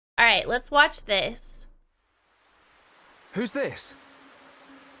Alright, let's watch this. Who's this?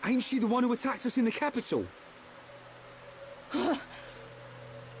 Ain't she the one who attacked us in the capital?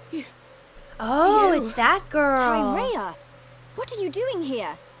 Oh, it's that girl. Tyrea, what are you doing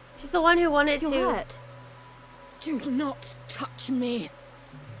here? She's the one who wanted You're to... hurt. Do not touch me,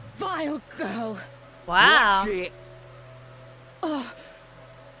 vile girl. Wow. Watch it. Oh,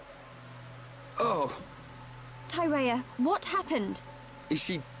 Oh, Tyrea, what happened? is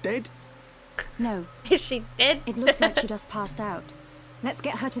she dead? No, She did. it looks like she just passed out. Let's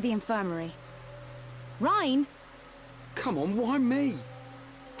get her to the infirmary. Rhine, Come on, why me?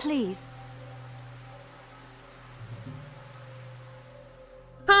 please.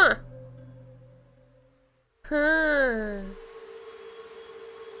 Huh. Huh.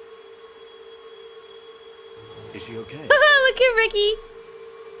 Is she okay? Look at Ricky.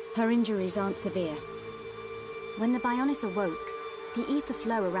 Her injuries aren't severe. When the Bionis awoke, the ether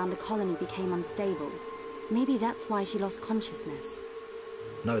flow around the colony became unstable. Maybe that's why she lost consciousness.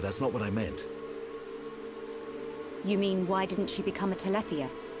 No, that's not what I meant. You mean, why didn't she become a Telethia?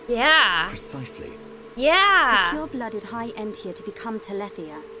 Yeah. Precisely. For Yeah. pure-blooded High Entia to become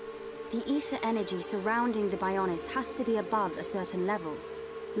Telethia, the ether energy surrounding the Bionis has to be above a certain level.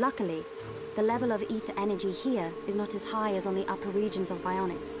 Luckily, the level of ether energy here is not as high as on the upper regions of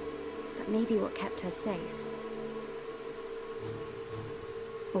Bionis. That may be what kept her safe.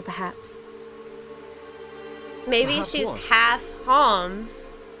 Or perhaps... Maybe Perhaps she's what? half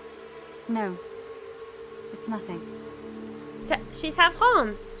Holmes. No. It's nothing. She's half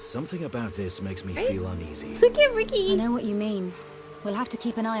Holmes. Something about this makes me feel uneasy. Look at I Ricky. know what you mean. We'll have to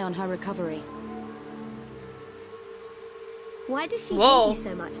keep an eye on her recovery. Why does she Whoa. hate you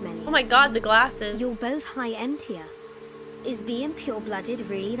so much, Melia? Oh my god, the glasses. You're both high Entia. Is being pure-blooded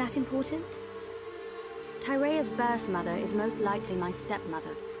really that important? Tyrea's birth mother is most likely my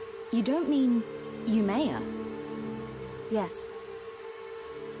stepmother. You don't mean Umea? Yes.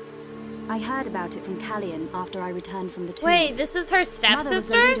 I heard about it from Callian after I returned from the tomb. Wait, this is her Mother was the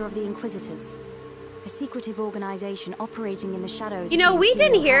stepsister? leader of the Inquisitors, a secretive organization operating in the shadows. You of know, the we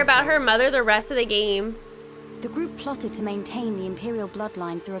didn't Imperial hear about her household. mother the rest of the game. The group plotted to maintain the Imperial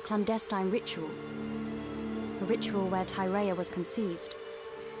bloodline through a clandestine ritual. A ritual where Tyrea was conceived.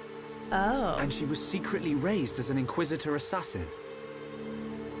 Oh. And she was secretly raised as an Inquisitor assassin.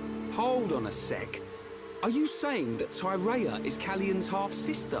 Hold on a sec. Are you saying that Tyrea is Callian's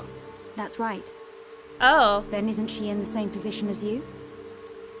half-sister? That's right. Oh. Then isn't she in the same position as you?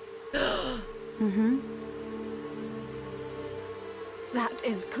 Mm-hmm. that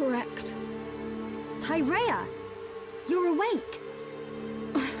is correct. Tyrea! You're awake!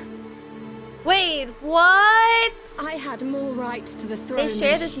 Wait, what? I had more right to the throne They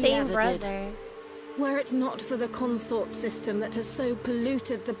share than the she same ever brother. did. Were it not for the consort system that has so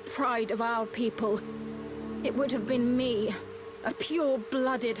polluted the pride of our people, it would have been me, a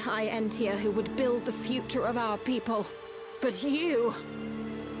pure-blooded High Entia, who would build the future of our people. But you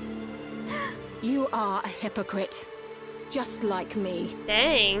are a hypocrite, just like me.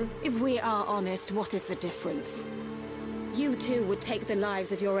 Dang. If we are honest, what is the difference? You too would take the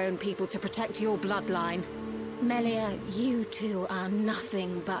lives of your own people to protect your bloodline. Melia, you too are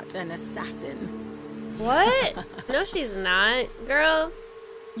nothing but an assassin. What? No, she's not, girl.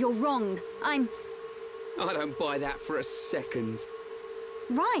 You're wrong. I'm... I don't buy that for a second.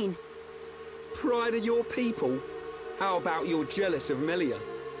 Rhine! Pride of your people? How about you're jealous of Melia?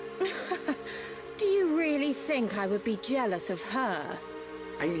 Do you really think I would be jealous of her?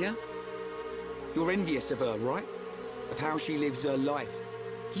 Ain't ya? You're envious of her, right? Of how she lives her life.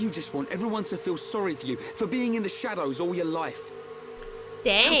 You just want everyone to feel sorry for you for being in the shadows all your life. How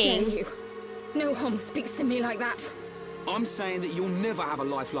dare Dang. you? No Hom speaks to me like that. I'm saying that you'll never have a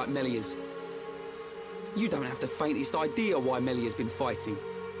life like Melia's. You don't have the faintest idea why Melia's been fighting.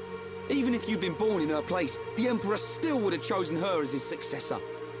 Even if you'd been born in her place, the Emperor still would have chosen her as his successor.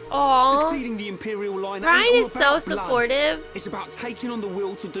 Aww. Succeeding the Imperial line Ryan ain't all is so about blood. supportive. It's about taking on the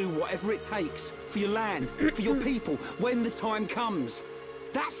will to do whatever it takes for your land, for your people, when the time comes.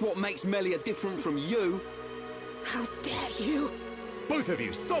 That's what makes Melia different from you. How dare you? Both of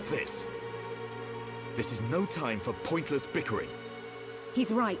you, stop this! This is no time for pointless bickering.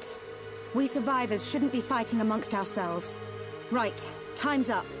 He's right. We survivors shouldn't be fighting amongst ourselves. Right, time's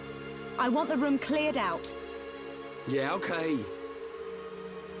up. I want the room cleared out. Yeah, okay.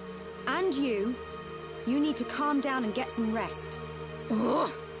 And you need to calm down and get some rest.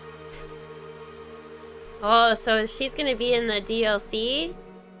 Ugh. Oh, so she's gonna be in the DLC?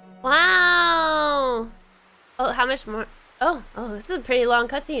 Wow. Oh, how much more? Oh, this is a pretty long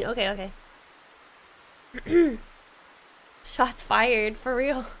cutscene. Okay. Shots fired, for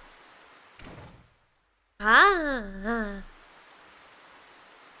real. Ah.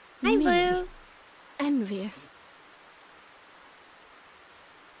 Hi, Me? Blue. Envious.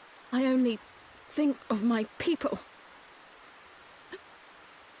 I only think of my people.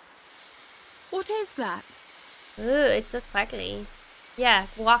 What is that? Ooh, it's so sparkly. Yeah,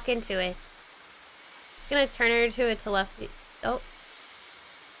 walk into it. Just gonna turn her to a telepathy. Oh.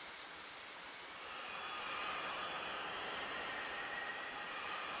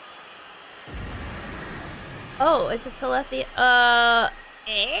 Oh, it's a telepathy.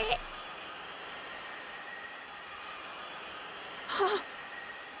 Eh?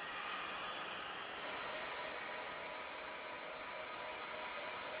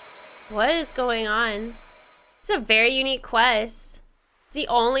 What is going on? It's a very unique quest. It's the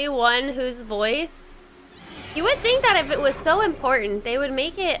only one whose voice... You would think that if it was so important, they would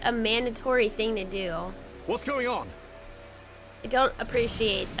make it a mandatory thing to do. What's going on? I don't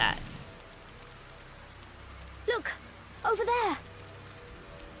appreciate that. Look! Over there!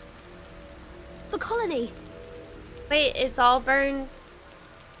 The colony! Wait, it's all burned?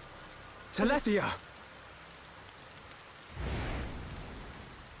 Telethia!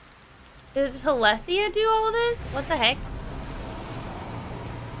 Did Telethia do all this? What the heck?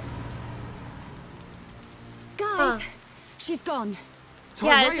 Guys! She's gone.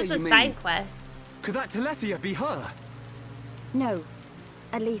 Yeah, Tyraya, this is a you side mean? quest. Could that Telethia be her? No.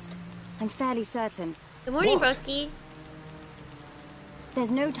 At least, I'm fairly certain. Good morning, What? broski.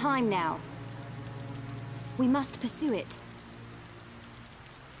 There's no time now. We must pursue it.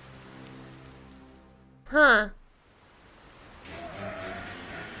 Huh.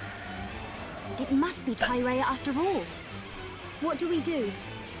 It must be Tyraya after all. What do we do?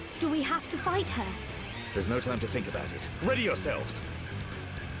 Do we have to fight her? There's no time to think about it. Ready yourselves.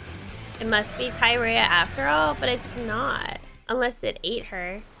 It must be Tyraya after all, but it's not. Unless it ate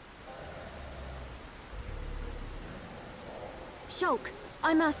her. Shulk,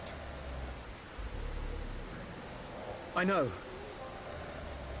 I must... I know.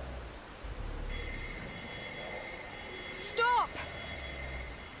 Stop!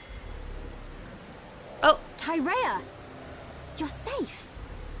 Oh, Tyraya! You're safe.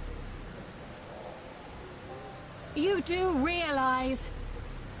 You do realize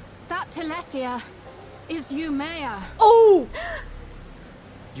that Telethia is Umea. oh!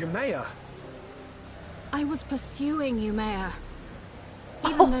 Umea! I was pursuing Umea.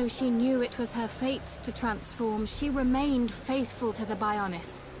 Even though she knew it was her fate to transform, she remained faithful to the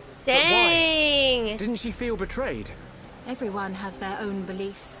Bionis. Dang! Didn't she feel betrayed? Everyone has their own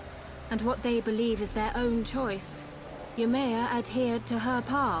beliefs, and what they believe is their own choice. Umea adhered to her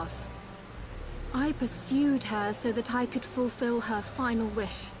path. I pursued her so that I could fulfill her final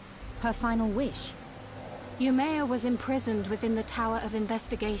wish. Her final wish. Umea was imprisoned within the Tower of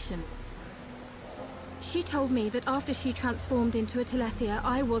Investigation. She told me that after she transformed into a Telethia,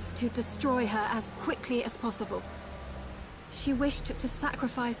 I was to destroy her as quickly as possible. She wished to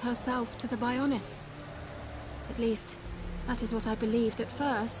sacrifice herself to the Bionis. At least, that is what I believed at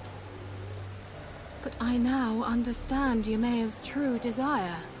first. But I now understand Umea's true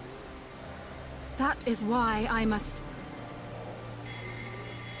desire. That is why I must...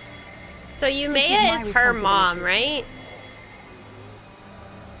 So my Umea is her mom, responsibility. right?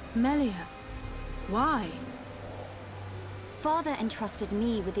 Melia, why? Father entrusted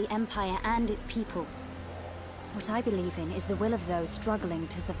me with the Empire and its people. What I believe in is the will of those struggling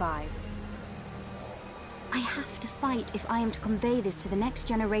to survive. I have to fight if I am to convey this to the next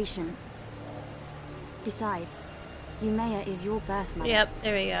generation. Besides, Umea is your birth mother. Yep,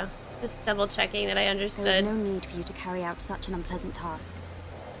 there we go. Just double checking that I There understood. is no need for you to carry out such an unpleasant task.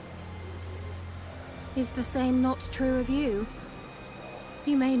 Is the same not true of you?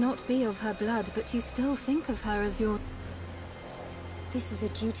 You may not be of her blood, but you still think of her as your... This is a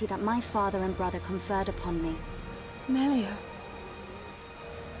duty that my father and brother conferred upon me. Melia.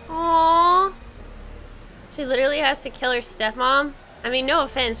 Aww. She literally has to kill her stepmom. I mean, no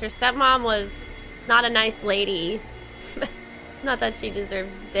offense, her stepmom was not a nice lady. Not that she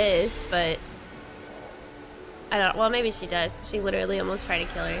deserves this, but... I don't... Well, maybe she does. She literally almost tried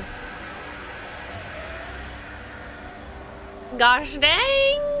to kill her. Gosh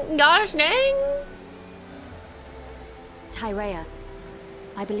dang! Gosh dang! Tyraya,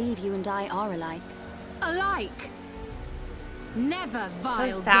 I believe you and I are alike. Alike! Never,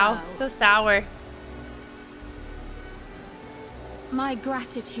 vile So sour. girl. So sour. My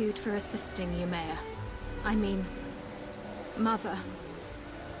gratitude for assisting Umea. I mean, Mother.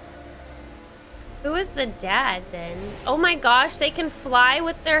 Who is the dad then? Oh my gosh, they can fly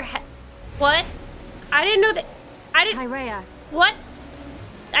with their head. What? I didn't know that. I didn't. Tyraya, What?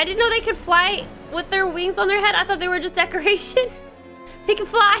 I didn't know they could fly with their wings on their head? I thought they were just decoration. They can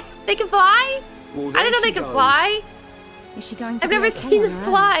fly. They can fly? Well, I didn't know they could fly. Is she going to I've be never okay seen on them her own?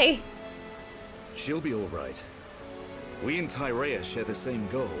 fly. She'll be all right. We and Tyrea share the same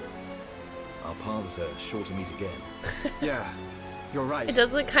goal. Our paths are sure to meet again. Yeah, you're right. It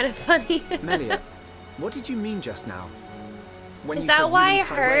does look kind of funny. Melia, what did you mean just now? When Is you said that you why and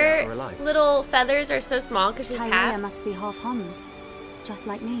Tyrea are her alike? little feathers are so small? Because she's Tyrea half? must be half Homs, just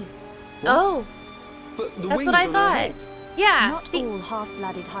like me. Oh, But the that's wings what I on her thought. head. Yeah. Not see- all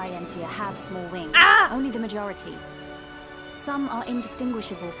half-blooded high Entia have small wings. Ah! Only the majority. Some are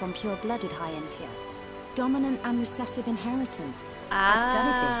indistinguishable from pure-blooded high Entia. Dominant and recessive inheritance.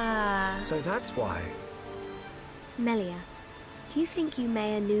 I've studied So that's why. Melia, do you think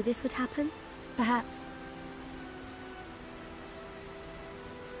Yumea knew this would happen? this. Perhaps.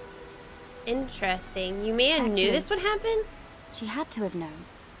 Interesting. You may have knew Actually- this would happen? She had to have known.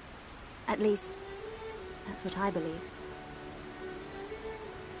 At least, that's what I believe.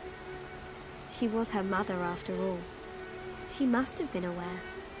 She was her mother after all. She must have been aware.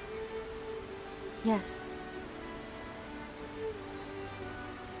 Yes.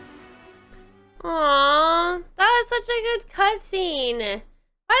 Aww, that was such a good cutscene.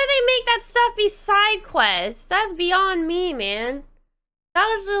 Why did they make that stuff be side quests? That's beyond me, man. That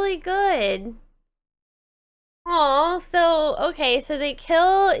was really good. Aw, so, okay, so they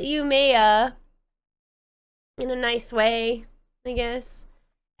kill Yumea in a nice way, I guess.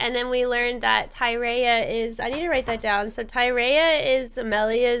 And then we learned that Tyrea is, I need to write that down. So Tyrea is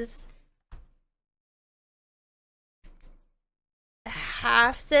Amelia's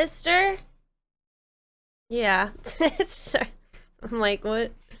half-sister? Yeah. I'm like,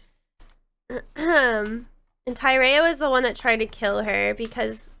 what? And Tyrea was the one that tried to kill her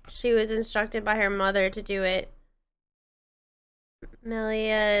because she was instructed by her mother to do it.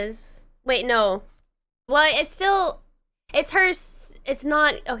 Melia's... Wait, no. Well, it's still... It's her... It's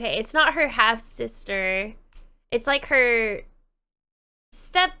not... Okay, it's not her half-sister. It's like her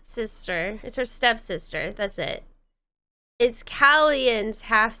stepsister. It's her stepsister. That's it. It's Callian's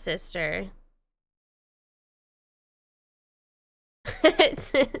half-sister.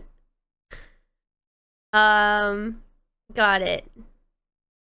 Got it.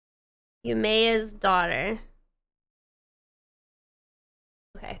 Yumea's daughter.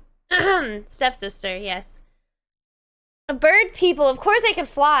 Okay. Stepsister, yes. A bird people, of course they can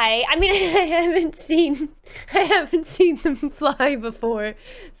fly. I mean, I haven't seen them fly before.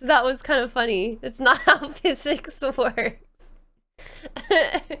 So that was kind of funny. That's not how physics works.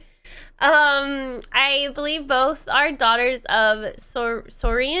 I believe both are daughters of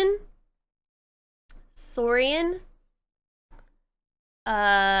Saurian. Saurian?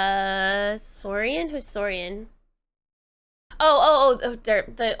 Saurian? Who's Saurian? Oh,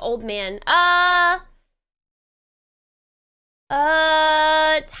 the old man. Tyrea?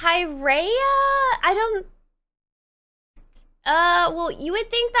 I don't... well, you would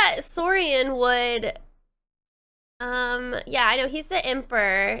think that Saurian would... yeah, I know, he's the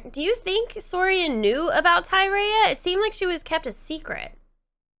emperor. Do you think Saurian knew about Tyrea? It seemed like she was kept a secret.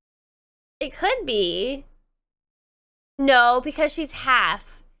 It could be. No, because she's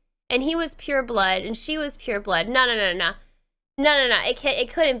half. And he was pure blood, and she was pure blood. No. It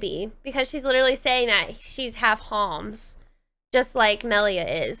couldn't be. Because she's literally saying that she's half Homs. Just like Melia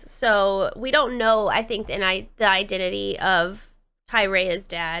is. So, we don't know, I think, the identity of Tyrea's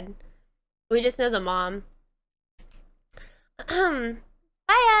dad. We just know the mom. Bye,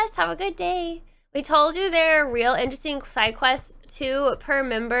 us. Have a good day. We told you there are real interesting side quests, 2 per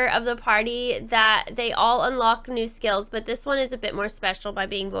member of the party, that they all unlock new skills, but this one is a bit more special by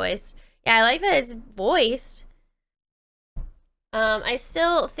being voiced. Yeah, I like that it's voiced. I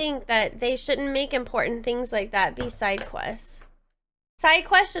still think that they shouldn't make important things like that be side quests. Side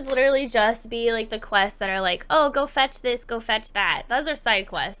quests should literally just be like the quests that are like, oh, go fetch this, go fetch that. Those are side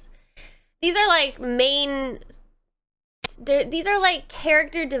quests. These are like main... These are like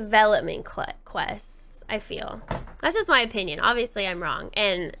character development quests, I feel. That's just my opinion. Obviously, I'm wrong.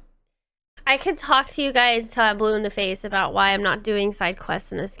 And I could talk to you guys till I'm blue in the face about why I'm not doing side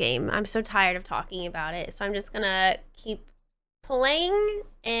quests in this game. I'm so tired of talking about it. So I'm just gonna keep playing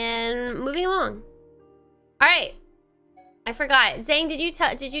and moving along. All right. I forgot. Zhang, did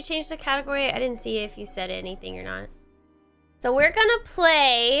you change the category? I didn't see if you said anything or not. So we're gonna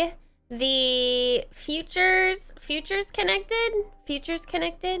play the Futures Connected?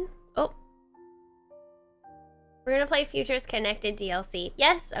 Oh. We're gonna play Futures Connected DLC.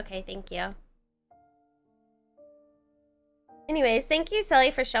 Yes? Okay, thank you. Anyways, thank you,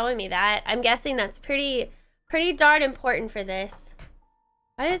 Sully, for showing me that. I'm guessing that's pretty darn important for this.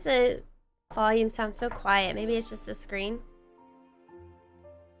 Why does the Volume sounds so quiet. Maybe it's just the screen.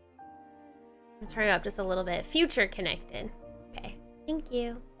 I'll turn it up just a little bit. Future connected. Okay, thank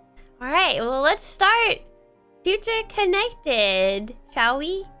you. All right, well, let's start Future Connected, shall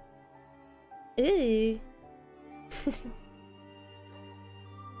we? Ooh.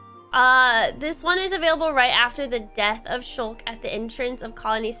 This one is available right after the death of Shulk at the entrance of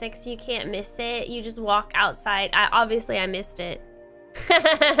Colony 6. You can't miss it. You just walk outside. Obviously, I missed it.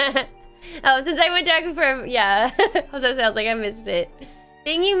 Oh, since I went back for... Yeah. I was like, I missed it.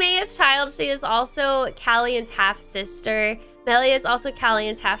 Being Yumea's child, she is also Callion's half-sister. Melia is also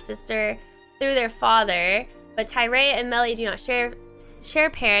Callion's half-sister through their father. But Tyrea and Melia do not share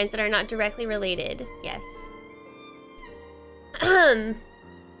parents and are not directly related. Yes.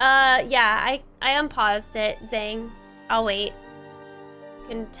 Yeah, I unpaused it, Zang. I'll wait. I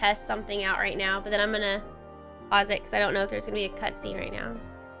can test something out right now, but then I'm gonna pause it because I don't know if there's gonna be a cutscene right now.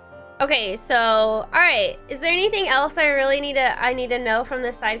 Okay, so, alright. Is there anything else I need to know from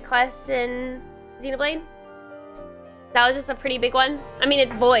the side quest in Xenoblade? That was just a pretty big one. I mean,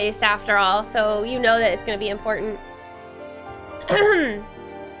 it's voiced after all, so you know that it's gonna be important.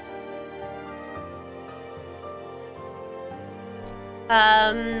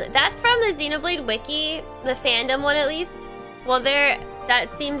 That's from the Xenoblade Wiki, the fandom one at least. Well, that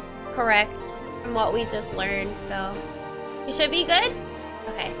seems correct from what we just learned, so you should be good?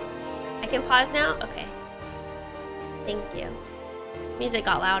 Okay. I can pause now? Okay. Thank you. Music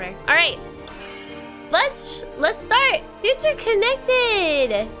got louder. All right. Let's start Future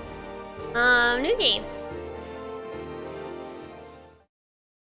Connected. New game.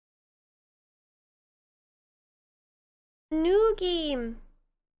 New game.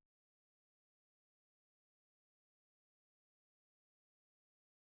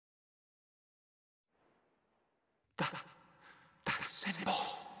 That symbol.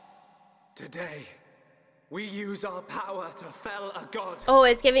 Today, we use our power to fell a god. Oh,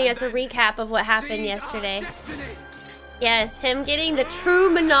 it's giving us a recap of what happened yesterday. Yes, him getting the true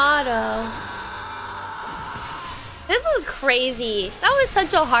Monado. This was crazy. That was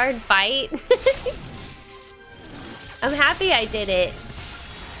such a hard fight. I'm happy I did it.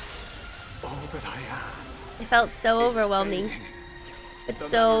 All that I am. It felt so overwhelming, but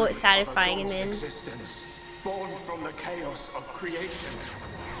so satisfying in the end. Existence, born from the chaos of creation.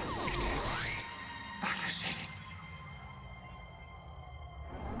 It is vanishing.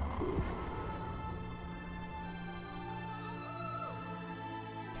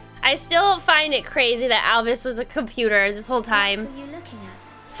 I still find it crazy that Alvis was a computer this whole time. What were you looking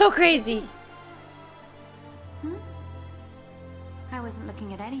at? So crazy. I wasn't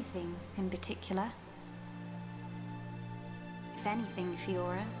looking at anything in particular. If anything,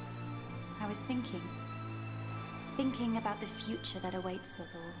 Fiora, I was thinking. Thinking about the future that awaits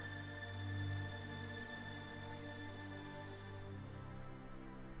us all.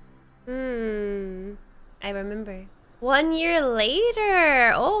 I remember. 1 year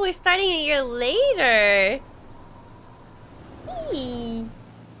later. Oh, we're starting a year later. Eee.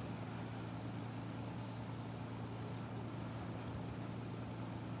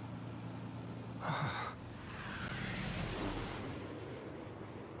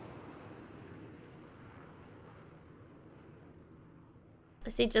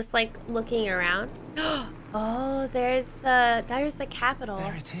 Is he just like looking around? Oh, there's the capital.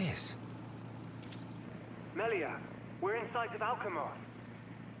 There it is. Melia, we're in sight of Alchemar.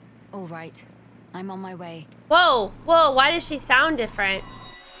 All right, I'm on my way. Whoa, whoa, why does she sound different?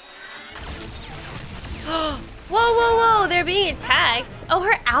 Whoa, whoa, whoa, they're being attacked. Oh,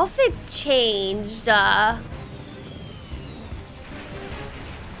 her outfit's changed.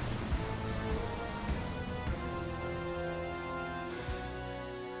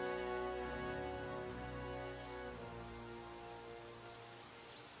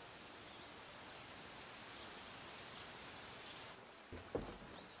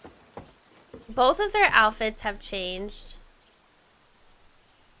 Both of their outfits have changed.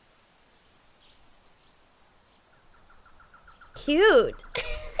 Cute.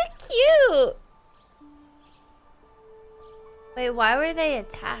 Cute. Wait, why were they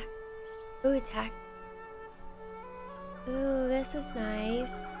attacked? Who attacked? Ooh, this is nice.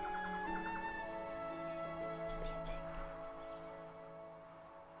 This music.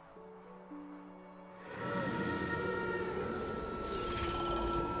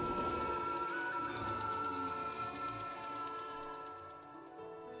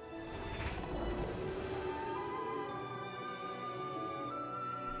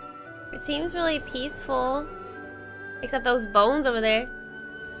 It seems really peaceful. Except those bones over there.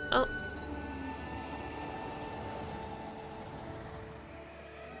 Oh.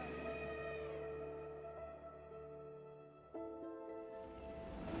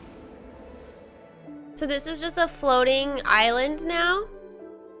 So this is just a floating island now?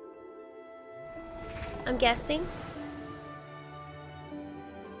 I'm guessing.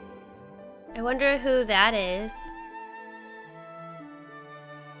 I wonder who that is.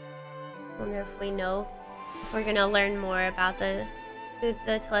 Wonder if we know. We're gonna learn more about who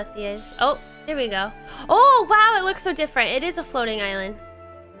the Telethia is. Oh, there we go. Oh, wow, it looks so different. It is a floating island.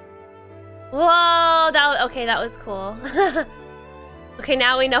 Whoa, okay, that was cool. Okay,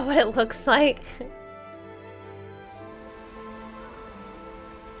 now we know what it looks like.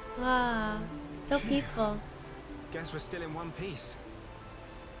 Wow, so peaceful. Guess we're still in one piece.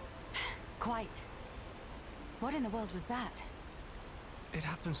 Quite. What in the world was that? It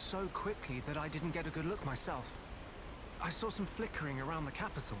happened so quickly that I didn't get a good look myself. I saw some flickering around the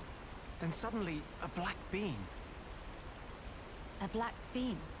capital. Then suddenly, a black beam. A black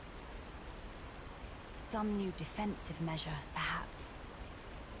beam? Some new defensive measure, perhaps.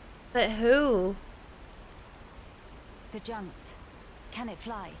 But who? The junks. Can it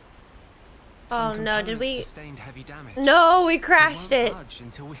fly? Oh Some no, did we? components sustained heavy damage. No, we They crashed won't it. budge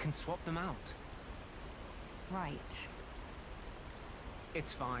until we can swap them out. Right.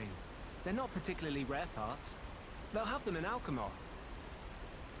 It's fine. They're not particularly rare parts. They'll have them in Alchemoth.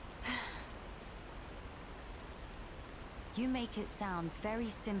 You make it sound very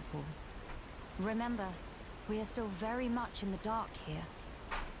simple. Remember, we are still very much in the dark here.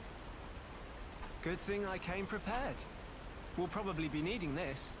 Good thing I came prepared. We'll probably be needing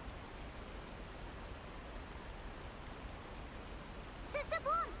this. Sister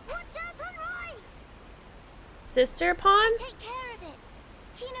Pawn, watch out on right! Sister Pawn? Take care of it.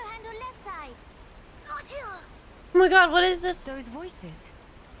 Kino handle left side. Gotcha! Oh my god, what is this? Those voices.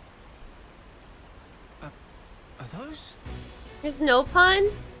 Are those? There's no pawn?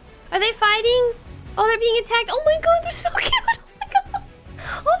 Are they fighting? Oh, they're being attacked. Oh my god, they're so cute. Oh my god.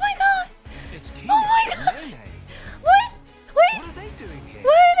 Oh my god. It's Kino Oh my and god. Nene. What? Wait. What are they doing here?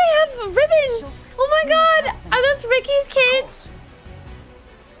 Why do they have ribbons? Oh my god. Are those Ricky's kids?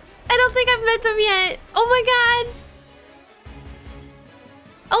 I don't think I've met them yet. Oh my god.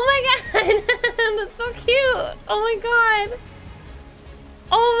 Oh my god. That's so cute. Oh my god.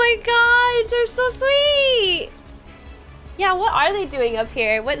 Oh my god. They're so sweet. Yeah, what are they doing up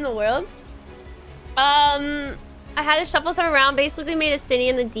here? What in the world? I had to shuffle some around. Basically made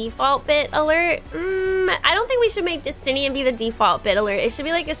Destinian the default bit alert. I don't think we should make Destinian be the default bit alert. It should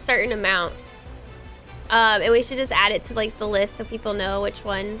be like a certain amount. And we should just add it to like the list so people know which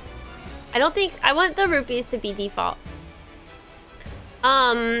one. I want the rupees to be default.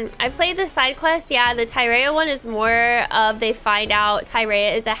 I played the side quest. Yeah, the Tyrea one is more of they find out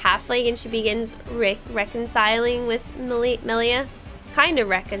Tyrea is a halfling and she begins reconciling with Melia. Kind of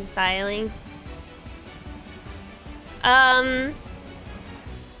reconciling.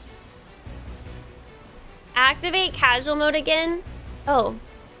 Activate casual mode again. Oh,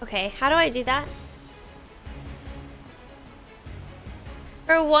 okay. How do I do that?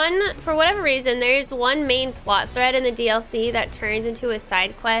 For whatever reason, there's one main plot thread in the DLC that turns into a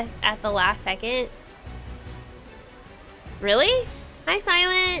side quest at the last second. Really? Hi,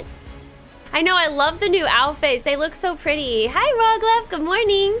 Silent. I know, I love the new outfits. They look so pretty. Hi, Roglev. Good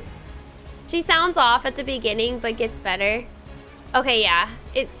morning. She sounds off at the beginning, but gets better. Okay, yeah.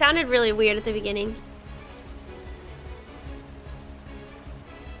 It sounded really weird at the beginning.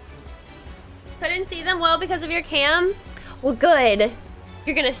 Couldn't see them well because of your cam? Well, good.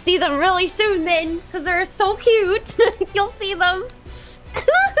 You're gonna see them really soon then, because they're so cute. You'll see them.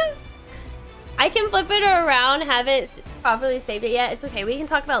 I can flip it around, haven't properly saved it yet. It's okay, we can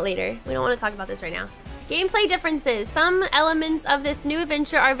talk about it later. We don't want to talk about this right now. Gameplay differences. Some elements of this new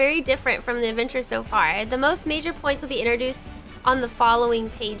adventure are very different from the adventure so far. The most major points will be introduced on the following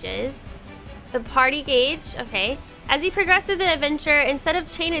pages. The party gauge, okay. As you progress through the adventure, instead of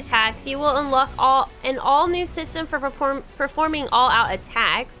chain attacks, you will unlock an all-new system for performing all-out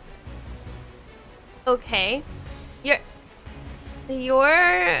attacks. Okay. Is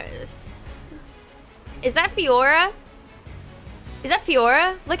that Fiora? Is that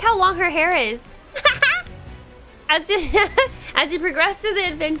Fiora? Look how long her hair is. As you progress through the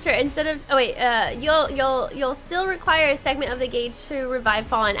adventure, instead of you'll still require a segment of the gauge to revive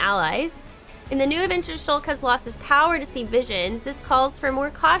fallen allies. In the new adventure, Shulk has lost his power to see visions. This calls for more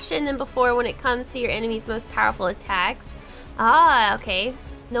caution than before when it comes to your enemy's most powerful attacks. Ah, okay.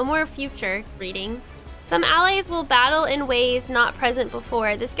 No more future reading. Some allies will battle in ways not present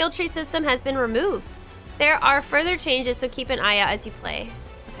before. The skill tree system has been removed. There are further changes, so keep an eye out as you play.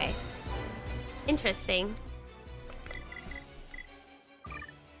 Okay. Interesting.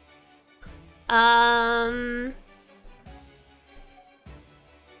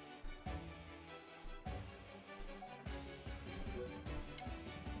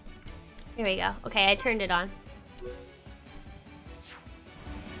 Here we go. Okay, I turned it on.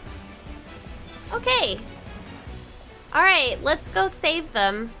 Okay. Alright, let's go save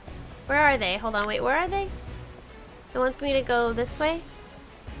them. Where are they? Hold on, wait, where are they? It wants me to go this way?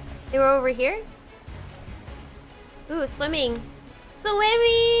 They were over here? Ooh, swimming.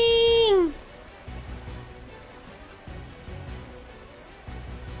 Swimming!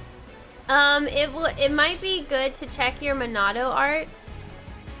 It might be good to check your Monado arts.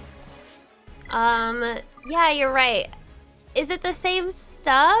 Yeah, you're right. Is it the same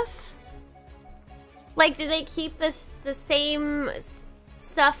stuff? Like, do they keep the same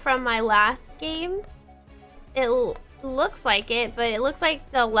stuff from my last game? It looks like it, but it looks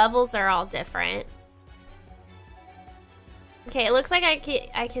like the levels are all different. Okay, it looks like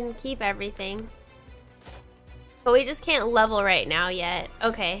I can keep everything. But we just can't level right now yet.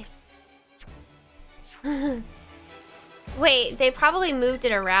 Okay. Wait, they probably moved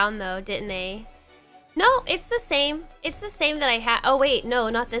it around though, didn't they? No, it's the same. It's the same that I had. Oh wait, no,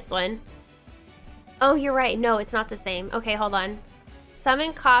 not this one. Oh, you're right. No, it's not the same. Okay, hold on.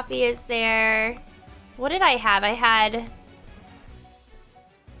 Summon copy is there. What did I have?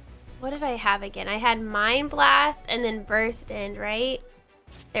 What did I have again? I had Mind Blast and then Burst End, right?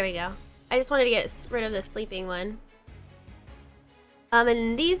 There we go. I just wanted to get rid of the sleeping one.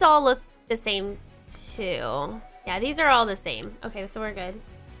 And these all look the same too. Yeah, these are all the same. Okay, so we're good.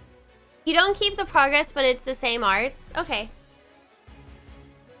 You don't keep the progress, but it's the same arts. Okay.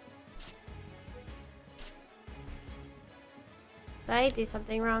 Did I do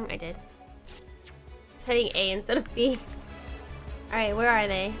something wrong? I did. It's hitting A instead of B. Alright, where are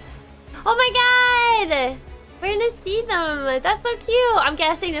they? Oh my god! We're gonna see them. That's so cute. I'm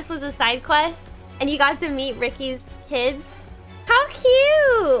guessing this was a side quest and you got to meet Ricky's kids. How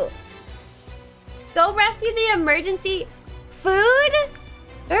cute! Go rescue the emergency food?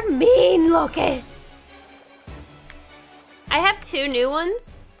 They're mean locusts. I have 2 new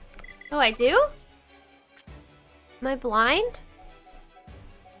ones. Oh, I do? Am I blind?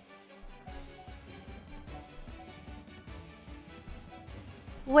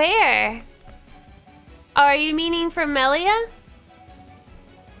 Where? Oh, are you meaning for Melia?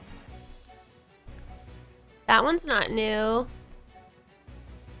 That one's not new.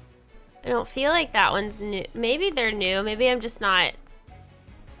 I don't feel like that one's new. Maybe they're new. Maybe I'm just not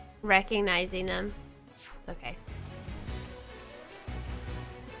recognizing them. It's okay.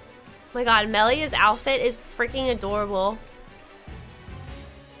 Oh my god, Melia's outfit is freaking adorable.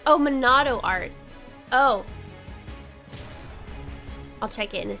 Oh, Monado arts. Oh. I'll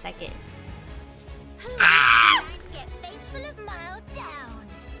check it in a second. Ah! Get face full of mild down.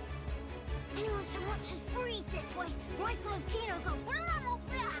 Anyone so much as breathe this way, rifle of Kino go blah blah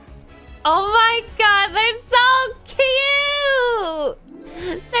blah. Oh my god, they're so cute!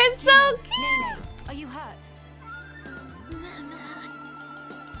 They're so cute! Nene, are you hurt?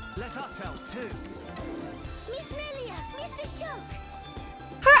 Let us help too. Miss Melia, Mr. Shook.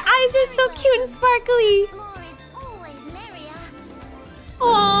 Her eyes are so cute and sparkly. More is always merrier.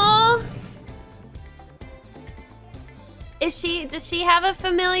 Aww. Does she have a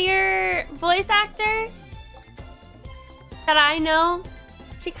familiar voice actor that I know?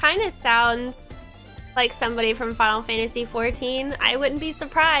 She kind of sounds like somebody from Final Fantasy XIV. I wouldn't be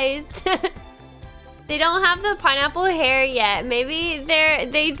surprised. They don't have the pineapple hair yet. Maybe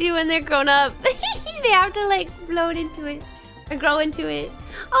they do when they're grown up. They have to like float into it or grow into it.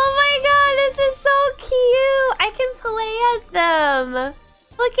 Oh my god, this is so cute. I can play as them.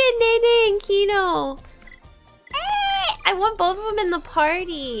 Look at Nene and Kino. Hey, I want both of them in the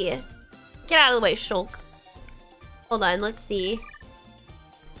party. Get out of the way, Shulk. Hold on, let's see.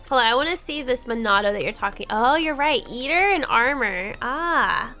 Hold on, I want to see this Monado that you're talking. Oh, you're right. Eater and armor.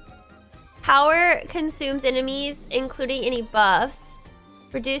 Ah. Power consumes enemies, including any buffs.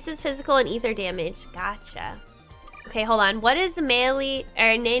 Reduces physical and ether damage. Gotcha. Okay, hold on. What is Nene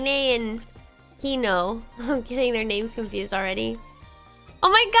and Kino? I'm getting their names confused already. Oh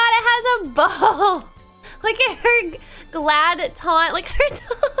my god, it has a bow. Look at her glad taunt. Look at her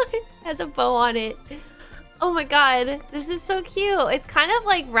taunt. It has a bow on it. Oh my god, this is so cute. It's kind of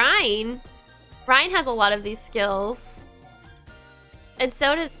like Ryan. Ryan has a lot of these skills. And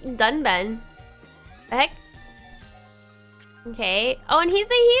so does Dunben. The heck? Okay. Oh, and he's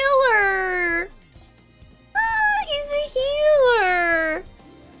a healer. Oh, he's a healer.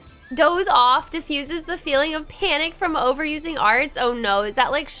 Doze off diffuses the feeling of panic from overusing arts. Oh no, is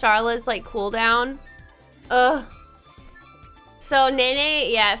that like Charla's like cooldown? Ugh. So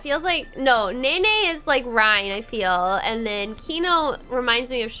Nene, yeah, it feels like, no, Nene is like Ryan, I feel. And then Kino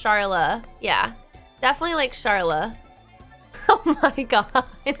reminds me of Charla. Yeah, definitely like Charla. Oh my god.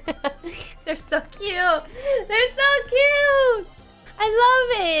 They're so cute. They're so cute. I love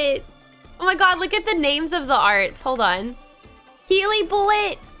it. Oh my god, look at the names of the arts. Hold on. Healy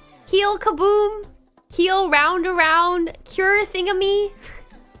Bullet, Heal Kaboom, Heal Round Around, Cure Thingamy,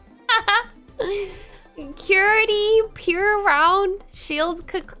 Curity, Pure Round, Shield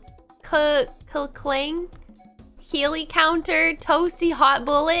Clang, Healy Counter, Toasty Hot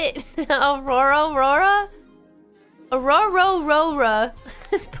Bullet, Aurora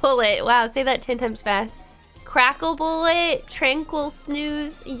Bullet. Wow, say that 10 times fast. Crackle Bullet, Tranquil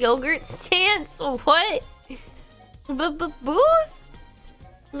Snooze, Yogurt Stance. What? Boost?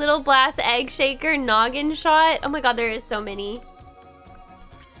 Little Blast Egg Shaker, Noggin Shot. Oh my god, there is so many.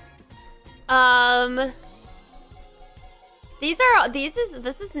 This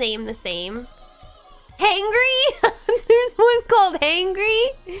is named the same. Hangry? There's one called Hangry.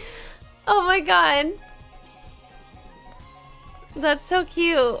 Oh my god. That's so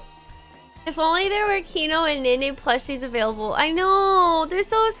cute. If only there were Kino and Nene plushies available. I know, they're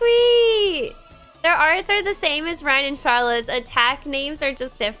so sweet. Their arts are the same as Ryan and Charlotte's. Attack names are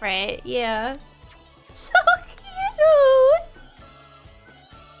just different. Yeah. So cute.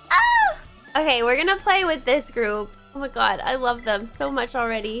 Ah! Okay, we're gonna play with this group. Oh my god, I love them so much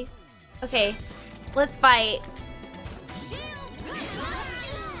already. Okay, let's fight.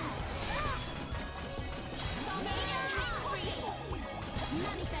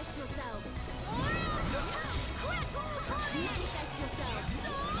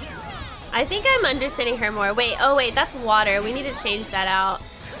 I think I'm understanding her more. Wait, oh wait, that's water. We need to change that out.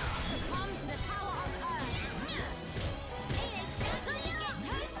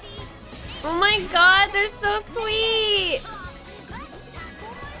 Oh my god, they're so sweet.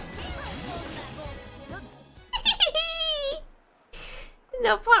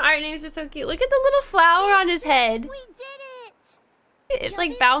 No, pawn art names are so cute. Look at the little flower on his head. We did it. It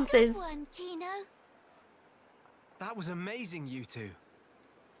like bounces. One, Kino. That was amazing, you two.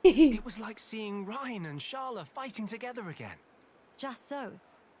 It was like seeing Ryan and Charla fighting together again. Just so.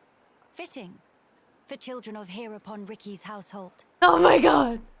 Fitting. For children of here upon Ricky's household. Oh my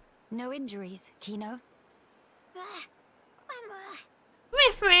god. No injuries, Kino.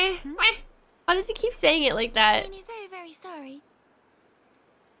 Why does he keep saying it like that? I'm very, very sorry.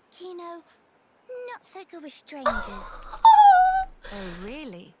 Kino, not so good with strangers. Oh,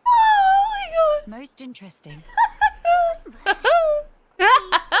 really? Oh my god. Most interesting. Please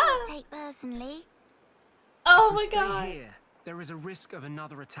don't take personally. Oh my Stay god. here. There is a risk of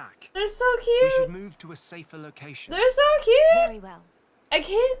another attack. They're so We cute. should move to a safer location. They're so cute. Very well. I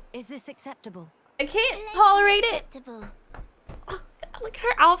can't Is this acceptable? tolerate it. Acceptable. Oh, god, look at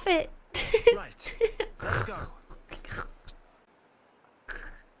her outfit. Right. Let's go.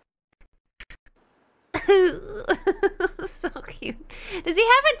 So cute. Does he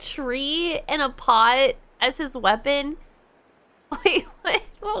have a tree and a pot as his weapon? Wait,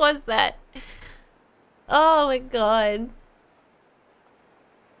 what was that? Oh my god.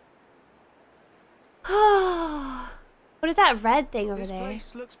 What is that red thing over This there?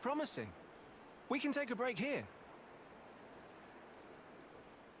 place looks promising. We can take a break here.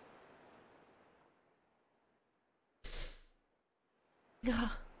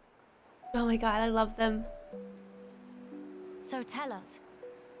 Oh my god, I love them. So tell us,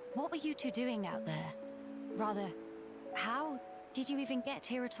 what were you two doing out there? Rather, how did you even get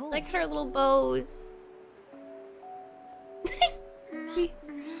here at all? Look at her little bows.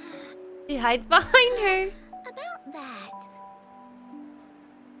 He hides behind her. About that.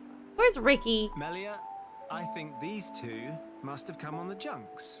 Where's Ricky? Melia, I think these two must have come on the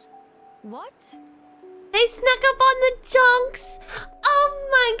junks. What? They snuck up on the junks. Oh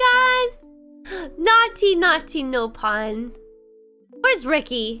my god. Naughty, naughty, no pun. Where's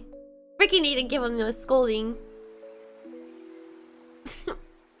Ricky? Ricky need to give him a scolding.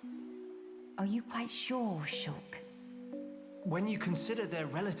 Are you quite sure, Shulk? When you consider their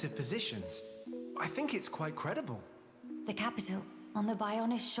relative positions, I think it's quite credible. The capital, on the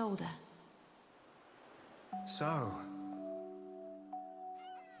Bionis shoulder. So,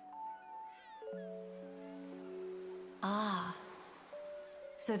 Ah.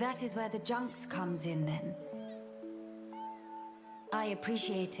 So that is where the junks comes in then. I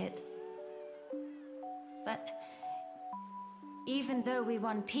appreciate it. But even though we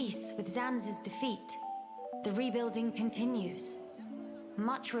won peace with Zanz's defeat, the rebuilding continues.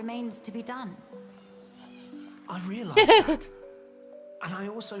 Much remains to be done. I realize that. And I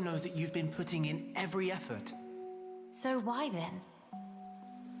also know that you've been putting in every effort. So why then?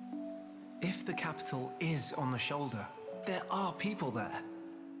 If the capital is on the shoulder, there are people there.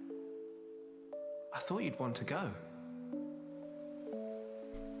 I thought you'd want to go.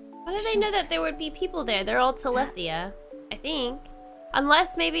 How did they know that there would be people there? They're all Telethia, I think.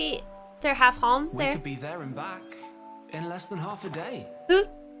 Unless maybe they're half homes there. We could be there and back in less than half a day.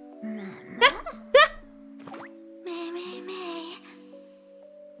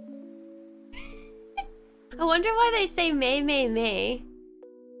 I wonder why they say May, May, May.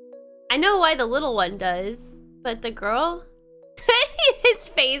 I know why the little one does, but the girl? His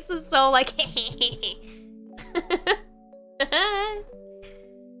face is so like...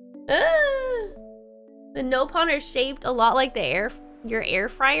 The Nopon are shaped a lot like your air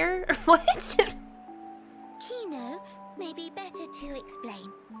fryer? What? Kino, maybe better to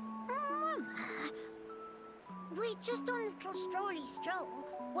explain. We're just on a little strolly stroll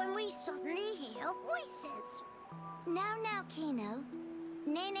when we suddenly hear voices. Now, Kino.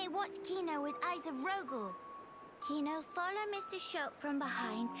 Nene watch Kino with eyes of Rogel. Kino, follow Mr. Shope from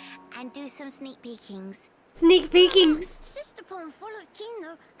behind and do some sneak peekings. Sneak peekings. Sister Pon followed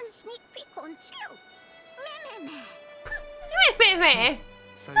Kino and sneak peek on too. Meh, meh, Meh, meh. meh.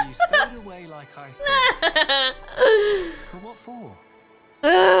 So you stayed away like I thought. But what for?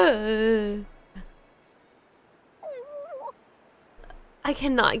 I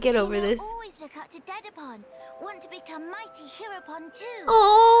cannot get over this. Always look up to Dedapon. Want to become mighty Heropon too.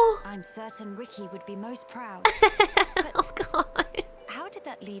 Oh. I'm certain Ricky would be most proud. Oh God. How did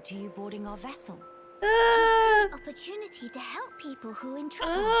that lead to you boarding our vessel? Opportunity to help people who are in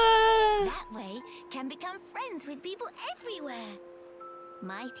trouble. That way, can become friends with people everywhere.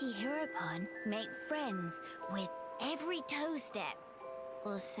 Mighty Heropon make friends with every toe step.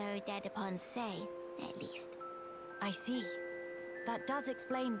 Or so Dedapon say, at least. I see. That does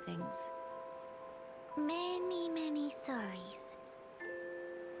explain things. Many, many sorries.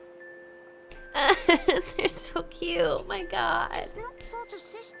 They're so cute. My God. It's not fault of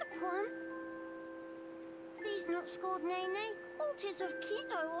Sister Pon. He's not scored Nene. Fault is of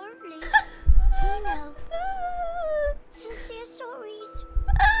Kino only. Kino. Sincere sorries.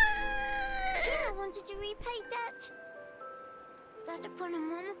 Kino wanted to repay debt. Dedapon and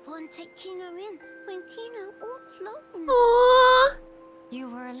Monopon take Kino in when Kino all alone. Aww. You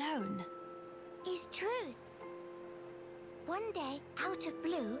were alone. Is truth. One day, out of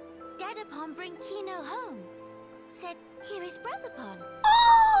blue, Dedapon bring Kino home. Said, here is Brotherpon.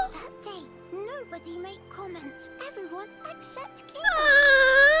 Oh. That day, nobody made comments. Everyone except Kino.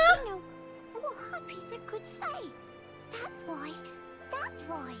 Kino, more happy they could say. That's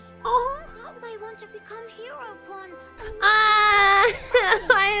why. Oh. That they want to become Heropon.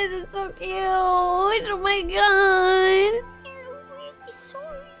 Why is it so cute? Oh my God. Really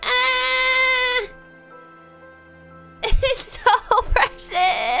sorry. It's so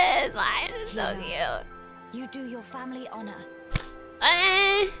precious. Why is it so cute? You do your family honor.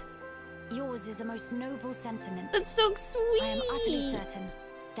 Yours is a most noble sentiment. That's so sweet. I am utterly certain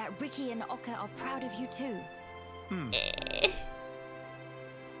that Ricky and Oka are proud of you too.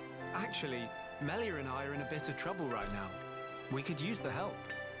 Actually, Melia and I are in a bit of trouble right now. We could use the help.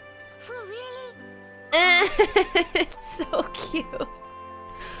 For really? It's so cute. Oh,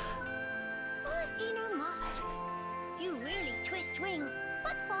 if Kino must. You really twist wing,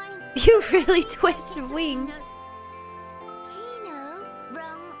 but fine. You really twist wing. Kino,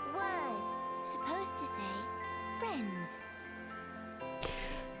 wrong word. Supposed to say friends.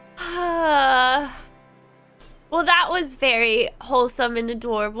 Well, that was very wholesome and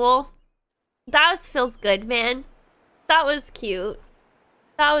adorable. That feels good, man. That was cute.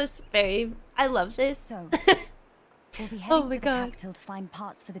 That was very... I love this. So, we'll be heading Oh my to the God. capital to find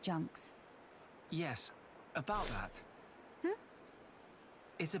parts for the junks. Yes, about that.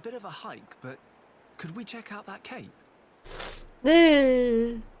 It's a bit of a hike, but could we check out that cape?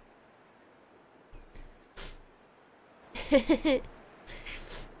 That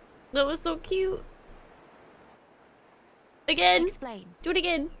was so cute. Again. Explain. Do it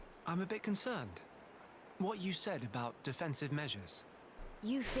again. I'm a bit concerned. What you said about defensive measures.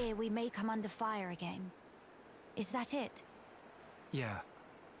 You fear we may come under fire again. Is that it? Yeah.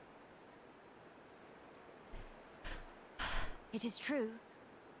 It is true.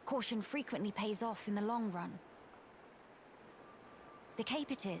 Caution frequently pays off in the long run. The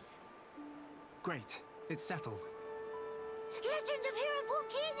cape it is. Great. It's settled. Legend of Heropon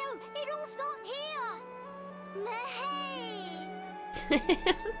Kino! It all starts here! Mehey!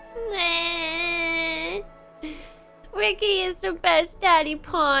 Ricky is the best daddy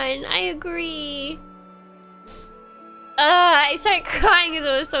pawn. I agree. I started crying because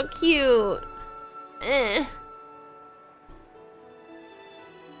it was so cute.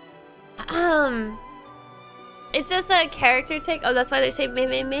 It's just a character take. Oh, that's why they say me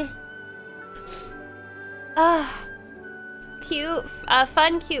me me.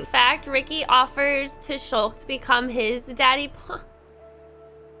 fun cute fact. Ricky offers to Shulk to become his daddy pawn.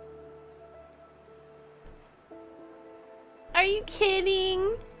 Are you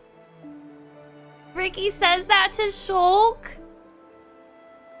kidding? Ricky says that to Shulk?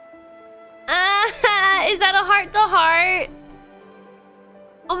 Is that a heart-to-heart?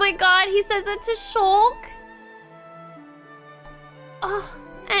 Oh my god, he says it to Shulk? Oh.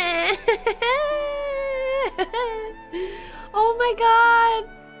 Oh my god.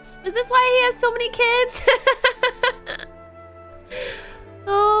 Is this why he has so many kids?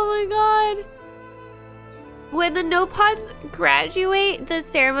 Oh my god. When the no-pods graduate, the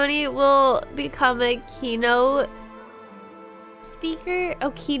ceremony will become a keynote speaker.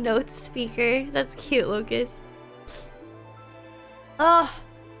 Oh, keynote speaker. That's cute, Lucas. Oh.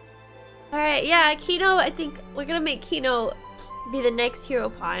 Alright, yeah, Keynote. I think we're gonna make Keynote be the next hero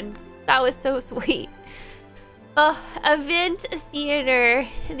pawn. That was so sweet. Oh, event theater.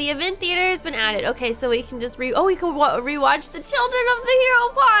 The event theater has been added. Okay, so we can just we can rewatch the Children of the Hero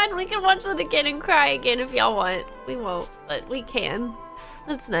Pawn. We can watch that again and cry again if y'all want. We won't, but we can.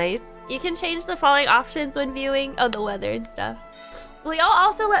 That's nice. You can change the following options when viewing. Oh, the weather and stuff. Will y'all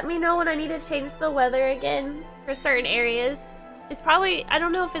also let me know when I need to change the weather again for certain areas? It's probably, I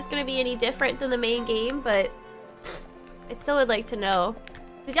don't know if it's gonna be any different than the main game, but I still would like to know.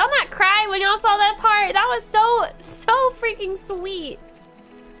 Did y'all not cry when y'all saw that part? That was so freaking sweet.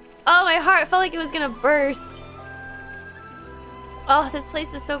 Oh, my heart felt like it was gonna burst. Oh, this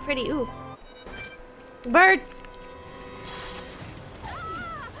place is so pretty. Ooh. Bird.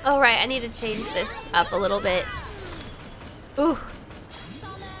 Oh, right, I need to change this up a little bit. Ooh.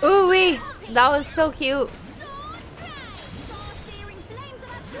 Ooh-wee. That was so cute.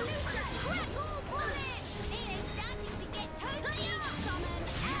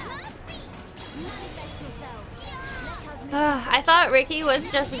 I thought Ricky was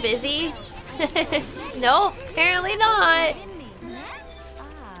just busy. Nope, apparently not.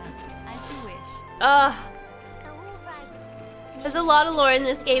 There's a lot of lore in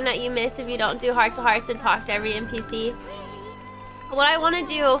this game that you miss if you don't do heart-to-hearts and talk to every NPC. What I want to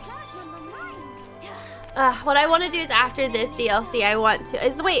do is after this DLC, I want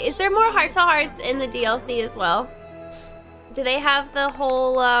to... Wait, is there more heart-to-hearts in the DLC as well? Do they have the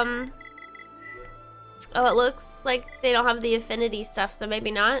whole, Oh, it looks like they don't have the affinity stuff, so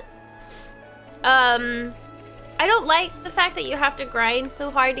maybe not. I don't like the fact that you have to grind so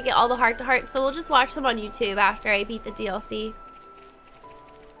hard to get all the heart-to-hearts, so we'll just watch them on YouTube after I beat the DLC.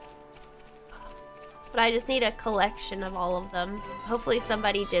 But I just need a collection of all of them. Hopefully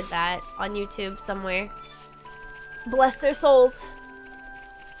somebody did that on YouTube somewhere. Bless their souls.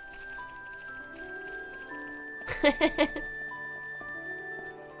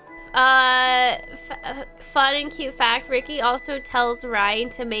 Fun and cute fact, Ricky also tells Ryan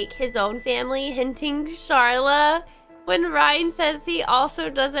to make his own family, hinting Charla when Ryan says he also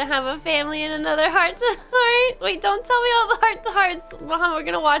doesn't have a family in another heart-to-heart. Wait, don't tell me all the heart-to-hearts. Well, we're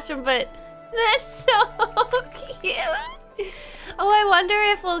gonna watch them, but that's so cute. Oh, I wonder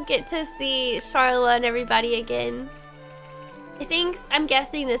if we'll get to see Charla and everybody again. I'm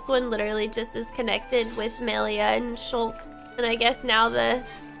guessing this one literally just is connected with Melia and Shulk, and I guess now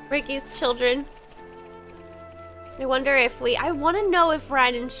Ricky's children. I wonder if I want to know if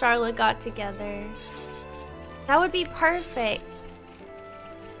Ryan and Charlotte got together. That would be perfect.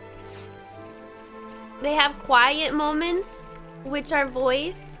 They have quiet moments, which are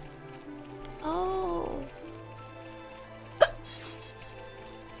voiced. Oh.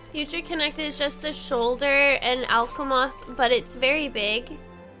 Future Connected is just the shoulder and Alchemoth, but it's very big.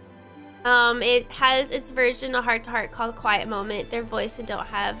 It has its version of heart-to-heart called Quiet Moment. They're voiced and don't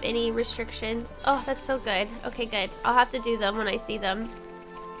have any restrictions. Oh, that's so good. Okay, good. I'll have to do them when I see them.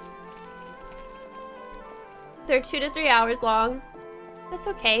 They're 2 to 3 hours long. That's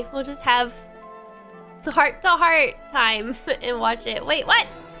okay. We'll just have the heart-to-heart time and watch it. Wait, what?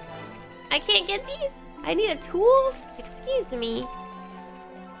 I can't get these? I need a tool? Excuse me.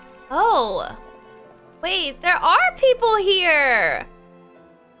 Oh. Wait, there are people here!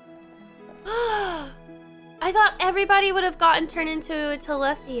 I thought everybody would have gotten turned into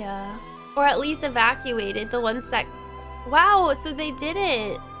Telethia. Or at least evacuated. The ones that... Wow, so they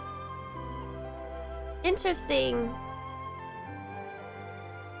didn't. Interesting.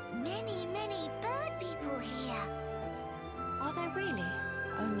 Many bird people here. Are there really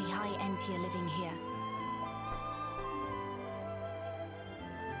only high Entia living here?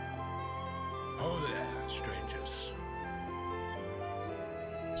 Oh there, strangers.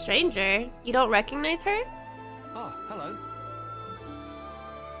 Stranger? You don't recognize her? Oh, hello.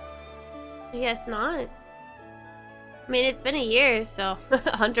 I guess not. I mean, it's been a year, so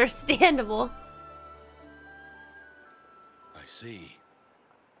understandable. I see.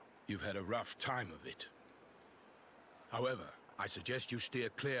 You've had a rough time of it. However, I suggest you steer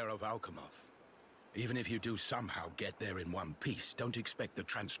clear of Alchemoth. Even if you do somehow get there in one piece, don't expect the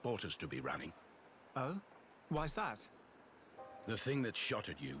transporters to be running. Oh? Why's that? The thing that shot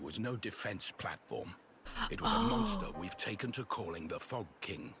at you was no defense platform. It was a monster we've taken to calling the Fog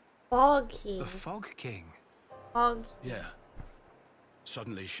King. Fog King? The Fog King? Fog. Yeah.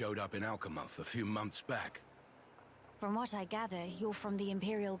 Suddenly showed up in Alchemoth a few months back. From what I gather, you're from the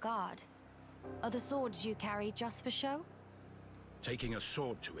Imperial Guard. Are the swords you carry just for show? Taking a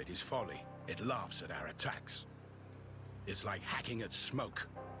sword to it is folly. It laughs at our attacks. It's like hacking at smoke.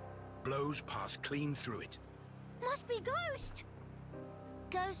 Blows pass clean through it. Must be Ghost.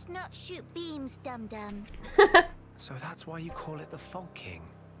 Ghost not shoot beams, dum-dum. So that's why you call it the Fog King?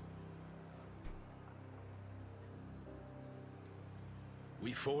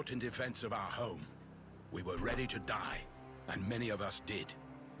 We fought in defense of our home. We were ready to die, and many of us did.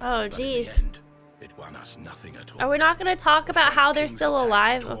 Oh, But in jeez. the end, it won us nothing at all. Are we not going to talk about how they're still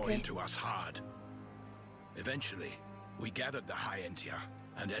alive? Tore Okay. into us hard. Eventually, we gathered the High Entia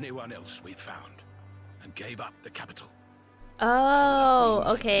and anyone else we found, and gave up the capital. Oh,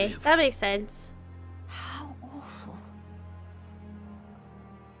 okay. That makes sense. How awful.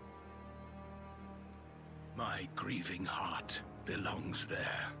 My grieving heart belongs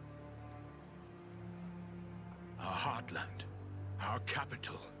there. Our heartland, our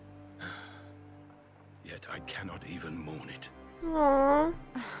capital. Yet I cannot even mourn it. Aww.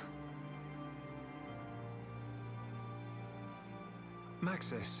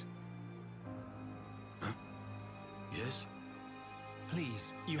 Maxis, Huh? Yes?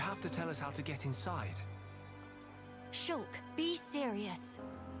 please, you have to tell us how to get inside. Shulk, be serious.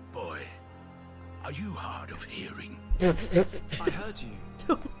 Boy, are you hard of hearing? I heard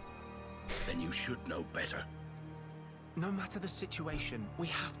you. Then you should know better. No matter the situation, we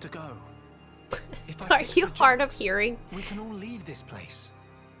have to go. If Are fix you the hard of jobs, hearing? We can all leave this place.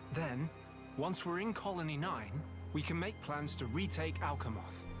 Then, once we're in Colony 9, we can make plans to retake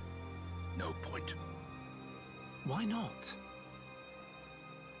Alchemoth. No point. Why not?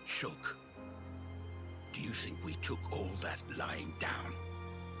 Shulk, do you think we took all that lying down?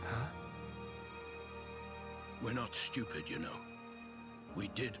 Huh? We're not stupid, you know. We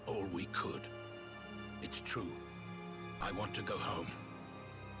did all we could. It's true. I want to go home.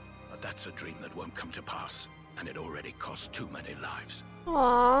 But that's a dream that won't come to pass, and it already cost too many lives.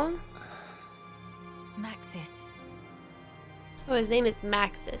 Aww. Maxis. Oh, his name is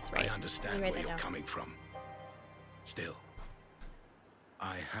Maxis, right? I understand Let me write where that you're down. coming from. Still,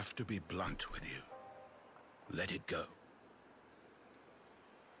 I have to be blunt with you. Let it go.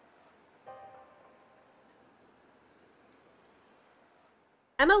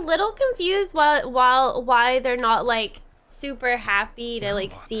 I'm a little confused why they're not like super happy to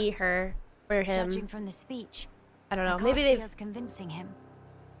like see her or him. Judging from the speech, I don't know. I Maybe can't see they've. us convincing him.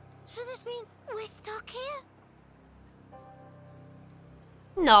 So this mean we're stuck here?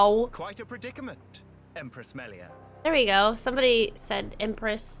 No. Quite a predicament, Empress Melia. There we go. Somebody said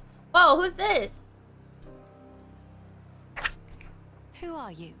Empress. Whoa, who's this? Who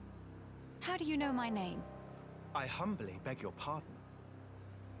are you? How do you know my name? I humbly beg your pardon.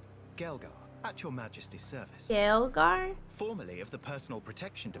 Gelgar, at your Majesty's service. Gelgar? Formerly of the Personal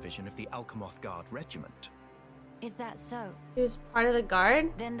Protection Division of the Alchemoth Guard Regiment. Is that so? He was part of the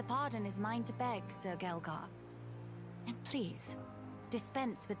guard? Then the pardon is mine to beg, Sir Gelgar. And please,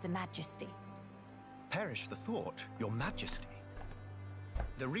 dispense with the Majesty. Perish the thought, your Majesty.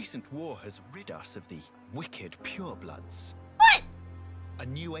 The recent war has rid us of the wicked purebloods. What? A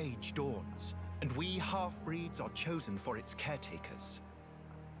new age dawns, and we half-breeds are chosen for its caretakers.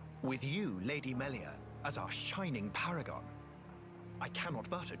 With you, Lady Melia, as our shining paragon, I cannot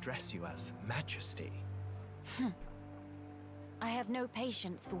but address you as Majesty. I have no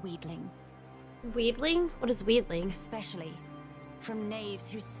patience for wheedling. Wheedling? What is wheedling? Especially from knaves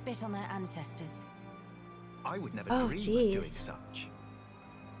who spit on their ancestors. I would never Oh, dream jeez. of doing such.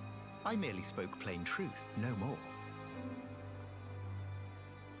 I merely spoke plain truth, no more.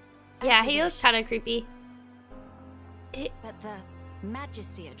 Yeah, he looks kind of creepy. But the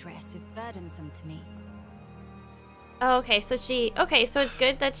Majesty address is burdensome to me. Oh, okay, so she... Okay, so it's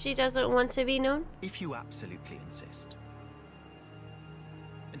good that she doesn't want to be known? If you absolutely insist.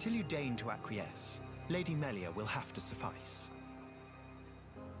 Until you deign to acquiesce, Lady Melia will have to suffice.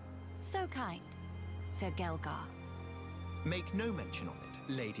 So kind, Sir Gelgar. Make no mention of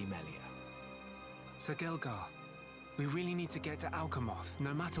it, Lady Melia. Sir Gelgar, We really need to get to Alchemoth,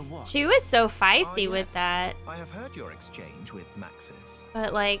 no matter what. She was so feisty Oh, with yes. that. I have heard your exchange with Max's.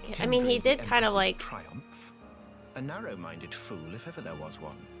 But like, I mean, he Hindering did the kind of Empress's like... triumph. A narrow-minded fool, if ever there was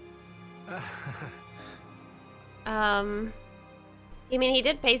one. I mean, he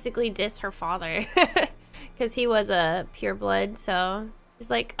did basically diss her father. Because he was a pureblood, so... He's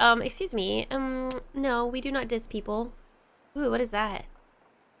like, excuse me, no, we do not diss people. Ooh, what is that?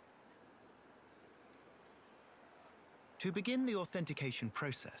 To begin the authentication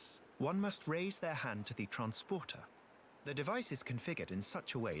process, one must raise their hand to the transporter. The device is configured in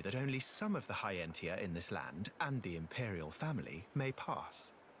such a way that only some of the High Entia in this land and the Imperial family may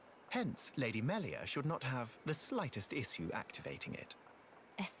pass. Hence, Lady Melia should not have the slightest issue activating it.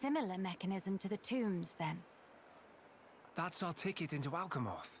 A similar mechanism to the tombs, then. That's our ticket into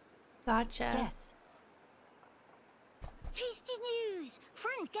Alchemoth. Gotcha. Yes. Tasty news!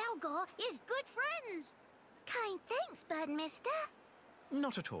 Friend Galgar is good friends! Kind thanks, bird mister.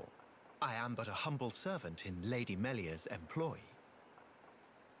 Not at all. I am but a humble servant in Lady Melia's employ.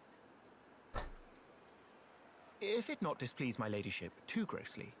 If it not displease my ladyship too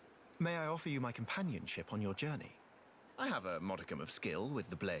grossly, may I offer you my companionship on your journey? I have a modicum of skill with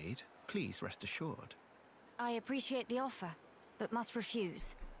the blade. Please rest assured. I appreciate the offer, but must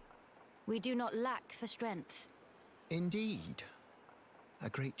refuse. We do not lack for strength. Indeed. A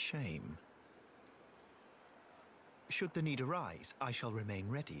great shame. Should the need arise, I shall remain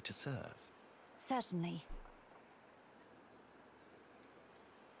ready to serve. Certainly.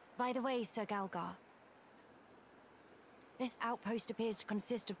 By the way, Sir Galgar, this outpost appears to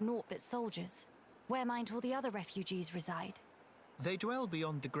consist of naught but soldiers. Where might all the other refugees reside? They dwell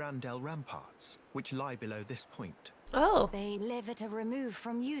beyond the Grandel ramparts, which lie below this point. Oh. They live at a remove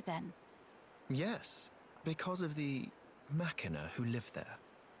from you, then? Yes, because of the Machina who live there.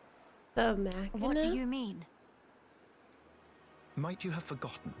 The Machina? What do you mean? Might you have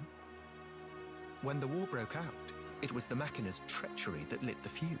forgotten? When the war broke out, it was the Machina's treachery that lit the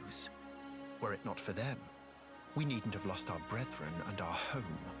fuse. Were it not for them, we needn't have lost our brethren and our home.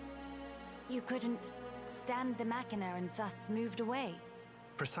 You couldn't stand the Machina and thus moved away?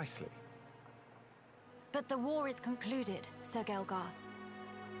 Precisely. But the war is concluded, Sir Galgar.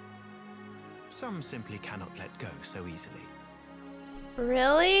 Some simply cannot let go so easily.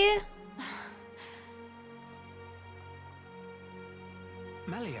 Really?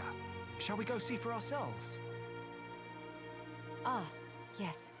 Melia, shall we go see for ourselves? Ah,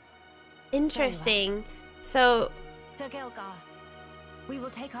 yes. Interesting. So... Sir Galgar, we will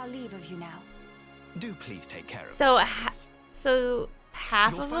take our leave of you now. Do please take care of So, yourselves. so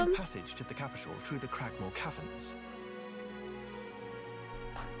half You'll of find them? passage to the capital through the Cragmore Caverns.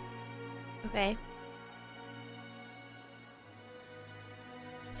 Okay.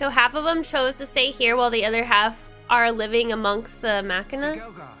 So half of them chose to stay here while the other half are living amongst the Machina? Sir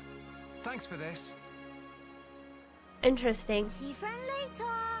Galgar, thanks for this. Interesting. See you friend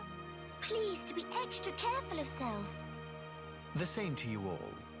later. Please to be extra careful of self. The same to you all.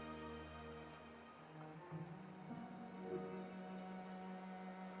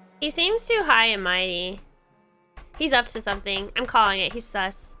 He seems too high and mighty. He's up to something. I'm calling it. He's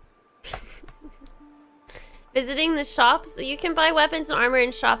sus. Visiting the shops. You can buy weapons and armor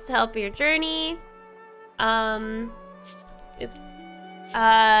in shops to help your journey. Oops.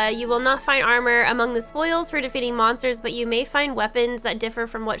 You will not find armor among the spoils for defeating monsters, but you may find weapons that differ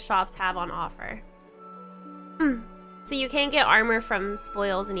from what shops have on offer. So you can't get armor from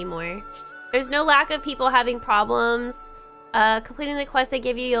spoils anymore. There's no lack of people having problems. Completing the quest they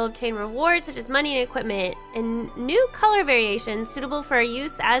give you, you'll obtain rewards such as money and equipment, and new color variations suitable for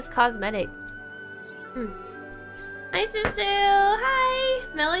use as cosmetics. Hi, Susu!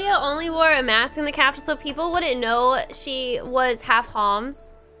 Hi! Melia only wore a mask in the capital so people wouldn't know she was half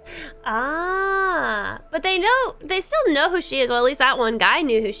Homs. Ah, but they still know who she is. Well, at least that one guy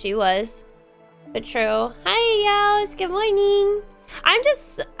knew who she was. But true. Hi, Yaos. Good morning. I'm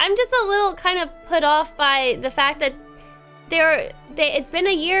just a little kind of put off by the fact that it's been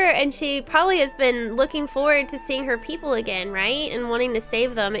a year and she probably has been looking forward to seeing her people again, right? And wanting to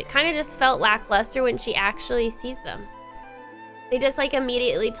save them. It kind of just felt lackluster when she actually sees them. They just like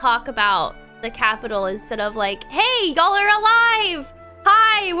immediately talk about the capital instead of like, hey, y'all are alive!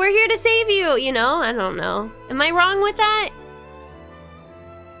 Hi, we're here to save you! You know, I don't know. Am I wrong with that?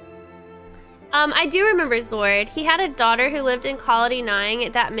 I do remember Zord. He had a daughter who lived in Colony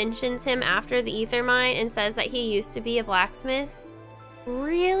 9 that mentions him after the ether mine and says that he used to be a blacksmith.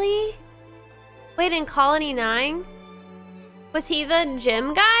 Really? Wait, in Colony 9? Was he the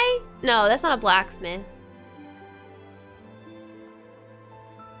gym guy? No, that's not a blacksmith.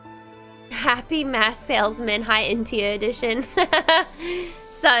 Happy Mask Salesman High Intia edition.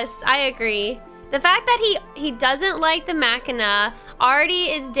 Sus, I agree. The fact that he doesn't like the Machina already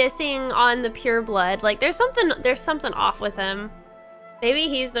is dissing on the pure blood. Like there's something off with him. Maybe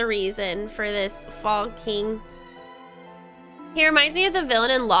he's the reason for this Fog King. He reminds me of the villain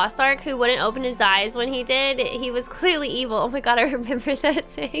in Lost Ark who wouldn't open his eyes when he did. He was clearly evil. Oh my god, I remember that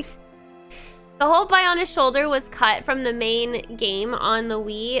thing. The whole Bionis shoulder was cut from the main game on the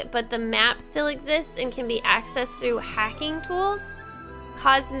Wii, but the map still exists and can be accessed through hacking tools.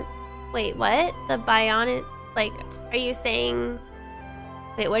 Wait, what? The Bionis, like, are you saying...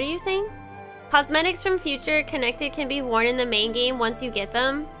 Wait, what are you saying? Cosmetics from Future Connected can be worn in the main game once you get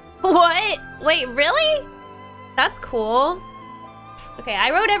them. What? Wait, really? That's cool. Okay,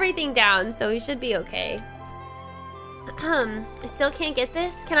 I wrote everything down, so we should be okay. I still can't get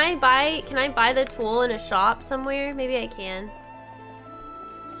this. Can I buy the tool in a shop somewhere? Maybe I can.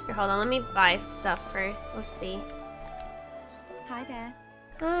 Here, hold on. Let me buy stuff first. Let's see. Hi there.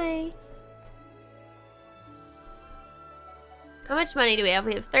 Hi. How much money do we have?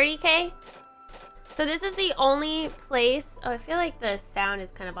 We have 30k. So this is the only place. Oh, I feel like the sound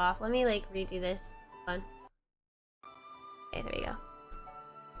is kind of off. Let me like redo this. Hold on. Okay, there we go.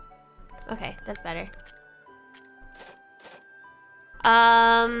 Okay, that's better.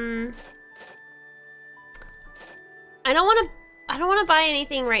 I don't want to buy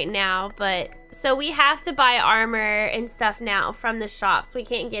anything right now, but so we have to buy armor and stuff now from the shops. We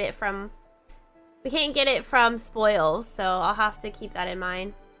can't get it from spoils, so I'll have to keep that in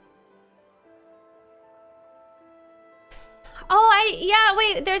mind. Oh, yeah,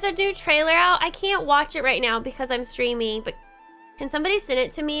 wait, there's a new trailer out. I can't watch it right now because I'm streaming, but can somebody send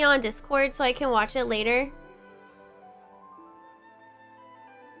it to me on Discord so I can watch it later?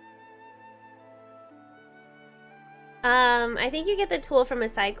 I think you get the tool from a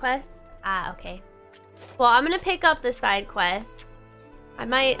side quest. Ah, okay. Well, I'm gonna pick up the side quest.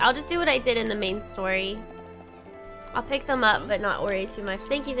 I'll just do what I did in the main story. I'll pick them up, but not worry too much.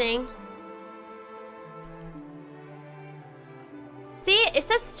 Thank you, Zing. See, it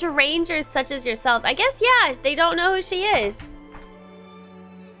says strangers such as yourselves. I guess, yeah, they don't know who she is.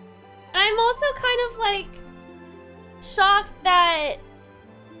 And I'm also kind of, like, shocked that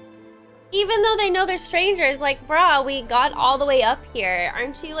even though they know they're strangers, like, bruh, we got all the way up here.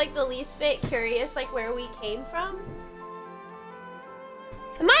 Aren't you, like, the least bit curious, like, where we came from?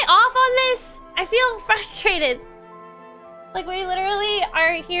 Am I off on this? I feel frustrated. Like, we literally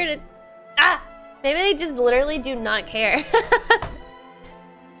are here to... Ah! Maybe they just literally do not care.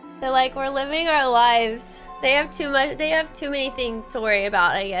 They're like, we're living our lives. They have too many things to worry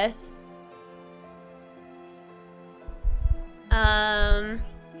about, I guess.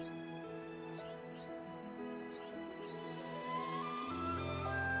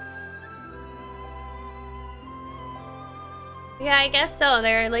 Yeah, I guess so.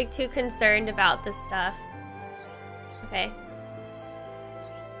 They're like too concerned about this stuff. Okay.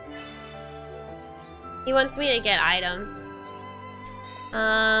 He wants me to get items.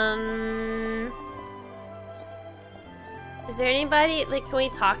 Is there anybody, like, can we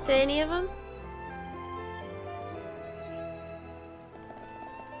talk to any of them?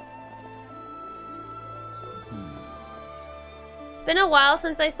 It's been a while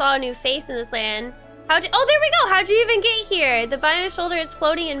since I saw a new face in this land. Oh, there we go! How'd you even get here? The Bionis shoulder is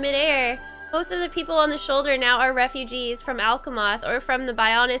floating in midair. Most of the people on the shoulder now are refugees from Alchemoth or from the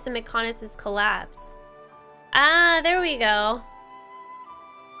Bionis and Mechonis' collapse. Ah, there we go.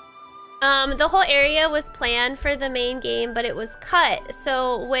 The whole area was planned for the main game, but it was cut.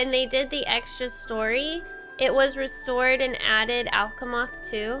 So when they did the extra story, it was restored and added Alchemoth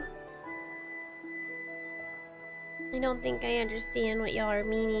too. I don't think I understand what y'all are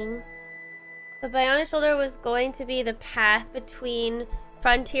meaning. The Bionis shoulder was going to be the path between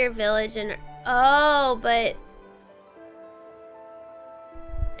Frontier Village and... Oh, but...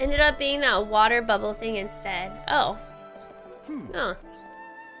 ended up being that water bubble thing instead. Oh. Oh.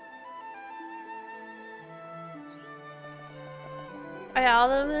 Are all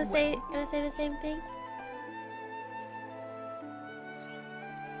of them gonna say the same thing?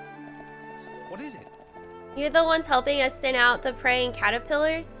 What is it? You're the ones helping us thin out the praying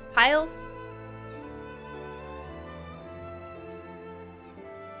caterpillars? Piles?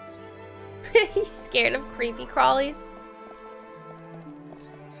 He's scared of creepy crawlies.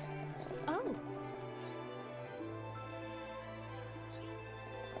 Oh.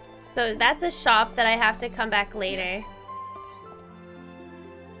 So that's a shop that I have to come back later.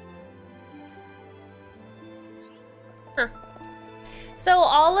 Huh. So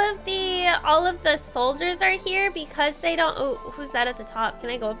all of the soldiers are here because they don't... Oh, who's that at the top? Can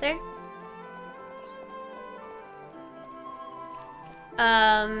I go up there?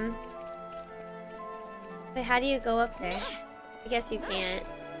 Wait, how do you go up there? I guess you can't.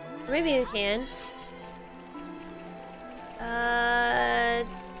 Or maybe you can.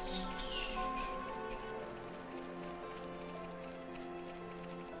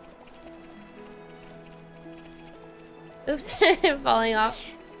 Oops, falling off.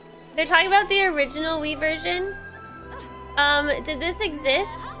 They're talking about the original Wii version. Did this exist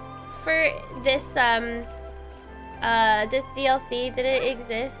for this, this DLC? Did it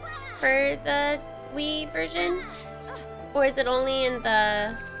exist for the Wii version? Or is it only in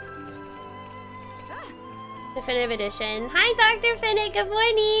the Definitive Edition? Hi, Dr. Finnick, good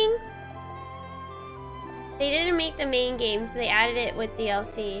morning! They didn't make the main game, so they added it with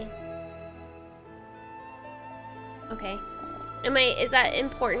DLC. Okay. Is that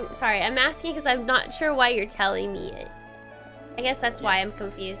important? Sorry, I'm asking because I'm not sure why you're telling me it. I guess that's why I'm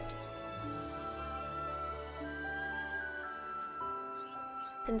confused.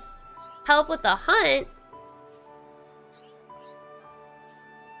 Can help with the hunt?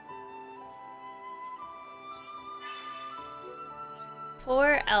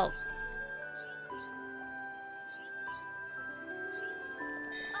 Four elks.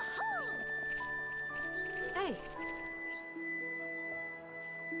 Hey.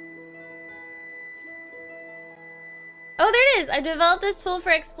 Oh, there it is! I've developed this tool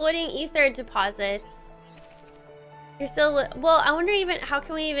for exploiting ether deposits. You're still... Well, I wonder even... How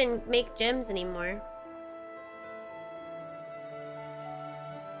can we even make gems anymore?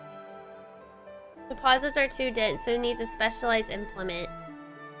 Deposits are too dense, so it needs a specialized implement.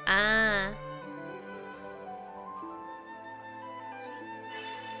 Ah.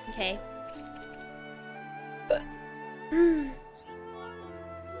 Okay.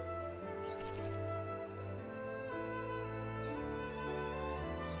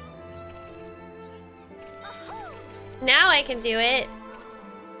 Now I can do it.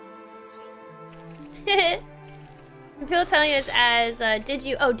 People telling us as did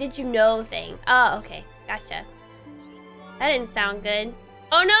you know thing. Oh, okay. Gotcha. That didn't sound good.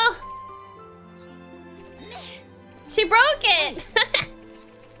 Oh no! She broke it!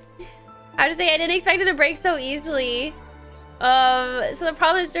 I was saying I didn't expect it to break so easily. So the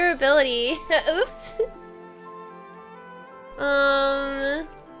problem is durability. Oops.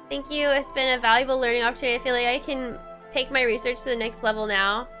 Thank you. It's been a valuable learning opportunity. I feel like I can take my research to the next level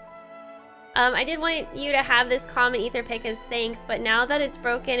now. I did want you to have this common ether pick as thanks, but now that it's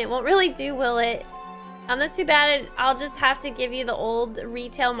broken, it won't really do, will it? That's too bad. I'll just have to give you the old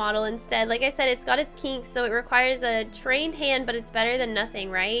retail model instead. Like I said, it's got its kinks, so it requires a trained hand, but it's better than nothing,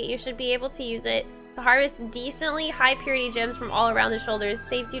 right? You should be able to use it to harvest decently high purity gems from all around the shoulders.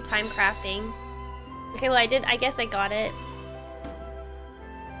 Saves you time crafting. Okay, well I guess I got it.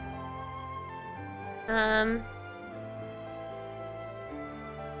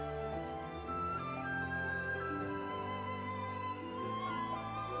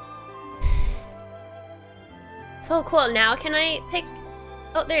 So cool. Now can I pick...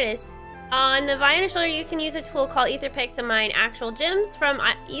 Oh, there it is. On the Vine shoulder, you can use a tool called Ether Pick to mine actual gems from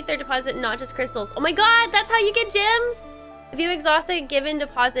ether deposit, not just crystals. Oh my god, that's how you get gems! If you exhaust a given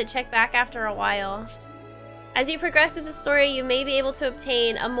deposit, check back after a while. As you progress through the story, you may be able to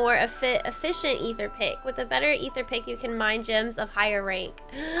obtain a more efficient ether pick. With a better ether pick, you can mine gems of higher rank.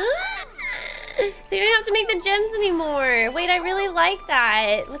 So you don't have to make the gems anymore. Wait, I really like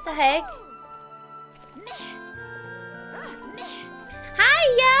that. What the heck?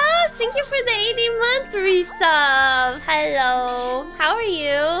 Hi, Yos! Thank you for the 80-month resub. Hello. How are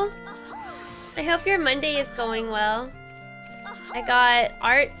you? I hope your Monday is going well. I got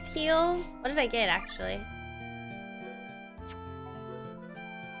Arts Heal. What did I get, actually?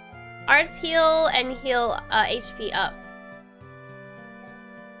 Arts Heal and heal HP up.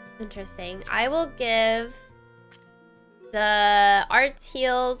 Interesting. I will give the Arts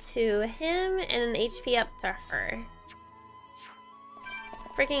Heal to him and an HP up to her.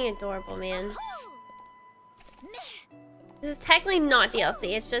 Freaking adorable, man. This is technically not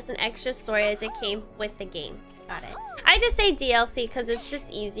DLC. It's just an extra story as it came with the game. Got it. I just say DLC because it's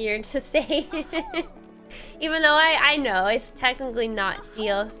just easier to say. Even though I know it's technically not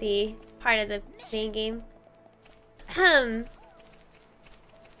DLC. Part of the main game. The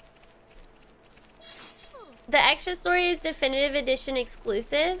extra story is Definitive Edition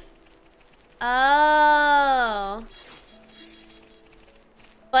exclusive. Oh.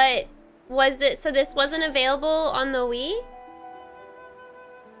 But was it, so this wasn't available on the Wii?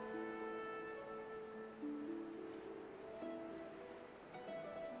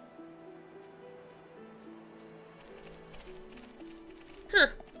 Huh.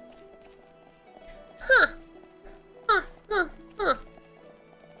 Huh. Huh. Huh. Huh.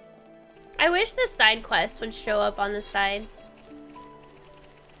 wish the side quests would show up on the side.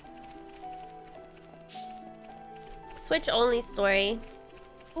 Switch only story.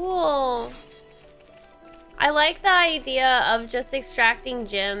 Cool. I like the idea of just extracting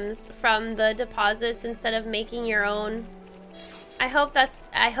gems from the deposits instead of making your own. I hope that's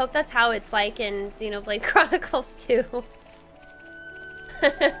how it's like in Xenoblade Chronicles too.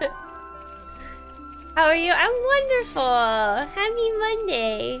 How are you? I'm wonderful. Happy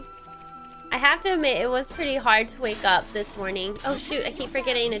Monday. I have to admit, it was pretty hard to wake up this morning. Oh shoot, I keep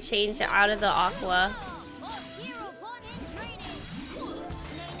forgetting to change out of the aqua.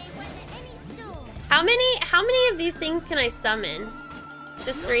 How many of these things can I summon?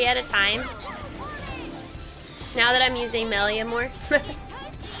 Just 3 at a time? Now that I'm using Melia more.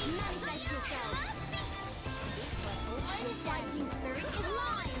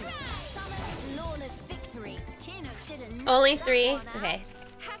 Only 3? Okay.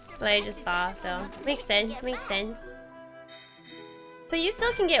 That's what I just saw, so makes sense, makes sense. So you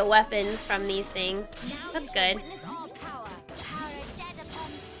still can get weapons from these things. That's good.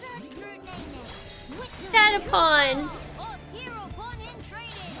 Datapon!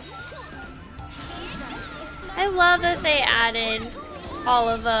 I love that they added all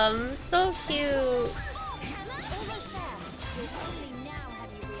of them. So cute.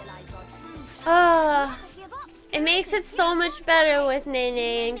 Ah. It makes it so much better with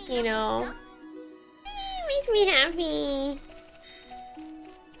Nene and Kino. It makes me happy.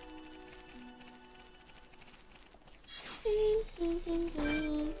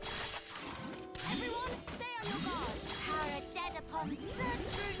 Everyone, stay on your guard. Para dead upon search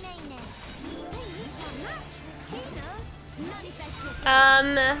through Nene.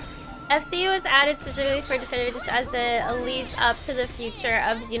 FC was added specifically for Definitive Edition as it leads up to the future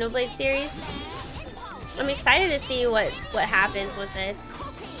of Xenoblade series. I'm excited to see what happens with this.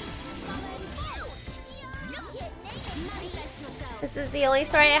 This is the only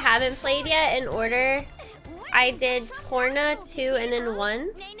story I haven't played yet in order. I did Torna 2 and then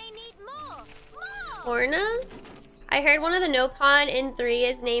 1. Torna? I heard one of the Nopon in 3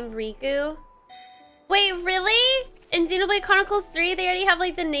 is named Riku. Wait, really? In Xenoblade Chronicles 3 they already have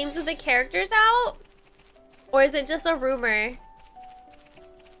like the names of the characters out? Or is it just a rumor?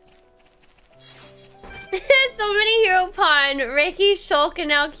 So many hero pawn. Reiki, Shulk, and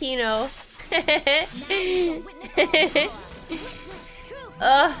now Kino.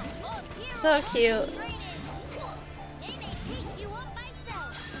 Ugh. So cute.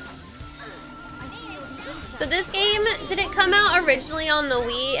 So this game, did it come out originally on the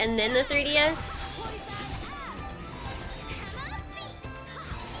Wii and then the 3DS?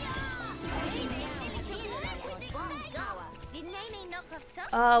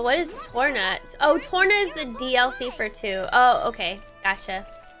 What is Torna? Oh, Torna is the DLC for 2. Oh, okay. Gotcha.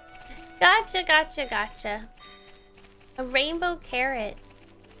 Gotcha, gotcha, gotcha. A rainbow carrot.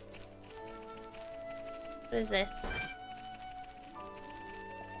 What is this?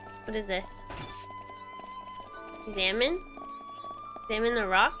 What is this? Examine? Examine the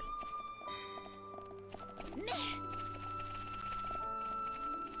rock?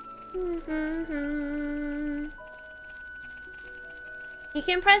 You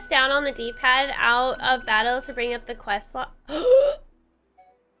can press down on the D-pad out of battle to bring up the quest log. I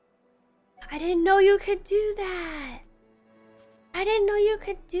didn't know you could do that. I didn't know you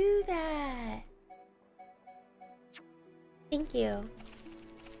could do that. Thank you.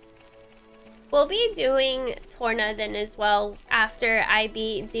 We'll be doing Torna then as well after I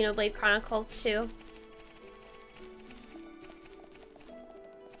beat Xenoblade Chronicles 2.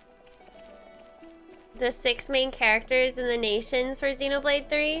 The 6 main characters in the nations for Xenoblade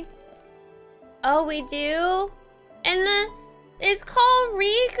 3. Oh, we do? And it's called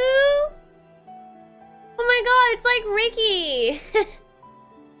Riku? Oh my god, it's like Ricky.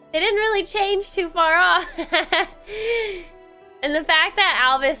 They didn't really change too far off. And the fact that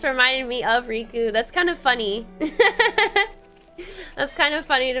Alvis reminded me of Riku, that's kind of funny. That's kind of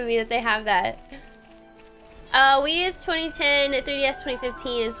funny to me that they have that. Wii is 2010, 3DS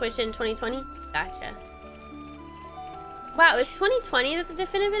 2015, and Switch in 2020. Gotcha. Wow, it was 2020 that the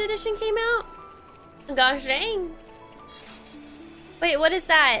Definitive Edition came out? Gosh dang. Wait, what is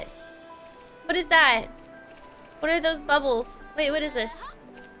that? What is that? What are those bubbles? Wait, what is this?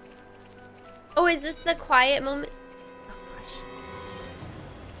 Oh, is this the quiet moment? Oh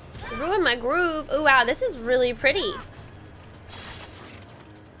gosh. Ruined my groove. Oh wow, this is really pretty.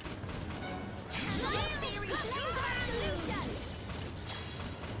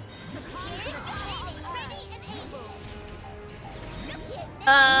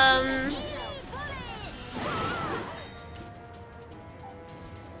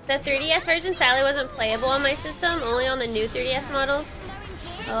 The 3DS version sadly wasn't playable on my system, only on the new 3DS models.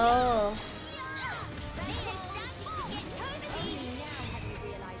 Oh.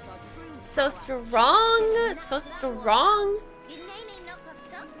 So strong, so strong.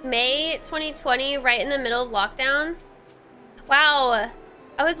 May 2020, right in the middle of lockdown. Wow,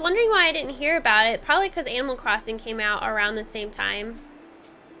 I was wondering why I didn't hear about it. Probably because Animal Crossing came out around the same time.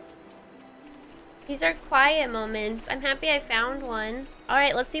 These are quiet moments. I'm happy I found one. All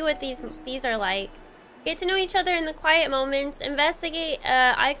right, let's see what these are like. Get to know each other in the quiet moments. Investigate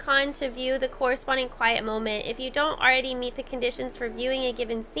an icon to view the corresponding quiet moment. If you don't already meet the conditions for viewing a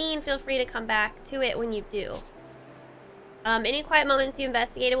given scene, feel free to come back to it when you do. Any quiet moments you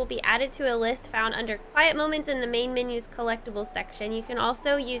investigated will be added to a list found under quiet moments in the main menu's collectibles section. You can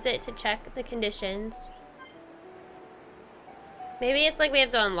also use it to check the conditions. Maybe it's like we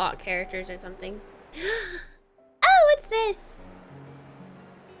have to unlock characters or something. Oh, what's this?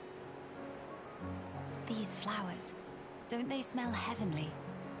 These flowers, don't they smell heavenly?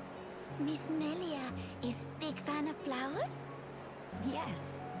 Miss Melia is big fan of flowers?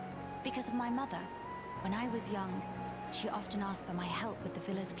 Yes, because of my mother. When I was young, she often asked for my help with the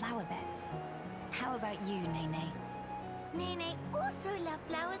villa's flower beds. How about you, Nene? Nene also loves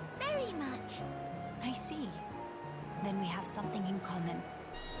flowers very much. I see. Then we have something in common.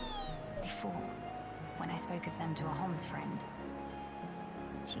 Before, when I spoke of them to a Homs friend,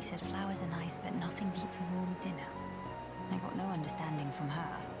 she said flowers are nice, but nothing beats a warm dinner. I got no understanding from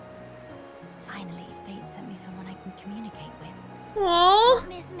her. Finally, fate sent me someone I can communicate with. Aww. What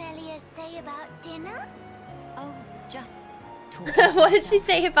Miss Melia say about dinner? Oh, just what did she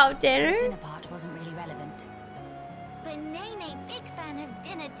say about dinner? The dinner part wasn't really relevant. But Nene big fan of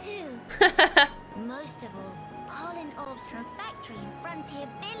dinner too. Most of all, pollen orbs from factory in Frontier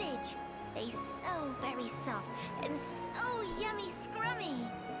Village. They so very soft and so yummy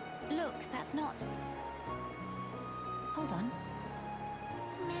scrummy. Look, that's not... Hold on.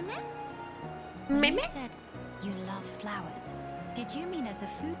 Meme? When you said you love flowers, did you mean as a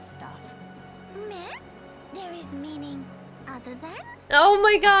foodstuff? Meh? There is meaning other than? Oh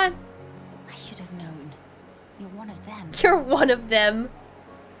my god. I should have known. You're one of them. You're one of them.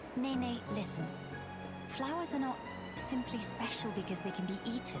 Nene, listen. Flowers are not simply special because they can be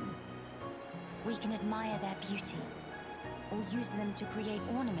eaten. We can admire their beauty, or use them to create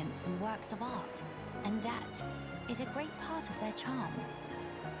ornaments and works of art. And that is a great part of their charm.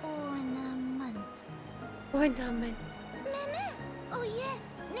 Ornaments. Ornament. Meme! Oh yes,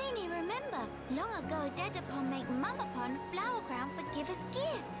 Nene remember. Long ago, Dedapon make Mamapon flower crown for giver's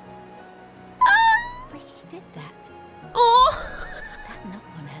gift. Ricky did that. Oh! That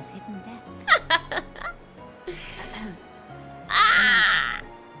Nopon has hidden depths.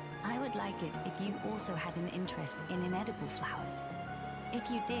 I would like it if you also had an interest in inedible flowers. If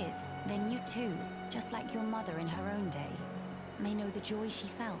you did, then you too, just like your mother in her own day, may know the joy she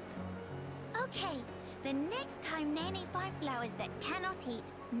felt. Okay, the next time Nene finds flowers that cannot eat,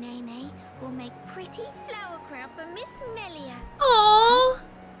 Nene will make pretty flower crown for Miss Melia. Aww.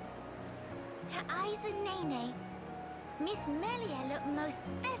 To eyes of Nene, Miss Melia look most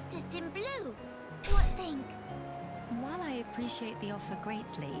bestest in blue. What think? While I appreciate the offer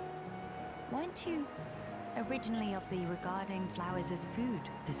greatly, weren't you originally of the regarding flowers as food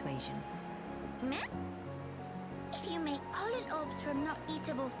persuasion? Meh? If you make pollen orbs from not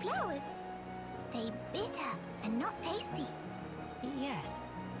eatable flowers, they bitter and not tasty. Yes,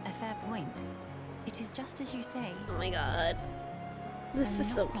 a fair point. It is just as you say. Oh my god. This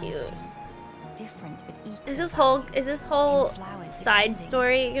is so cute. Different but equal. Is this whole side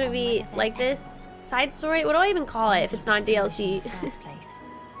story gonna be like this? Side story? What do I even call it if it's not DLC? First place,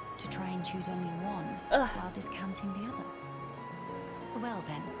 to try and choose only one while discounting the other. Well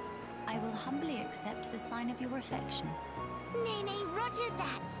then, I will humbly accept the sign of your affection. Nene, roger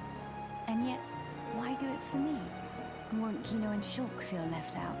that. And yet, why do it for me? Won't Kino and Shulk feel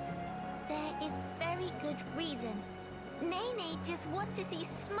left out? There is very good reason. Nene just want to see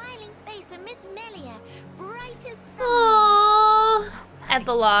smiling face of Miss Melia, bright as sun. Aww.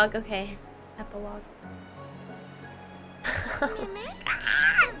 Epilogue, okay. Epilogue. Meme?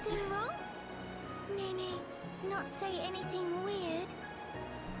 Something wrong? Nene, not say anything weird?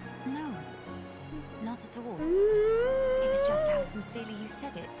 No, not at all. It was just how sincerely you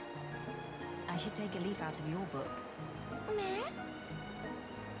said it. I should take a leaf out of your book. Meh?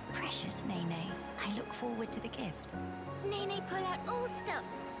 Precious Nene, I look forward to the gift. Nene, pull out all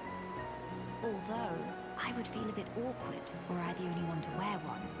stops. Although, I would feel a bit awkward were I the only one to wear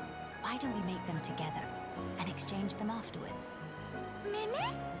one. Why don't we make them together and exchange them afterwards?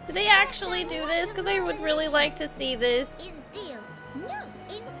 Meme? Do they actually do this? Because I would really like to see this. Is deal. No,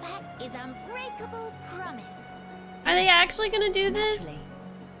 in fact. his unbreakable promise. Are they actually gonna do this?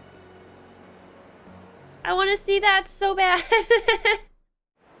 I want to see that so bad.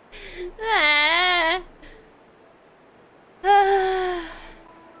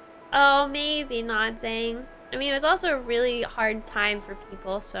 Oh, maybe not, dang. I mean, it was also a really hard time for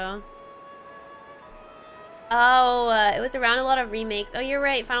people, so. Oh, it was around a lot of remakes. Oh, you're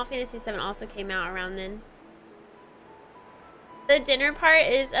right. Final Fantasy VII also came out around then. The dinner part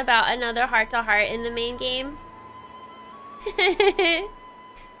is about another heart-to-heart in the main game.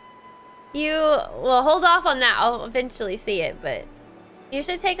 Well, hold off on that. I'll eventually see it, but you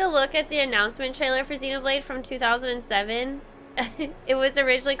should take a look at the announcement trailer for Xenoblade from 2007. It was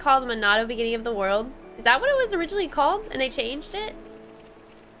originally called Monado Beginning of the World. Is that what it was originally called? And they changed it?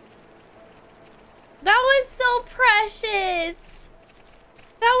 That was so precious!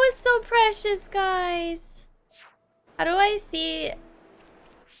 That was so precious, guys. How do I see?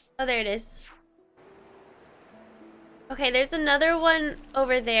 Oh, there it is. Okay, there's another one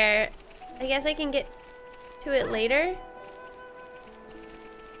over there. I guess I can get to it later.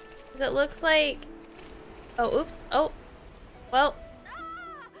 Because it looks like... Oh, oops. Oh. Well.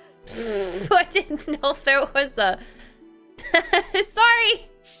 I didn't know if there was a... Sorry.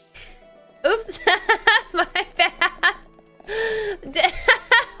 Oops. My bad.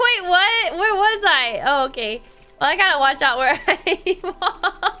 Wait, what? Where was I? Oh, okay. Well, I gotta watch out where I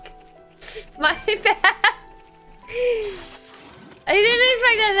walk. My bad. I didn't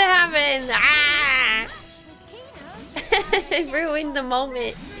expect that to happen. Ah! I ruined the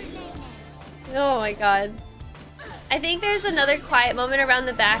moment. Oh my god. I think there's another quiet moment around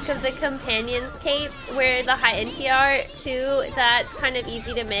the back of the companion's cape where the high NTR too, that's kind of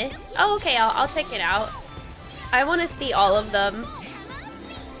easy to miss. Oh, okay, I'll check it out. I want to see all of them.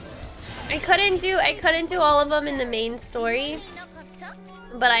 I couldn't do all of them in the main story,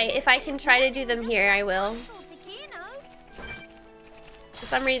 but if I can try to do them here, I will. For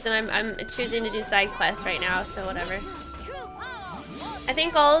some reason, I'm choosing to do side quests right now, so whatever. I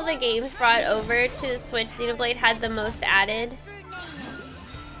think all of the games brought over to Switch, Xenoblade had the most added.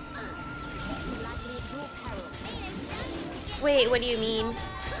 Wait, what do you mean?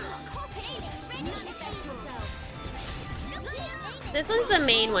 This one's the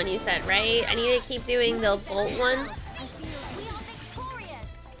main one you said, right? I need to keep doing the bolt one.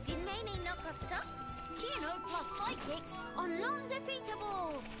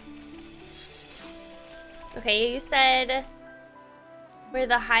 Okay, you said where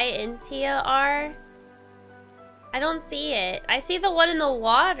the high Intia are. I don't see it. I see the one in the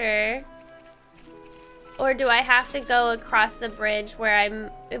water. Or do I have to go across the bridge where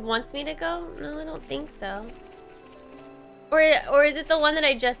it wants me to go? No, I don't think so. Or is it the one that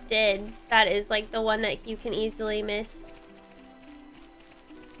I just did? That is like the one that you can easily miss.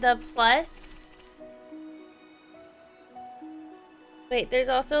 The plus. Wait, there's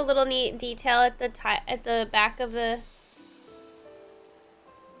also a little neat detail at the back of the...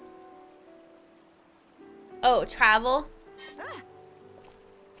 Oh, travel.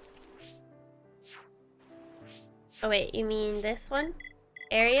 Oh wait, you mean this one?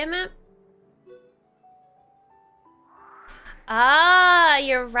 Area map? Ah,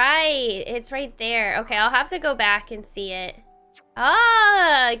 you're right. It's right there. Okay, I'll have to go back and see it.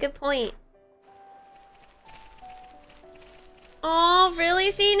 Ah, good point. Oh,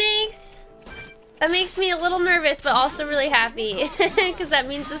 really, Phoenix? That makes me a little nervous, but also really happy. Because that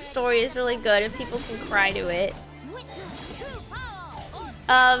means the story is really good if people can cry to it.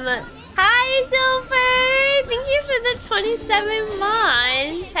 Hi, Silver! Thank you for the 27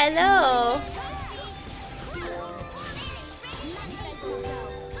 months. Hello.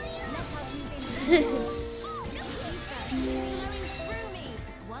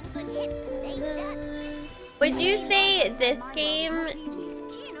 Would you say this game...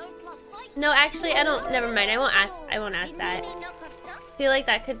 No, actually, I don't... Never mind. I won't ask that. I feel like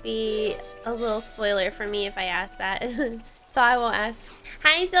that could be a little spoiler for me if I ask that. So I won't ask.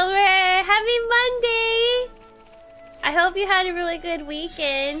 Hi, Silver! Happy Monday! I hope you had a really good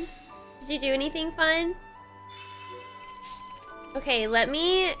weekend. Did you do anything fun? Okay, let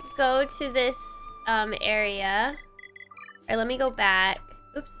me go to this area. Or let me go back.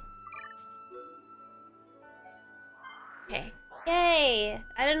 Oops. Okay. Yay!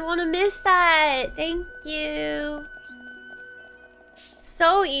 I didn't want to miss that. Thank you.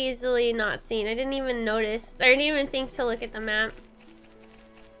 So easily not seen. I didn't even notice. I didn't even think to look at the map.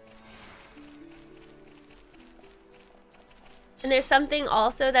 And there's something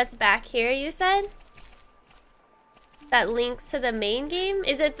also that's back here, you said? That links to the main game?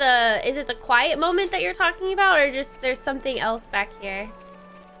 Is it the quiet moment that you're talking about, or just there's something else back here?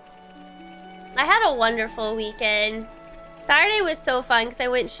 I had a wonderful weekend. Saturday was so fun because I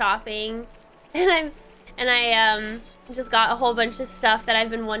went shopping, and I just got a whole bunch of stuff that I've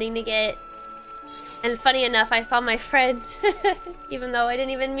been wanting to get. And funny enough, I saw my friend, even though I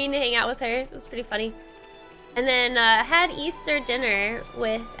didn't even mean to hang out with her. It was pretty funny. And then had Easter dinner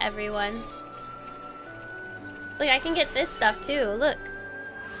with everyone. Look, I can get this stuff too. Look.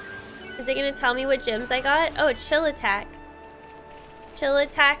 Is it gonna tell me what gems I got? Oh, chill attack. Chill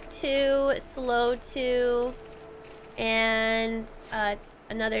attack 2, slow 2, and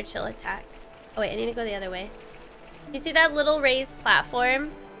another chill attack. Oh wait, I need to go the other way. You see that little raised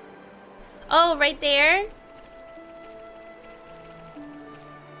platform? Oh, right there.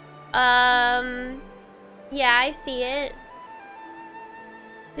 Yeah, I see it.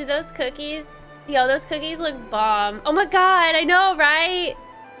 Do those cookies? Yo, those cookies look bomb. Oh my god, I know, right?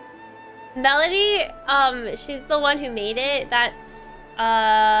 Melody, she's the one who made it. That's,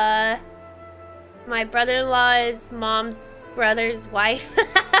 my brother-in-law's mom's brother's wife.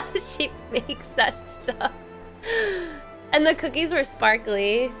 She makes that stuff. And the cookies were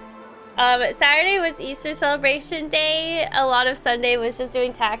sparkly. Saturday was Easter celebration day. A lot of Sunday was just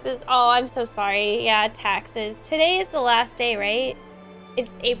doing taxes. Oh, I'm so sorry. Yeah, taxes. Today is the last day, right?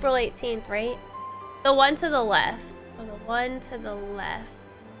 It's April 18th, right? The one to the left. Oh, the one to the left.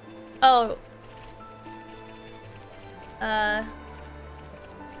 Oh. I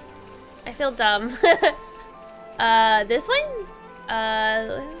feel dumb. This one?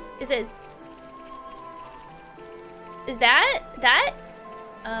 Is it... Is that? That?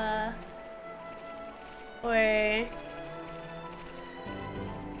 Or... I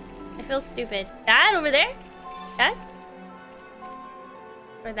feel stupid. That over there? That?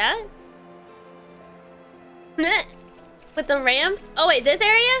 Or that? With the ramps? Oh wait, this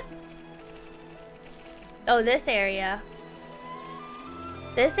area? Oh, this area.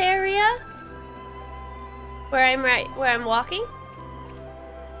 This area? Where I'm walking?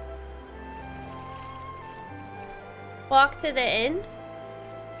 Walk to the end?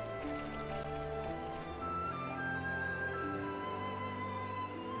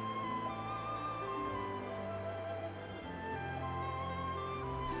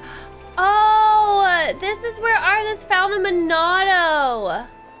 Oh, this is where Argus found the Monado.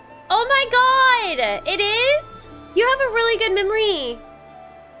 Oh my god, it is? You have a really good memory.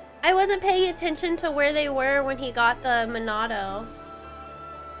 I wasn't paying attention to where they were when he got the Monado.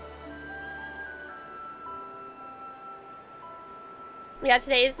 Yeah,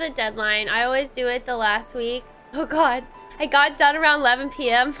 today is the deadline. I always do it the last week. Oh god, I got done around 11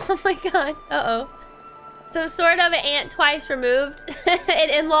 p.m. Oh my god, uh-oh. So sort of an aunt twice removed. An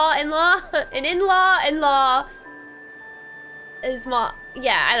in-law is mom.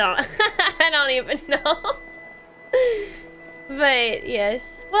 Yeah, I don't I don't even know. But yes.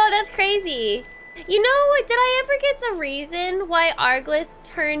 Well, that's crazy. You know what? Did I ever get the reason why Argus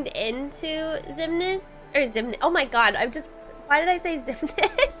turned into Xemnas? Or Xemnas. Oh my god, why did I say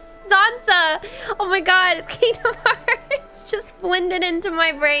Xemnas? Sansa! Oh my god, it's Kingdom Hearts just blended into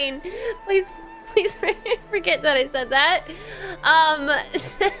my brain. Please forget that I said that.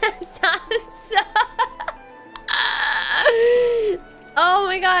 Sansa. Oh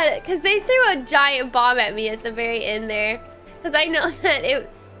my god, because they threw a giant bomb at me at the very end there. Because I know that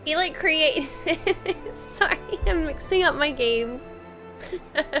he like created... Sorry, I'm mixing up my games.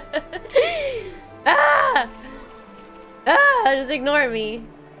 Just ignore me.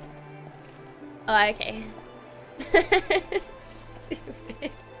 Oh, okay.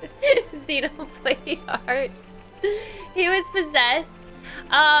 Stupid. Xenoblade Hearts. He was possessed.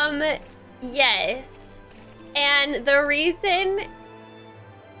 Yes. And the reason...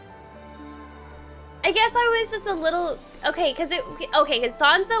 I guess I was just a little... Okay, because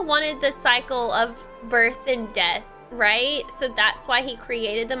Sansa wanted the cycle of birth and death, right? So that's why he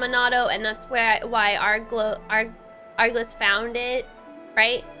created the Monado, and that's why Argus found it,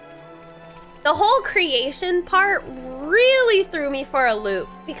 right? The whole creation part really threw me for a loop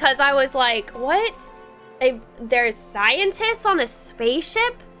because I was like, what? There's scientists on a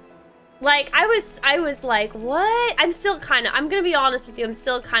spaceship? Like, I was like, what? I'm gonna be honest with you, I'm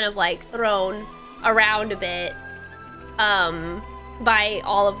still kind of like thrown around a bit by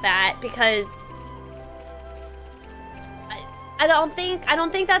all of that because I don't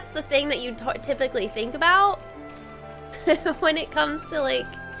think that's the thing that you typically think about when it comes to like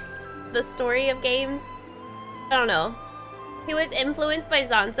the story of games. I don't know. He was influenced by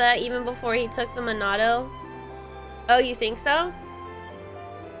Sansa even before he took the Monado. Oh, you think so?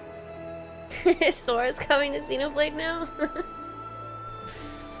 Sora's coming to Xenoblade now?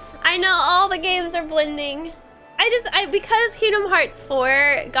 I know, all the games are blending. because Kingdom Hearts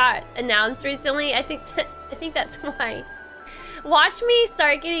 4 got announced recently, I think that's why. Watch me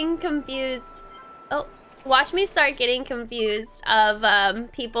start getting confused. Oh, watch me start getting confused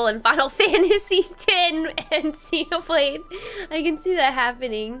of people in Final Fantasy X and Xenoblade. I can see that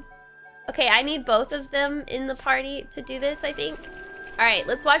happening. Okay, I need both of them in the party to do this, I think. All right,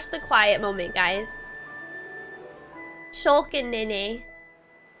 let's watch the quiet moment, guys. Shulk and Nene.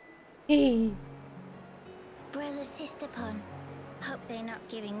 Hey. Brother, sister pon. Hope they're not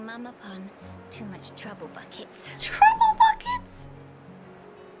giving Mama pon too much trouble buckets. Trouble buckets?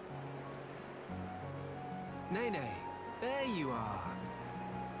 Nene, there you are.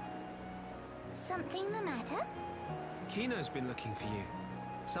 Something the matter? Kino's been looking for you.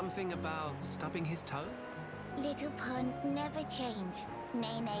 Something about stubbing his toe? Little pon never change.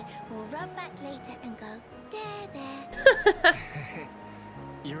 Nene will rub back later and go, there.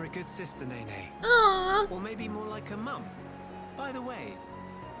 You're a good sister, Nene. Aww. Or maybe more like a mum. By the way,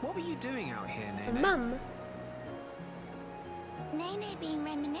 what were you doing out here, Nene? Mum. Nene been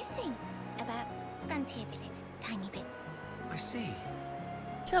reminiscing about Frontier Village, tiny bit. I see.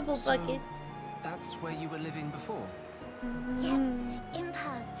 Trouble buckets. That's where you were living before? Yep. In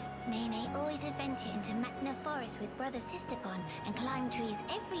Paz, Nene always adventure into Magna Forest with Brother Sister Pon and climb trees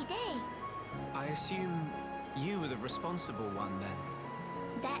every day. I assume you were the responsible one then.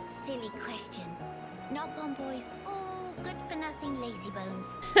 That silly question. Nopon boys, all good for nothing lazy bones.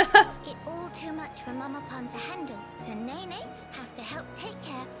 It all too much for Mama Pon to handle, so Nene have to help take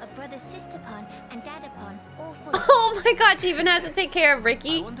care of Brother Sister Pon and Dada Pon all for you. Oh my god, she even has to take care of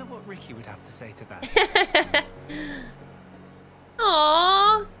Ricky. I wonder what Ricky would have to say to that.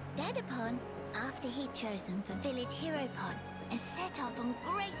 Aww. Dada Pon, after he'd chosen for Village Hero Pon and set off on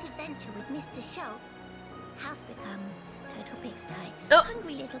great adventure with Mr. Shulk, house become total pigsty. Oh.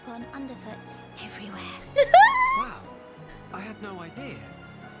 Hungry little Pon underfoot everywhere. Wow, I had no idea.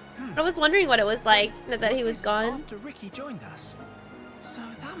 I was wondering what it was like that he was gone. After Ricky joined us. So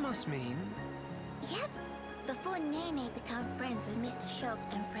that must mean... Yep. Before Nene became friends with Mr. Shulk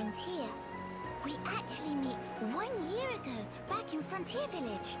and friends here, we actually met 1 year ago, back in Frontier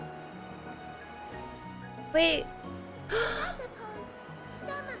Village. Wait. Dadapon,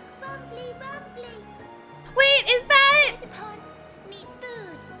 stomach rumbly rumbly. Wait, is that? Dadapon, need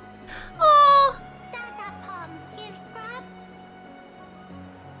food. Oh. Dadapon, give grub.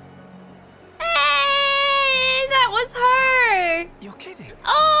 Hey, that was her. You're kidding.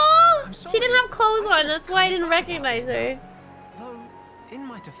 Oh, sorry. she didn't have clothes on. That's why I didn't recognize her. Though, in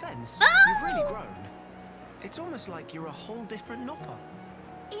my defense, Oh. you've really grown. It's almost like you're a whole different Nopon.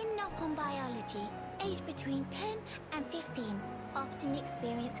 In Nopon biology, aged between 10 and 15 often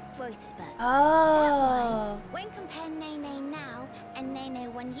experience growth spurts. Oh. When compare Nene now and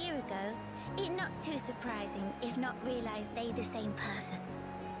Nene 1 year ago, it's not too surprising if not realize they the same person.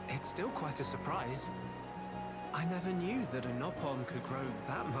 It's still quite a surprise. I never knew that a Nopon could grow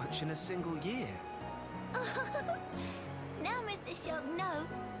that much in a single year. Now Mr. Shulk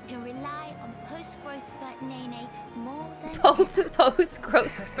can rely on post-growth spurt Nene more than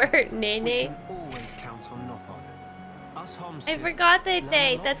Post-growth spurt We Nene. can always count on Nopon. Us Homs I could forgot learn that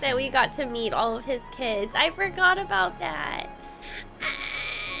a lot from we you. got to meet all of his kids. I forgot about that.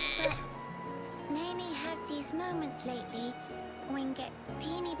 But Nene had these moments lately when get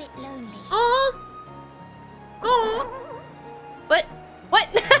teeny bit lonely. Oh. Oh. What? What?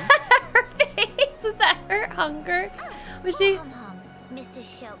 Her face. Was that her hunger? Was she? Hum, Mr.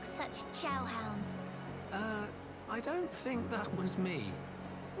 Shulk, such chowhound. I don't think that was me.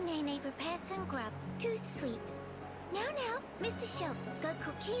 Nene, prepare some grub. Too sweet. Now, Mr. Shulk, go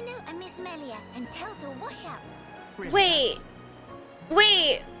cook Kino and Miss Melia and tell to wash up. Wait.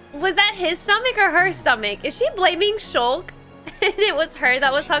 Was that his stomach or her stomach? Is she blaming Shulk? And it was her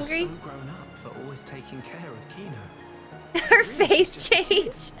that was hungry? So grown up for always taking care of Kino. Her face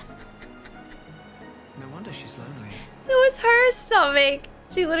changed. No wonder she's lonely. It was her stomach.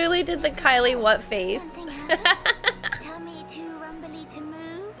 She literally did the Kylie what face. Something happened? Tell me too rumbly to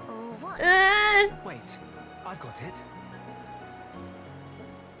move or what? Wait, I've got it.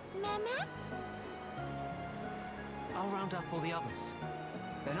 Mama? I'll round up all the others.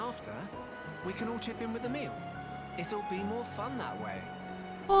 Then after, we can all chip in with a meal. It'll be more fun that way.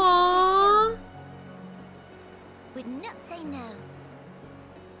 Aww. Would not say no.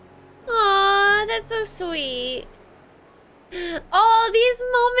 Aww, that's so sweet. Oh, these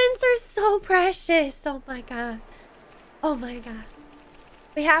moments are so precious. Oh my god. Oh my god.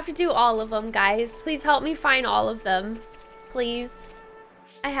 We have to do all of them, guys. Please help me find all of them. Please.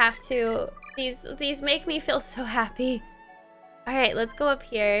 I have to. These make me feel so happy. Alright, let's go up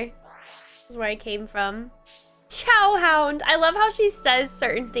here. This is where I came from. Chowhound. I love how she says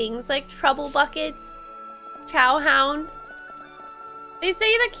certain things like trouble buckets. Chowhound. They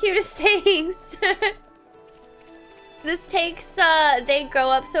say the cutest things. This takes, they grow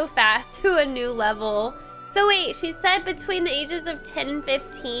up so fast to a new level. So wait, she said between the ages of 10 and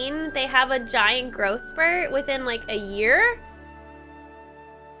 15, they have a giant growth spurt within like a year?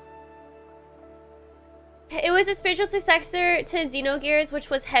 It was a spiritual successor to Xenogears, which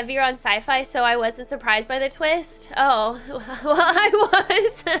was heavier on sci-fi, so I wasn't surprised by the twist. Oh, well,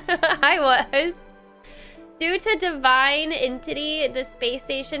 I was. Due to divine entity the space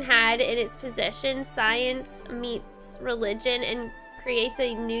station had in its possession, science meets religion and creates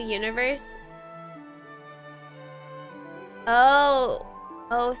a new universe. Oh,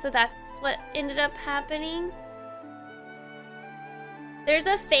 so that's what ended up happening? There's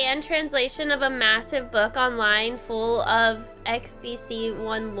a fan translation of a massive book online full of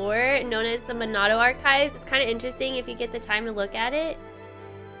XBC1 lore known as the Monado Archives. It's kind of interesting if you get the time to look at it.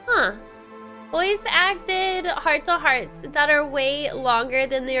 Huh. Voice acted heart-to-hearts that are way longer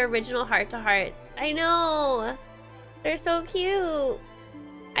than the original heart-to-hearts. I know. They're so cute.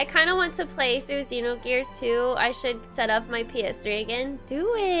 I kind of want to play through Xenogears 2. I should set up my PS3 again.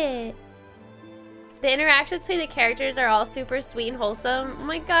 Do it. The interactions between the characters are all super sweet and wholesome. Oh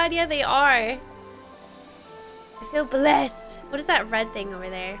my god, yeah, they are. I feel blessed. What is that red thing over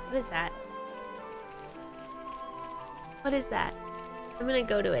there? What is that? What is that? I'm gonna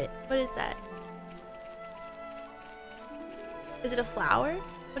go to it. What is that? Is it a flower?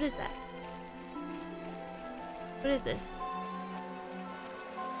 What is that? What is this?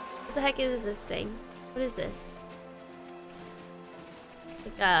 What the heck is this thing? What is this?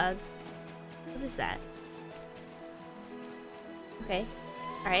 Like, what is that? Okay.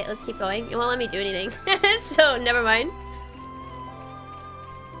 Alright, let's keep going. It won't let me do anything. So, never mind.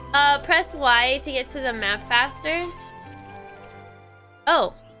 Press Y to get to the map faster.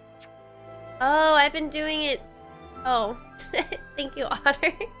 Oh. Oh, I've been doing it. Oh. Thank you,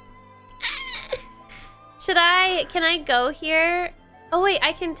 Otter. Can I go here? Oh wait,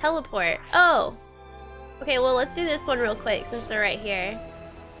 I can teleport. Oh. Okay, well let's do this one real quick since they're right here.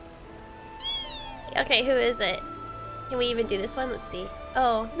 Okay, who is it? Can we even do this one? Let's see.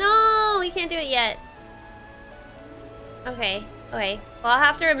 Oh, no, we can't do it yet. Okay, well I'll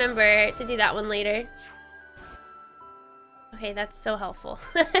have to remember to do that one later. Okay, that's so helpful.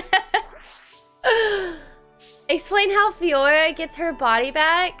 Explain how Fiora gets her body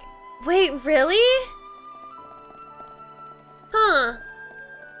back. Wait, really? Huh.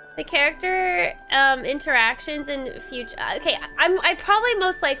 The character interactions in future. Okay, I probably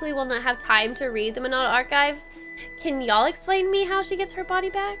most likely will not have time to read the Monado Archives. Can y'all explain me how she gets her body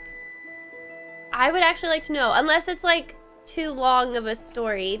back? I would actually like to know, unless it's like too long of a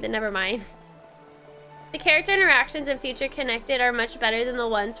story, then never mind. The character interactions in Future Connected are much better than the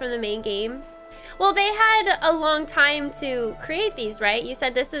ones from the main game. Well, they had a long time to create these, right? You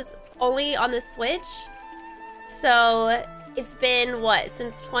said this is only on the Switch. So it's been, what,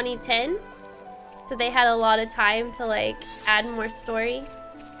 since 2010? So they had a lot of time to, like, add more story,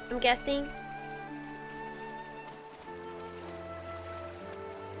 I'm guessing.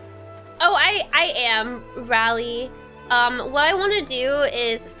 Oh, I am, Rally. What I want to do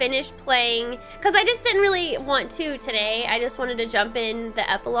is finish playing, because I just didn't really want to today. I just wanted to jump in the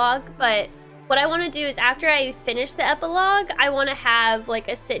epilogue, but what I want to do is after I finish the epilogue, I want to have like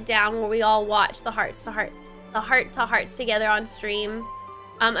a sit down where we all watch the heart to hearts together on stream.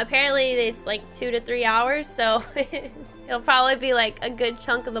 Apparently it's like 2 to 3 hours, so it'll probably be like a good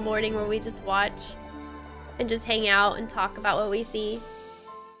chunk of the morning where we just watch and just hang out and talk about what we see.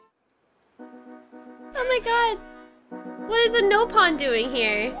 Oh my god. What is a Nopon doing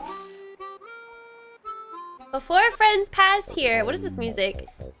here? Before friends pass here. What is this music?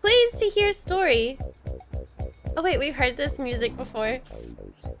 Pleased to hear story. Oh wait, we've heard this music before.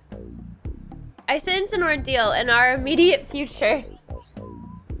 I sense an ordeal in our immediate future.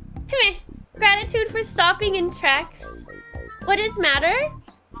 Heh, gratitude for stopping in tracks. What is matter?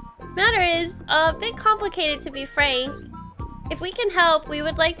 Matter is a bit complicated, to be frank. If we can help, we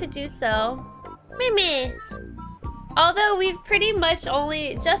would like to do so. Meh. Although we've pretty much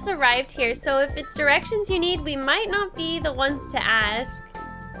only just arrived here, so if it's directions you need, we might not be the ones to ask.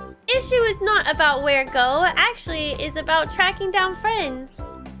 Issue is not about where go, actually is about tracking down friends.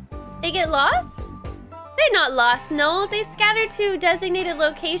 They get lost? They're not lost, no. They scatter to designated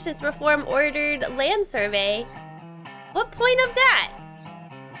locations to perform ordered land survey. What point of that?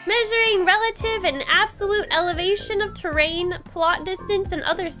 Measuring relative and absolute elevation of terrain, plot distance, and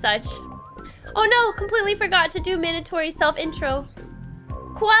other such. Oh no, completely forgot to do mandatory self-intro.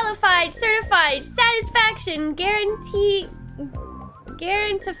 Qualified, certified, satisfaction, guaranteed.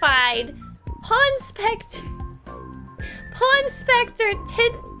 Pawn Spectre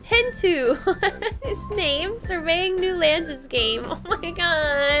Tentu. His name, surveying new lands this game. Oh my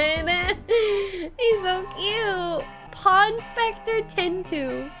god. He's so cute. Pawn Spectre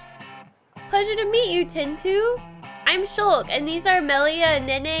Tentu. Pleasure to meet you, Tentu. I'm Shulk, and these are Melia,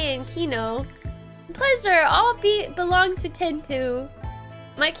 Nene, and Kino. Pleasure, all belong to Tentu.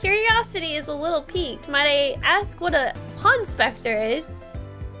 My curiosity is a little piqued. Might I ask what a Pawn Spectre is?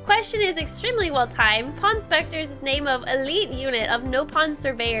 Question is extremely well timed. Pawn Spectre is the name of elite unit of no pawn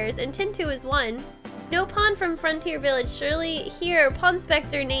surveyors, and Tentu is one. No pawn from Frontier Village. Surely hear Pawn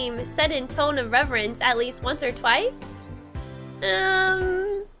Spectre name said in tone of reverence at least once or twice?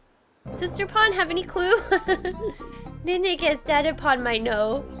 Sister Pawn, have any clue? Nene gets Dada Pawn might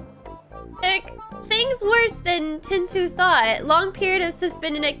know. Heck, things worse than Tentu thought. Long period of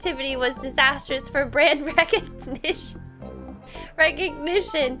suspended activity was disastrous for brand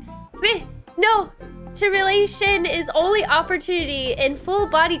recognition. No! Tribulation is only opportunity in full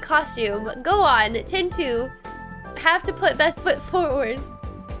body costume. Go on, Tentu. Have to put best foot forward.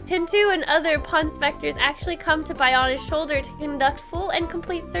 Tentu and other Pawn Spectres actually come to Biona's shoulder to conduct full and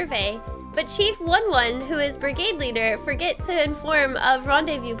complete survey. But Chief 11, who is brigade leader, forget to inform of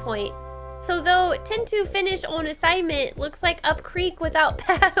rendezvous point. So though Tentu finished on assignment, looks like up creek without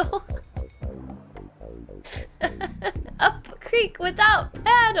paddle. Up creek without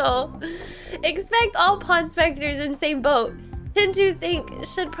paddle. Expect all Pawn Spectres in same boat. Tentu think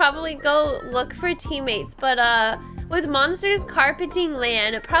should probably go look for teammates, but with monsters carpeting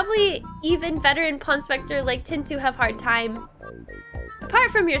land, probably even veteran Pawn Spectre like Tentu have hard time.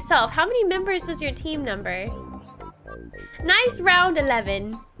 Apart from yourself, how many members does your team number? Nice round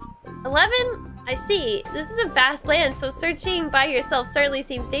 11. 11? I see. This is a vast land, so searching by yourself certainly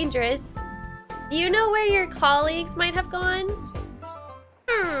seems dangerous. Do you know where your colleagues might have gone?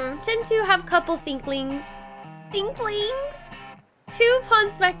 Tentu have couple thinklings. Thinklings? 2 Pawn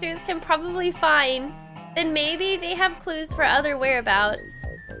Spectres can probably find. Then maybe they have clues for other whereabouts.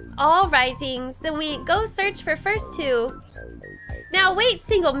 All rightings. Then we go search for first 2. Now wait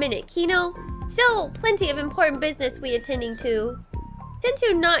single minute, Kino. Still plenty of important business we attending to.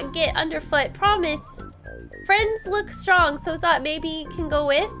 Tentu not get underfoot, promise. Friends look strong, so thought maybe can go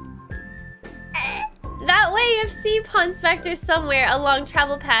with. That way if see Pawn Spectres somewhere along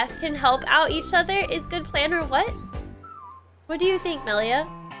travel path can help out each other is good plan or what? What do you think, Melia?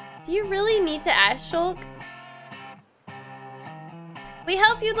 Do you really need to ask Shulk? We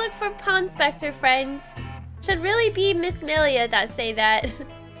help you look for Pawn Spectre friends. Should really be Miss Melia that say that.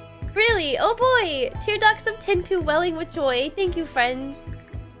 Really? Oh boy! Tear ducts of Tentu welling with joy. Thank you, friends.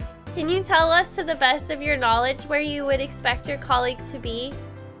 Can you tell us to the best of your knowledge where you would expect your colleagues to be?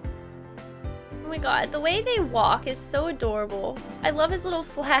 Oh my god, the way they walk is so adorable. I love his little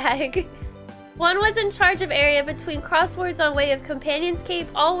flag. One was in charge of area between crosswords on way of Companion's Cape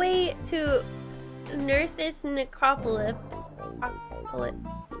all the way to Nerthus Necropolis.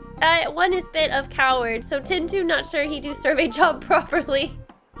 One is bit of coward, so Tentu not sure he do survey job properly.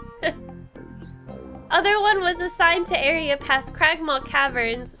 Other one was assigned to area past Cragmaw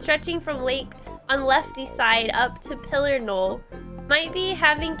Caverns, stretching from lake on lefty side up to Pillar Knoll. Might be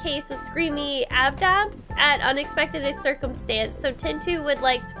having case of screamy abdabs at unexpected circumstance, so Tentu would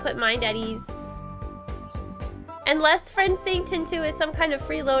like to put mind at ease. Unless friends think Tentu is some kind of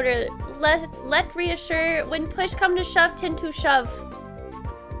freeloader, let reassure when push come to shove, Tentu shove.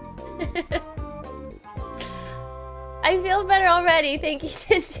 I feel better already, thank you,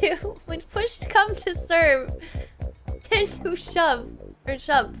 Tentu. When push come to serve, Tentu shove. Or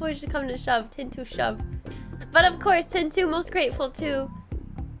shove, push come to shove, Tentu shove. But of course, Tentu most grateful too.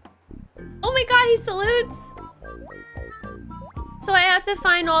 Oh my god, he salutes! So I have to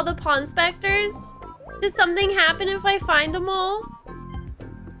find all the Pawn Spectres? Does something happen if I find them all?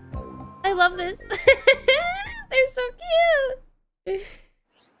 I love this. They're so cute!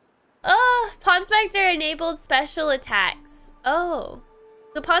 Oh, Pawn Spectre enabled special attacks. Oh.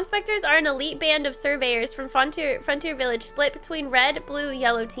 The Pawn Spectres are an elite band of surveyors from Frontier Village split between red, blue,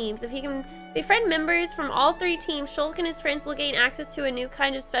 yellow teams. If he can befriend members from all 3 teams, Shulk and his friends will gain access to a new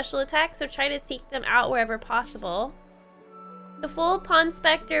kind of special attack, so try to seek them out wherever possible. The full Pawn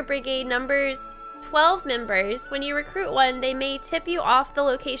Spectre Brigade numbers 12 members. When you recruit one, they may tip you off the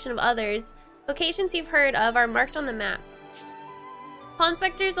location of others. Locations you've heard of are marked on the map. Pawn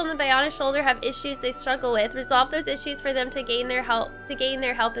Spectres on the Bionic shoulder have issues they struggle with. Resolve those issues for them to gain their help in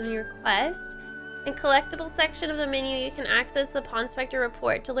the request. In collectible section of the menu, you can access the Pawn Spectre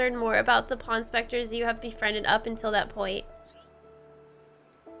report to learn more about the Pawn Spectres you have befriended up until that point.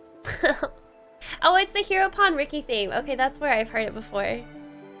 Oh, it's the Hero Pond Ricky theme. Okay, that's where I've heard it before.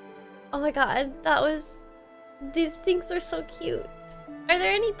 Oh my god, that was... These things are so cute. Are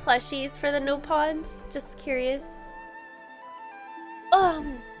there any plushies for the no pawns? Just curious.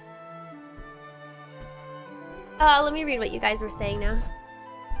 Let me read what you guys were saying now.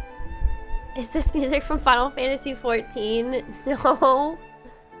 Is this music from Final Fantasy XIV? No.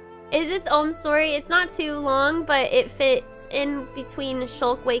 It's its own story. It's not too long, but it fits in between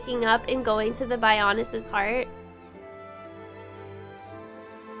Shulk waking up and going to the Bionis' heart.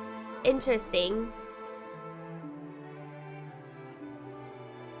 Interesting.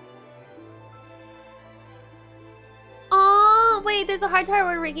 Oh, wait, there's a hard part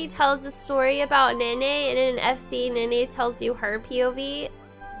where Ricky tells a story about Nene, and in an FC, Nene tells you her POV.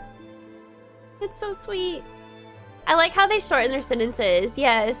 It's so sweet. I like how they shorten their sentences.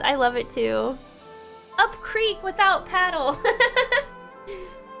 Yes, I love it too. Up creek without paddle.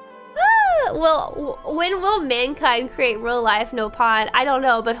 Well, when will mankind create real life no pond? I don't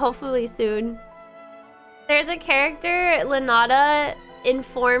know, but hopefully soon. There's a character, Lenata,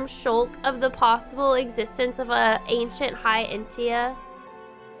 informs Shulk of the possible existence of a ancient high Entia.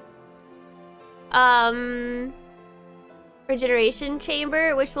 Regeneration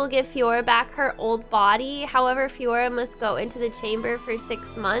chamber, which will give Fiora back her old body. However, Fiora must go into the chamber for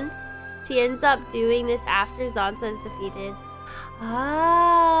 6 months. She ends up doing this after Zanza is defeated.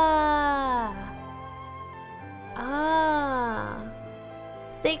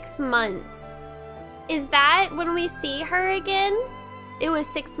 6 months. Is that when we see her again? It was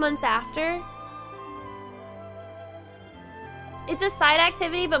 6 months after? It's a side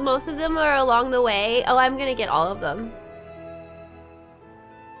activity, but most of them are along the way. Oh, I'm gonna get all of them.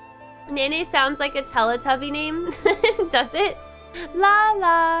 Nene sounds like a Teletubby name. Does it?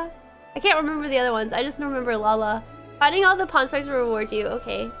 Lala. I can't remember the other ones. I just remember Lala. Finding all the pawn spikes will reward you.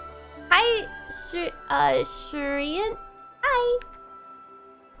 Okay. Hi, Shurian. Hi.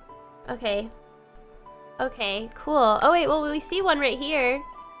 Okay. Okay, cool. Oh wait, well we see one right here.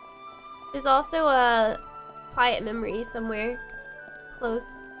 There's also a quiet memory somewhere close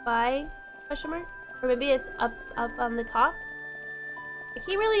by. Question mark? Or maybe it's up on the top. I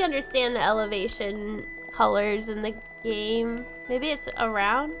can't really understand the elevation colors in the game. Maybe it's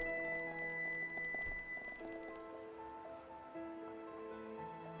around?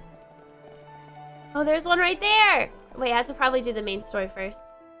 Oh, there's one right there! Wait, I have to probably do the main story first.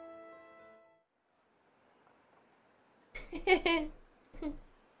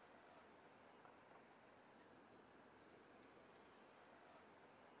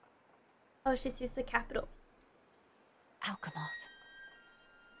 Oh, she sees the capital. Alchemoth.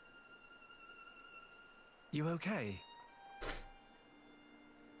 You okay?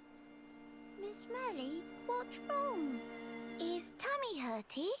 Miss Melly, what's wrong? Is tummy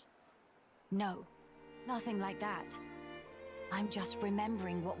hurty? No, nothing like that. I'm just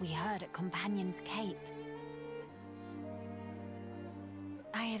remembering what we heard at Companion's Cape.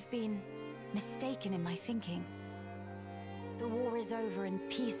 I have been mistaken in my thinking. The war is over and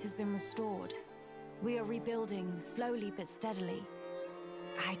peace has been restored. We are rebuilding, slowly but steadily.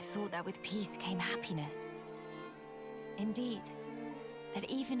 I'd thought that with peace came happiness. Indeed, that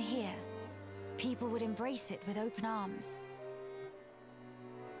even here, people would embrace it with open arms.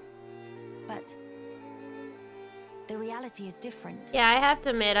 But the reality is different. Yeah, I have to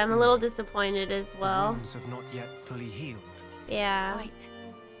admit, I'm a little disappointed as well. The wounds have not yet fully healed. Yeah. Quite.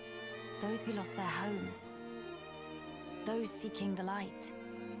 Those who lost their home. Those seeking the light.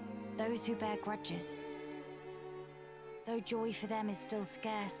 Those who bear grudges. Though joy for them is still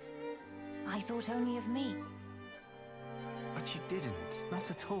scarce, I thought only of me. But you didn't. Not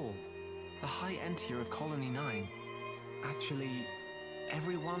at all. The High Entia of Colony 9. Actually,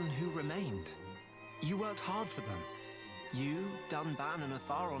 everyone who remained. You worked hard for them. You, Dunban, and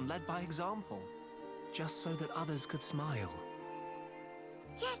Atharon led by example. Just so that others could smile.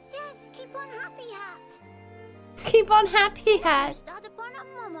 Yes, yes, keep on happy hat. Keep on happy hat. Start upon a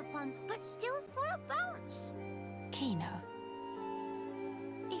mama pun, but still for a bounce. Kino.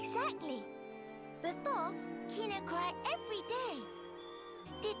 Exactly. Before, Kino cried every day.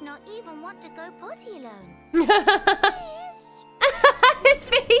 Did not even want to go potty alone. His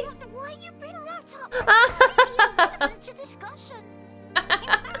face. Why you bring that up? Irrelevant to discussion.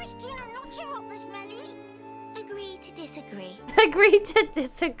 Embarrass Kino not cheer up this Melly. Agree to disagree. Agree to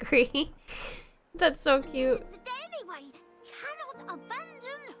disagree. That's so cute. Anyway, cannot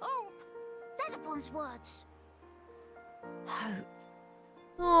abandon hope. Dedapon's words. Hope.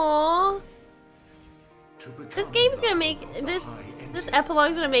 Aww. This game's gonna make this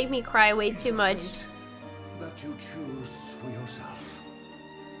epilogue's gonna make me cry way too much. That you choose for yourself.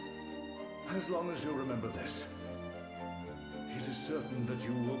 As long as you remember this, it is certain that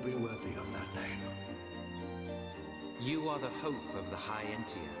you will be worthy of that name. You are the hope of the High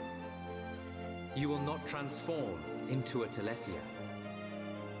Entia. You will not transform into a Telethia.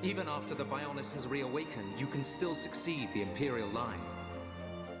 Even after the Bionis has reawakened, you can still succeed the Imperial line.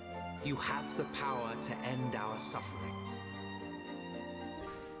 You have the power to end our suffering.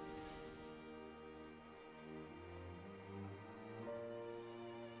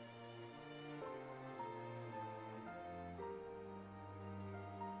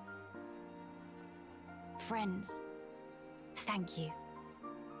 Friends, thank you.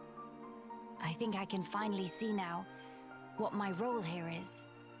 I think I can finally see now what my role here is.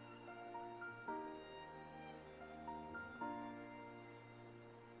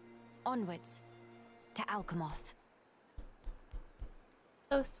 Onwards to Alchemoth.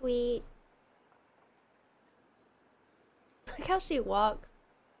 So sweet. Look how she walks.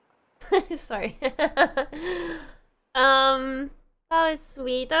 Sorry. That was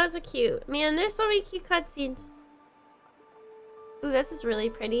sweet. That was a cute. Man, there's so many cute cutscenes. Ooh, this is really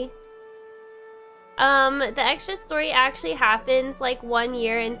pretty. The extra story actually happens like 1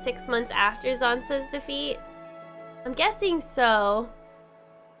 year and 6 months after Zansa's defeat. I'm guessing so.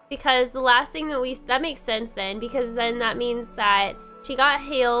 Because the last thing that makes sense then, because then that means that she got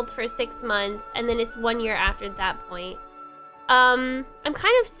healed for 6 months and then it's 1 year after that point. I'm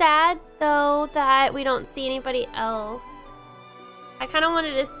kind of sad though that we don't see anybody else. I kind of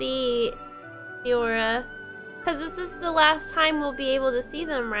wanted to see Fiora, because this is the last time we'll be able to see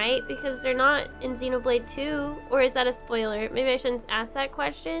them, right? Because they're not in Xenoblade 2, or is that a spoiler? Maybe I shouldn't ask that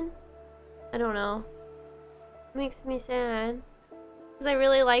question? I don't know. It makes me sad, because I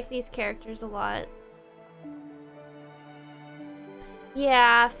really like these characters a lot.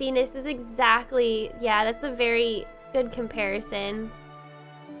 Yeah, Phoenix is exactly, yeah, that's a very good comparison.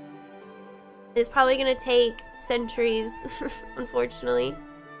 It's probably gonna take centuries, unfortunately.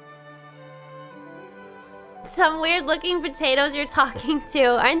 Some weird looking potatoes you're talking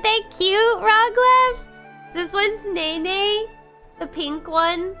to. Aren't they cute, Roglev? This one's Nene, the pink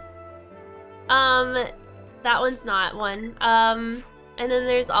one. That one's not one. And then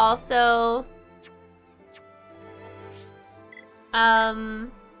there's also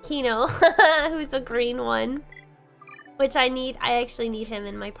Kino, who's the green one. Which I actually need him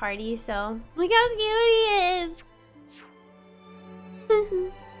in my party, so look how cute he is!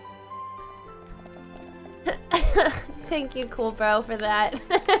 Thank you, cool bro, for that.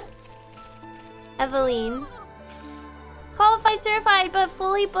 Eveline. Qualified certified, but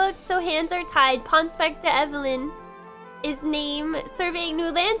fully booked, so hands are tied. Ponspec to Evelyn is name surveying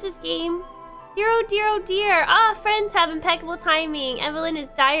new Lance's game. Dear oh dear oh dear. Ah, friends have impeccable timing. Evelyn is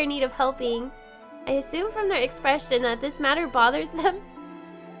dire need of helping. I assume from their expression that this matter bothers them.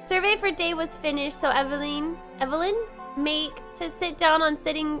 Survey for day was finished, so Evelyn, make to sit down on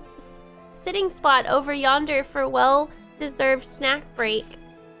sitting spot over yonder for well-deserved snack break.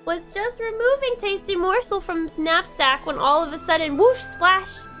 Was just removing tasty morsel from knapsack when all of a sudden, whoosh,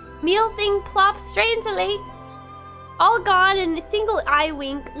 splash, meal thing plops straight into lake. All gone in a single eye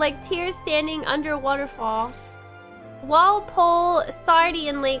wink, like tears standing under a waterfall. Walpole,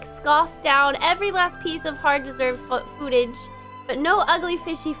 Sardian Lake scoffed down every last piece of hard-deserved footage, but no ugly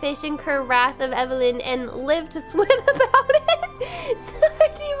fishy fish incur wrath of Evelyn and live to swim about it.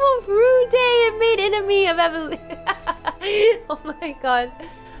 Sardi will rue day and made enemy of Evelyn. Oh my god.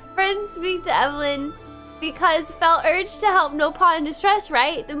 Friends speak to Evelyn because felt urged to help no pawn in distress,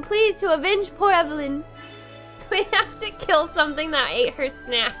 right? Then please to avenge poor Evelyn. We have to kill something that ate her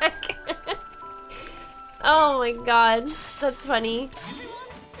snack. Oh my god, that's funny.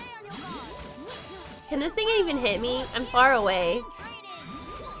 Can this thing even hit me? I'm far away.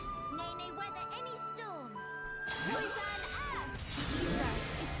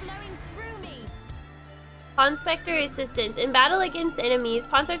 Ponspector assistance. In battle against enemies,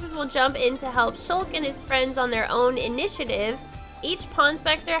 Ponspectors will jump in to help Shulk and his friends on their own initiative. Each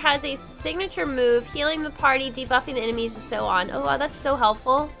Ponspector has a signature move, healing the party, debuffing the enemies, and so on. Oh wow, that's so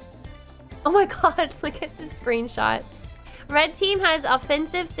helpful. Oh my god, look at this screenshot. Red team has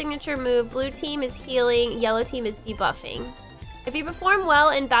offensive signature move, blue team is healing, yellow team is debuffing. If you perform well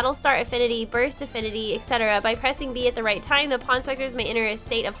in battle start affinity, burst affinity, etc. by pressing B at the right time, the Ponspectors may enter a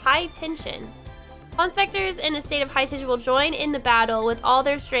state of high tension. Ponspectors in a state of high tension will join in the battle with all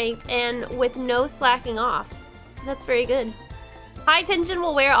their strength and with no slacking off. That's very good. High tension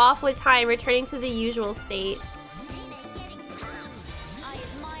will wear off with time, returning to the usual state.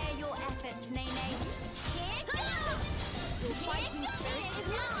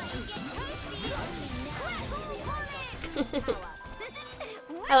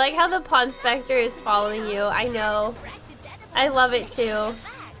 I like how the Pawn Spectre is following you. I know. I love it too.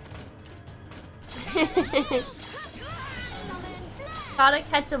 Gotta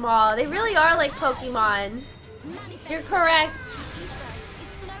catch them all. They really are like Pokemon. You're correct.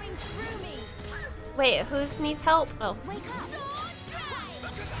 Wait, who needs help? Oh.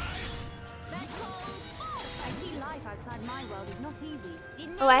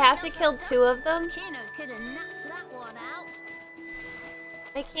 Oh, I have to kill 2 of them?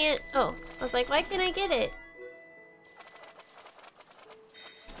 I can't. Oh, I was like, why can't I get it?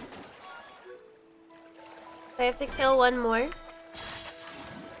 I have to kill 1 more.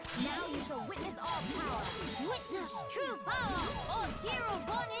 Now you shall witness our power. Witness true power. Our hero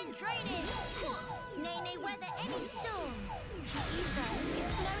born in training. Nay, weather any storm. Ether is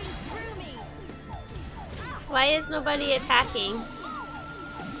flowing through me. Why is nobody attacking?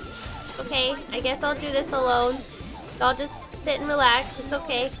 Okay, I guess I'll do this alone. I'll just sit and relax. It's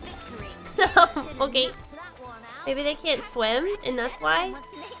okay. Okay. Maybe they can't swim, and that's why?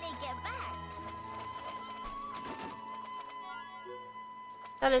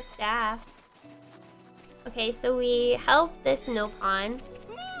 Got a staff. Okay, so we help this Nopon.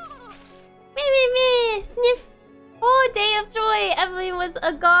 Me, sniff. Oh, day of joy. Evelyn was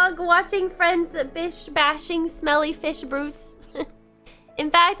agog watching friends bish bashing smelly fish brutes. In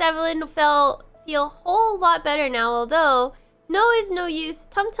fact, Evelyn feel a whole lot better now, although no is no use.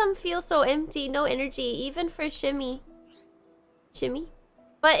 Tum Tum feels so empty, no energy, even for Shimmy. Shimmy?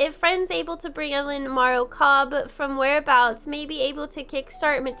 But if friends able to bring Evelyn Morrow Cobb from whereabouts may be able to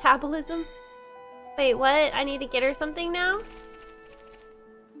kickstart metabolism. Wait, what? I need to get her something now?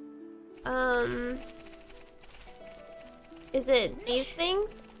 Is it these things?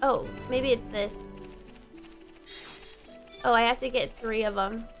 Oh, maybe it's this. Oh, I have to get 3 of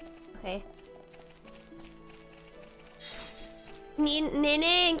them. Okay. Nene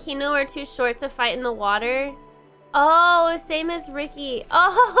and Kino are too short to fight in the water. Oh, same as Ricky.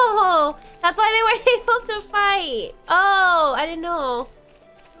 Oh, that's why they weren't able to fight. Oh, I didn't know.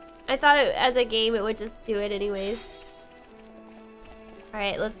 I thought as a game it would just do it anyways.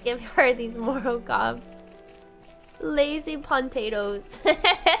 Alright, let's give her these Moro Gobs. Lazy potatoes.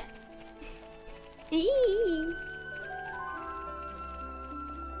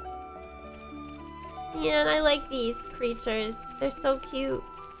 Man, I like these creatures. They're so cute.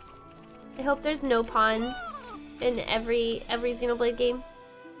 I hope there's no pawn in every Xenoblade game.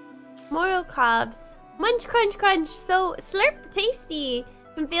 Moro Cobs. Munch, crunch, crunch. So slurp, tasty.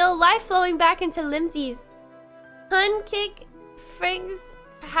 Can feel life flowing back into limsies. Hun kick, frigs,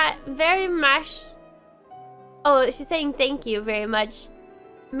 hat, very much. Oh, she's saying thank you very much.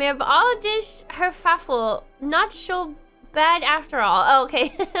 Mir all dish her faffle. Not so bad after all. Oh,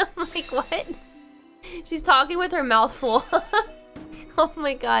 okay. I'm like, what? She's talking with her mouth full. Oh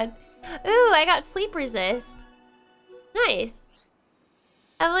my god. Ooh, I got sleep resist. Nice.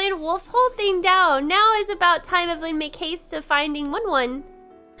 Evelyn wolfed whole thing down. Now is about time Evelyn make haste to finding One.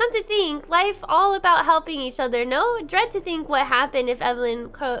 Come to think, life all about helping each other, no? Dread to think what happened if Evelyn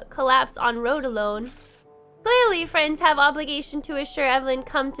collapsed on road alone. Clearly, friends have obligation to assure Evelyn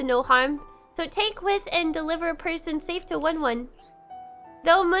come to no harm, so take with and deliver a person safe to One.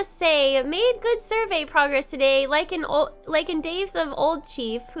 Though must say, made good survey progress today, like in days of old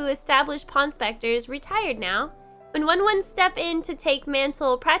chief who established pawn specters, retired now. When One step in to take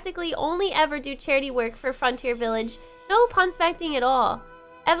mantle, practically only ever do charity work for Frontier Village, no pawn specting at all.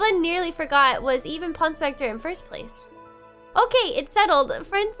 Evelyn nearly forgot was even pawn specter in first place. Okay, it's settled.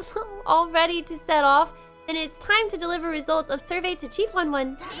 Friends all ready to set off. Then it's time to deliver results of survey to Chief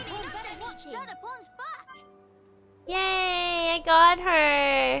One. Yay, I got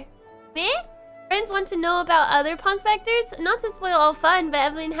her. Me? Friends want to know about other pawn specters? Not to spoil all fun, but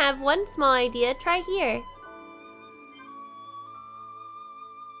Evelyn have one small idea. Try here.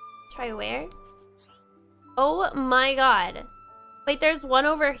 Try where? Oh my god. Wait, there's one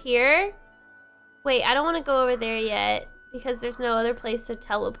over here? Wait, I don't want to go over there yet because there's no other place to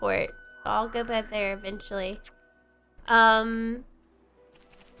teleport. So I'll go back there eventually.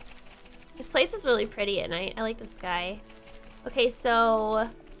 This place is really pretty at night. I like the sky. Okay, so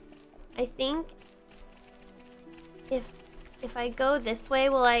I think if I go this way,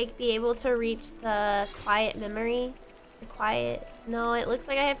 will I be able to reach the quiet memory? The quiet... No, it looks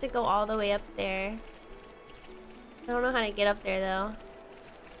like I have to go all the way up there. I don't know how to get up there though.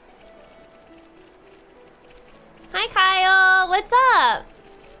 Hi Kyle! What's up?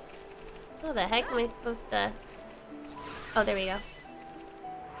 How the heck am I supposed to... Oh, there we go.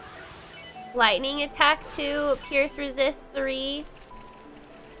 Lightning attack 2, pierce resist 3,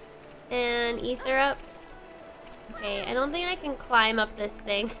 and ether up. Okay, I don't think I can climb up this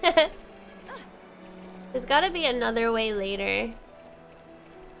thing. There's gotta be another way later.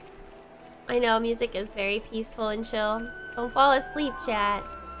 I know, music is very peaceful and chill. Don't fall asleep, chat.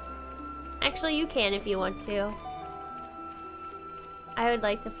 Actually, you can if you want to. I would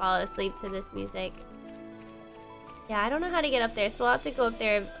like to fall asleep to this music. Yeah, I don't know how to get up there, so I'll have to go up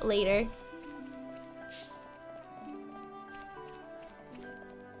there later.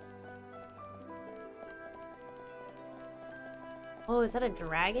 Oh, is that a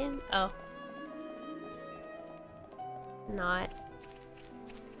dragon? Oh. Not.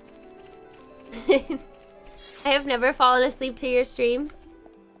 I have never fallen asleep to your streams.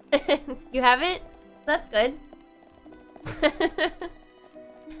 You haven't? That's good.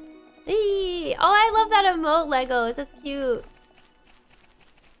 Hey. Oh, I love that emote Legos. That's cute.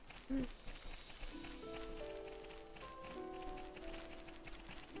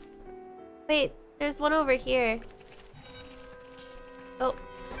 Wait, there's one over here. Oh.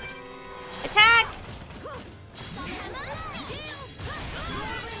 Attack!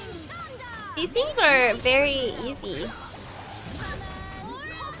 These things are very easy.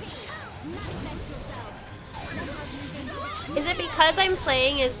 Is it because I'm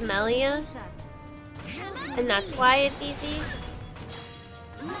playing as Melia? And that's why it's easy?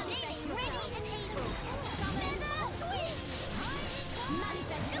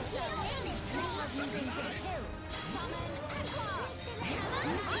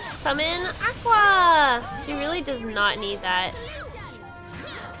 Summon Aqua! She really does not need that.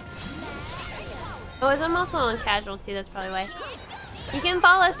 Oh, I'm also on casual too, that's probably why. You can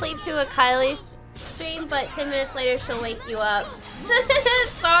fall asleep to a Kylie stream, but 10 minutes later she'll wake you up.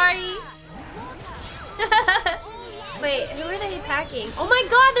 Sorry. Wait, who are they attacking? Oh my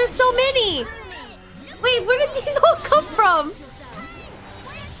god, there's so many! Wait, where did these all come from?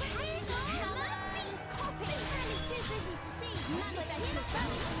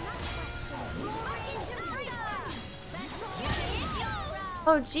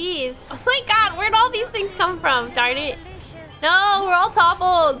 Oh jeez. Oh my god, where'd all these things come from? Darn it. No, we're all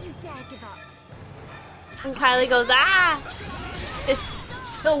toppled. And Kylie goes, ah!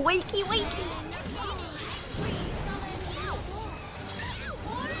 No, wakey, wakey.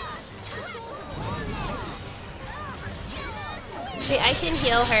 Wait, I can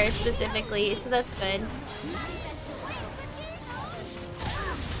heal her specifically, so that's good.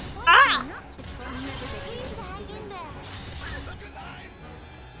 Ah!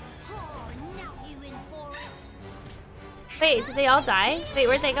 Wait, did they all die? Wait,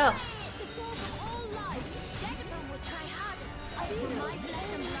 where'd they go?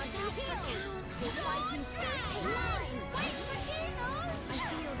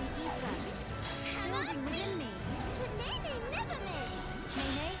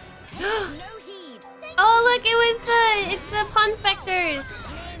 Oh look, it's the Pun Specters.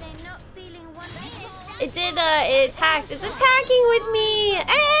 It did, it attacked. It's attacking with me!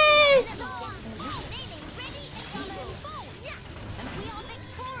 Eh!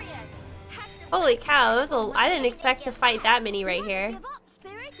 Holy cow, I didn't expect to fight that many right here.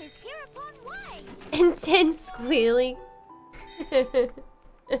 Intense squealing.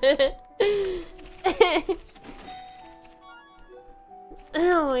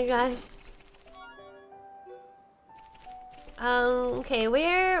 Oh my gosh. Okay,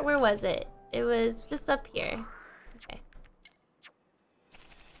 where was it? It was just up here. Okay.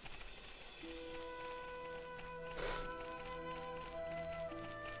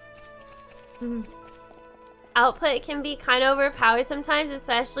 Output can be kind of overpowered sometimes,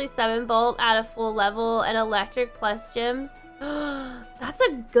 especially Summon Bolt at a full level and Electric Plus gems. That's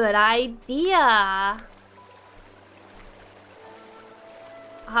a good idea.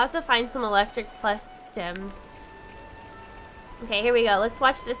 I'll have to find some Electric Plus gems. Okay, here we go. Let's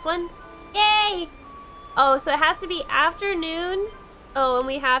watch this one. Yay! Oh, so it has to be afternoon. Oh, and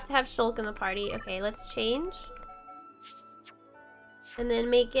we have to have Shulk in the party. Okay, let's change. And then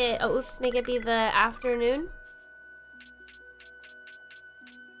make it, oh, oops, make it be the afternoon.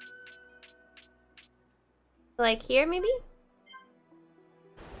 Like here, maybe?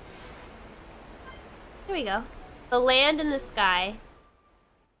 Here we go. The land and the sky.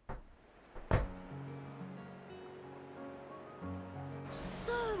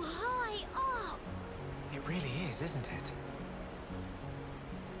 So high up! It really is, isn't it?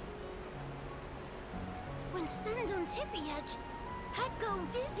 When stand on tippy edge, I'd go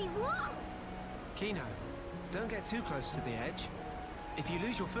dizzy wrong. Kino, don't get too close to the edge. If you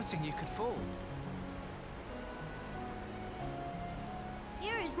lose your footing, you could fall.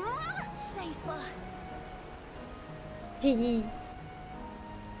 Here is much safer. Hee hee.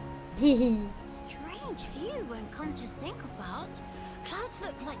 Hee hee. Strange. strange view when come to think about. Clouds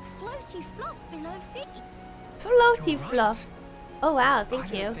look like floaty fluff below feet. Floaty fluff. Oh wow,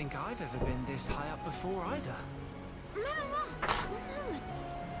 thank I you. don't think I've ever been this high up before either. No, one moment.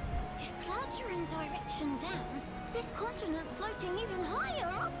 If clouds are in direction down, this continent floating even higher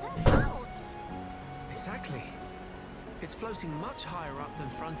up than clouds. Exactly. It's floating much higher up than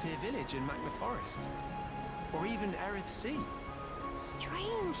Frontier Village in Magna Forest. Or even Erith Sea.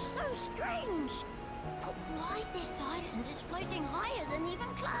 Strange, so strange. But why this island is floating higher than even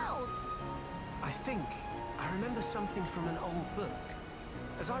clouds? I remember something from an old book.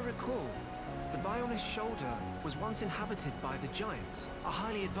 As I recall, the Bionis Shoulder was once inhabited by the Giants, a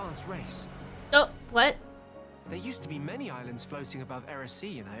highly advanced race. Oh, what? There used to be many islands floating above Erith Sea,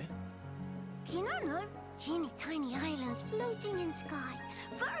 you know. Kinono, teeny tiny islands floating in sky.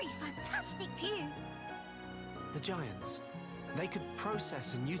 Very fantastic view. The Giants. They could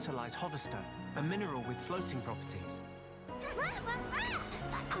process and utilize hoverstone, a mineral with floating properties.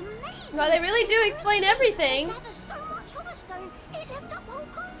 Amazing! Well, they really do explain everything. They gathered so much hoverstone, it left up whole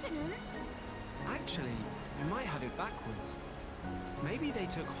continent. Actually, you might have it backwards. Maybe they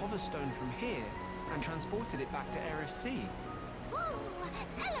took hoverstone from here and transported it back to Erith Sea. Whoa,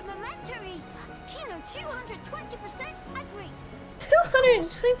 elementary! Kino 220% agree.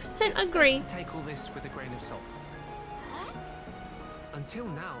 220% agree. Let's take all this with a grain of salt. Until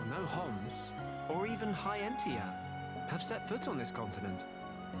now, no Homs, or even High Entia, have set foot on this continent.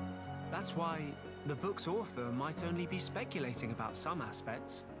 That's why the book's author might only be speculating about some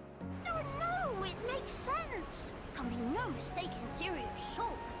aspects. No, it makes sense. Can be no mistaken theory of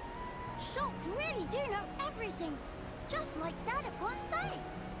Shulk. Shulk really do know everything, just like Dad upon say.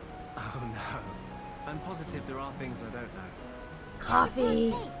 Oh no, I'm positive there are things I don't know.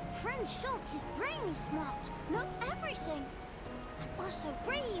 Coffee. Friend Shulk is brainy smart, know everything. And also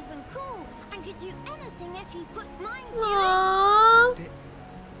brave and cool, and could do anything if he put mind to it.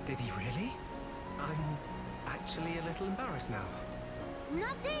 Did he really? I'm actually a little embarrassed now.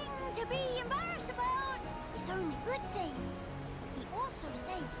 Nothing to be embarrassed about. It's only a good thing. He also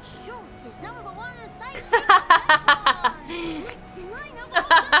say Shulk is #1 sidekick.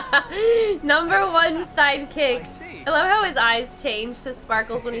 #1 sidekick. I love how his eyes change to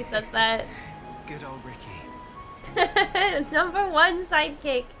sparkles when he says that. Good old Ricky. #1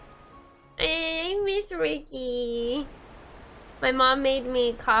 sidekick. I miss Ricky. My mom made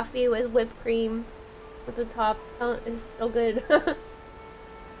me coffee with whipped cream at the top. Oh, it's so good.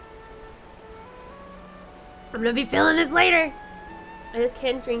 I'm gonna be feeling this later. I just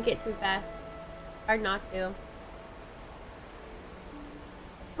can't drink it too fast. Hard not to.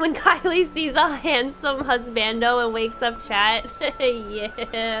 When Kylie sees a handsome husbando and wakes up chat.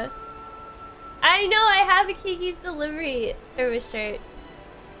 Yeah. I know, I have a Kiki's delivery service shirt.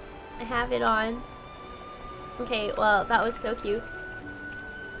 I have it on. Okay, well, that was so cute.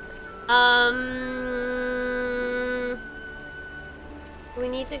 We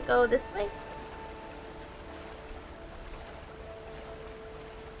need to go this way?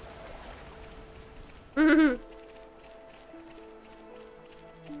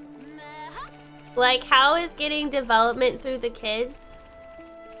 Like, how is getting development through the kids?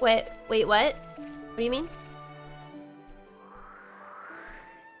 Wait, what? What do you mean?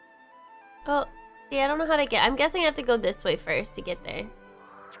 Oh, yeah, I don't know how to get. I'm guessing I have to go this way first to get there.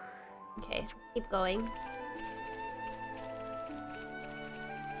 Okay, let's keep going.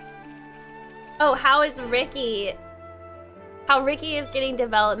 Oh, how is Ricky? How Ricky is getting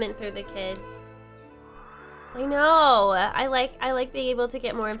development through the kids. I know. I like being able to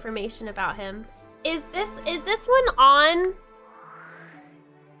get more information about him. Is this one on?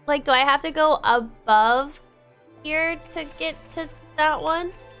 Like, do I have to go above here to get to that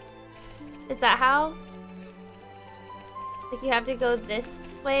one? Is that how? Like, you have to go this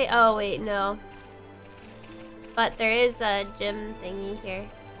way? Oh, wait, no. But there is a gym thingy here.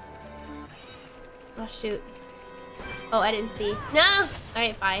 Oh, shoot. Oh, I didn't see. No!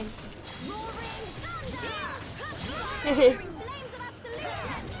 Alright, fine.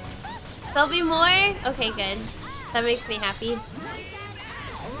 There'll be more? Okay, good. That makes me happy.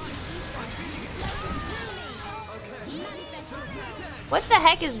 What the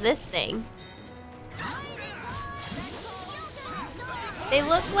heck is this thing? They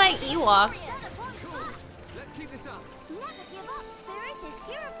look like Ewoks. Let's keep this up. Never give up. Spirit is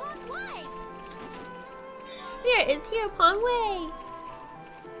here upon way. Spirit is here upon way.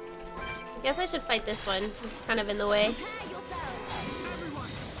 I guess I should fight this one. It's kind of in the way.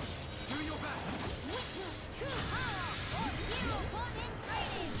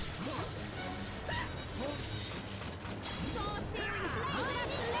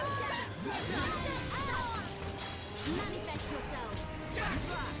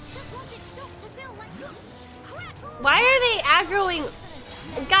 Why are they aggroing?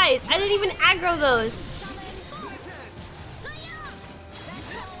 Guys, I didn't even aggro those.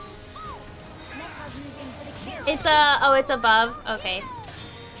 It's oh, it's above. Okay.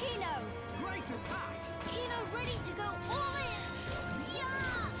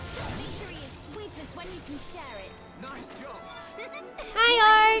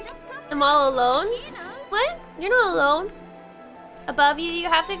 Hi, Ark. I'm all alone? What? You're not alone. Above you, you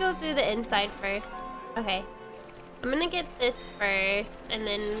have to go through the inside first. Okay. I'm gonna get this first and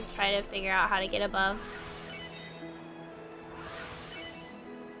then try to figure out how to get above.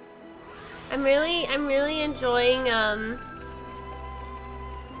 I'm really enjoying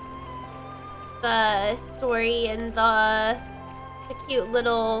the story and the cute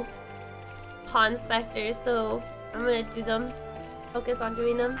little pawn specters, so I'm gonna do them. Focus on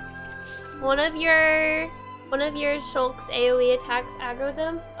doing them. One of your Shulk's AoE attacks aggro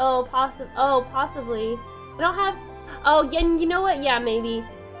them? Oh, possibly. I don't have. Oh, yeah, you know what? Yeah, maybe.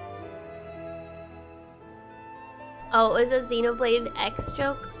 Oh, it was a Xenoblade X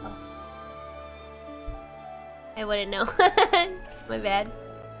joke? Oh. I wouldn't know. My bad.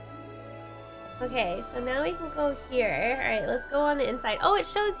 Okay, so now we can go here. Alright, let's go on the inside. Oh, it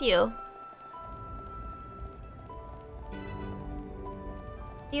shows you.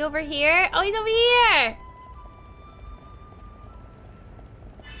 Is he over here? Oh, he's over here!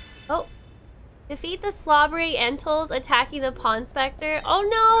 Oh. Defeat the slobbering Entals attacking the Pawn Spectre. Oh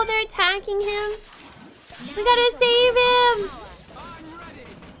no, they're attacking him! We gotta save him!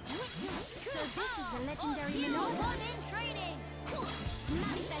 So this is the legendary Minota.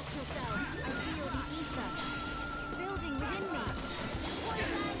 Manifest yourself. I feel the ether building within me.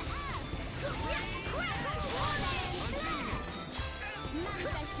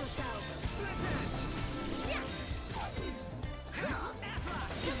 Manifest yourself.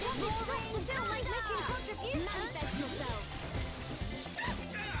 Feel like making contributions. Manifest yourself.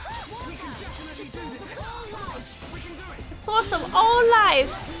 We can definitely do this. We can do it. The source of all life.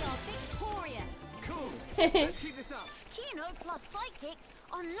 We are victorious. Cool. Let's keep this up. Kino plus sidekicks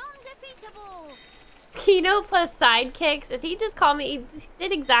are non-defeatable. Kino plus sidekicks. Did he just call me? He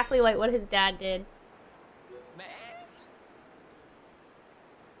did exactly like what his dad did.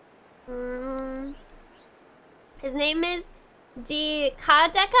 His name is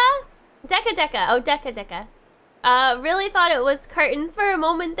Dekadeka? Dekadeka. Oh, Dekadeka. Really thought it was curtains for a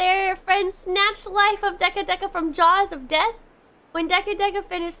moment there. Friends snatched life of Dekadeka from jaws of death. When Dekadeka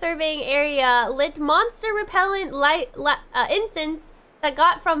finished surveying area, lit monster repellent incense that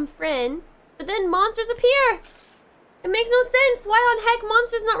got from Friend. But then monsters appear. It makes no sense. Why on heck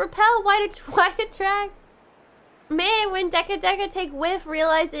monsters not repel? Why attract? Man, when Dekadeka take whiff,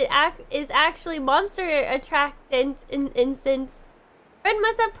 realize it is actually monster attractant incense. Fred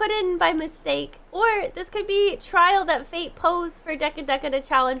must have put in by mistake. Or this could be trial that fate posed for Dekadeka to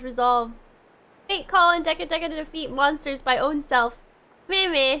challenge resolve. Fate call on Dekadeka to defeat monsters by own self.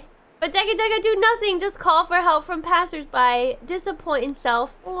 Meh. But Dekadeka do nothing, just call for help from passersby. Disappoint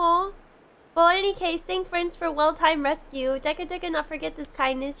himself. Aww. Well, in any case, thank friends for well-timed rescue. Dekadeka not forget this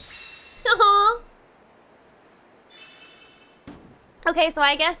kindness. Aww. Okay, so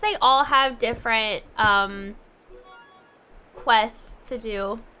I guess they all have different quests to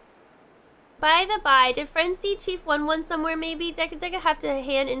do. By the by, did friends see Chief 1-1 somewhere maybe? Dekadeka have to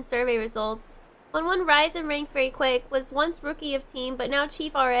hand in survey results. 1-1 rise in ranks very quick, was once rookie of team, but now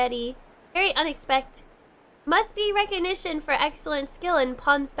chief already. Very unexpected. Must be recognition for excellent skill in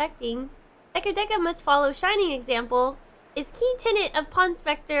pawn specting. Dekadeka must follow shining example. Is key tenet of Pawn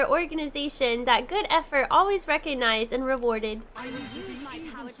Spectre organization that good effort always recognized and rewarded. I will use my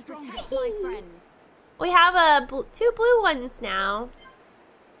power to protect my friends. We have two blue ones now.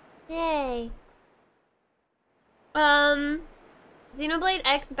 Yay. Xenoblade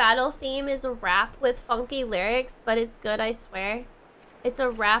X battle theme is a rap with funky lyrics, but it's good, I swear. It's a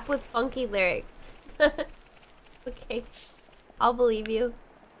rap with funky lyrics. Okay, I'll believe you.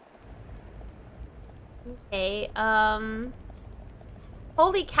 Okay,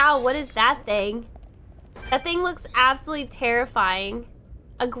 holy cow, what is that thing? That thing looks absolutely terrifying.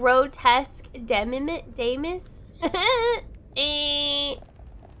 A grotesque Damis?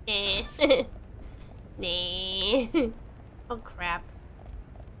 Nah. Oh crap.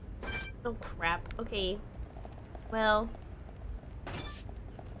 Oh crap. Okay. Well.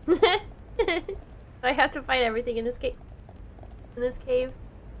 I have to fight everything in this cave.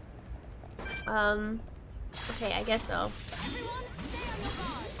 Okay, I guess so. Everyone, stay on your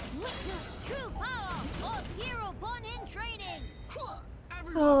guard. Witness true power of hero born in training.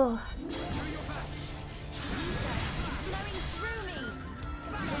 Oh. Flowing through me.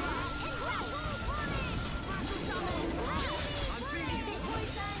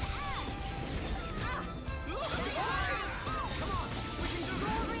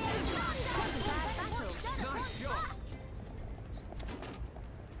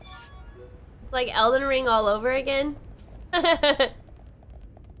 It's like Elden Ring all over again.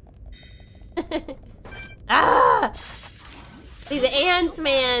 Ah! These ants,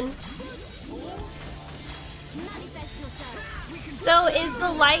 man. So is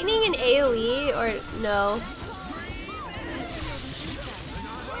the lightning an AoE or no?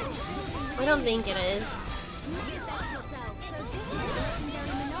 I don't think it is.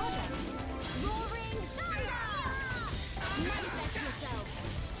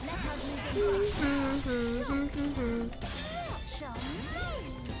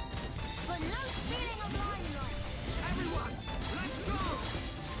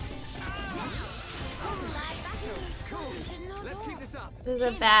 There's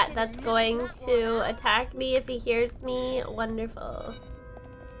a bat that's going to attack me if he hears me. Wonderful.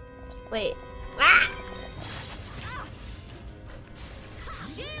 Wait. Ah!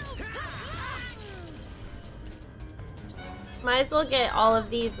 Might as well get all of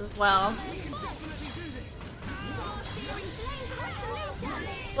these as well.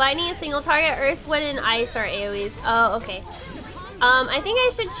 Lightning is single target. Earth, wind, and ice are AoEs. Oh, okay. I think I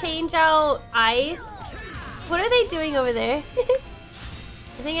should change out ice. What are they doing over there?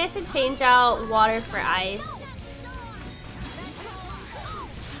 I think I should change out water for ice.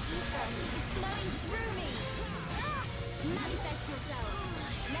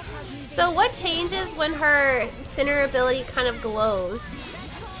 So what changes when her center ability kind of glows?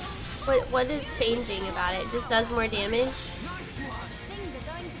 What is changing about it? Just does more damage?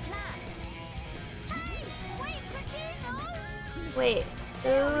 Wait, who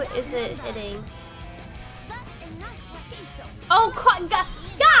is it hitting? Oh,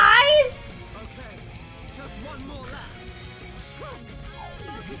 guys!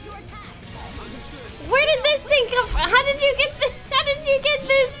 Where did this thing come from? How did you get this? How did you get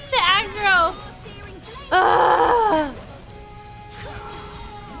this to aggro?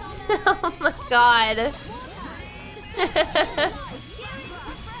 Oh my god.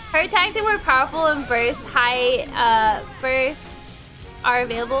 Her attacks are more powerful and bursts. High bursts are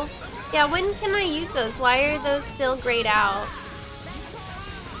available. Yeah, when can I use those? Why are those still grayed out?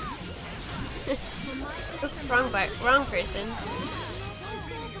 Oops, wrong person.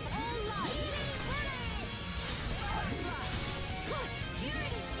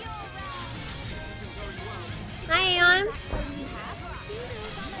 Hi, Aeon.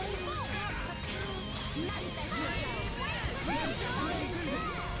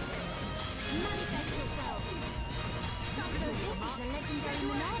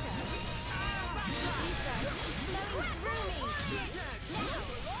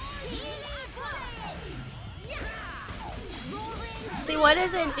 See, what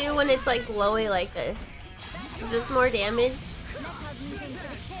does it do when it's like glowy like this? Is this more damage?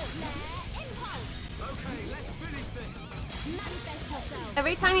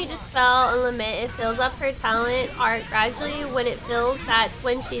 Every time you dispel and limit, it fills up her talent art gradually. When it fills, that's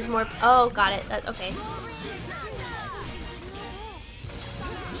when she's more... Oh, got it. That, okay.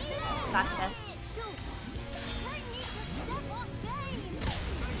 Gotcha.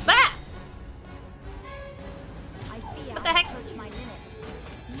 Ah! What the heck?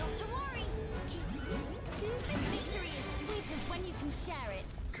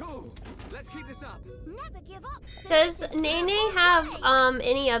 Cool. Let's keep this up. Never give up. Does Nene have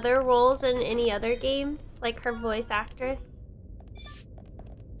any other roles in any other games? Like her voice actress?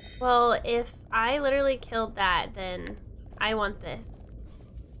 Well, if I literally killed that, then I want this.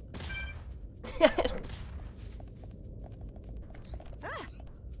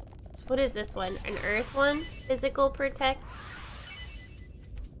 What is this one? An earth one? Physical protect?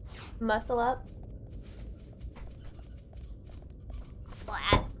 Muscle up?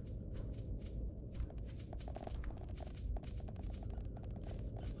 Splat.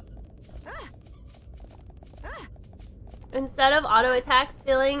 Instead of auto attacks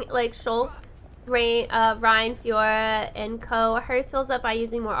feeling like Shulk, Ryan, Fiora, and Co, hers fills up by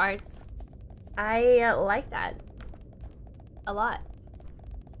using more arts. I like that a lot.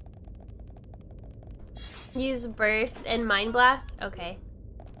 Use burst and mind blast. Okay.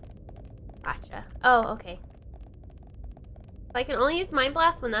 Gotcha. Oh, okay. I can only use mind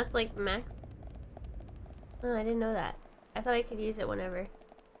blast when that's like max. Oh, I didn't know that. I thought I could use it whenever.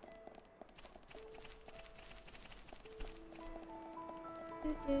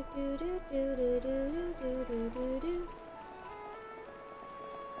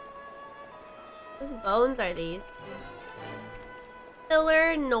 Whose bones are these?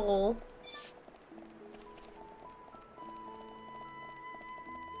 Pillar Knoll.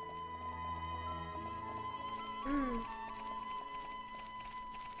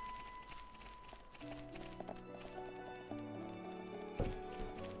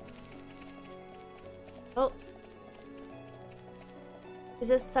 Oh. Is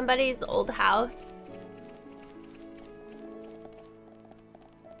this somebody's old house?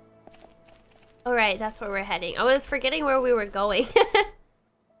 All right, that's where we're heading. I was forgetting where we were going.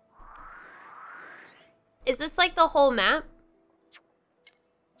 Is this like the whole map?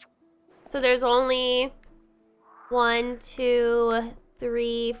 So there's only 1, 2,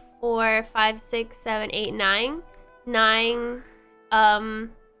 3, 4, 5, 6, 7, 8, 9. 9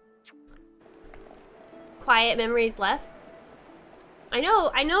 quiet memories left. I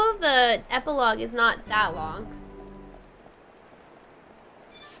know the epilogue is not that long.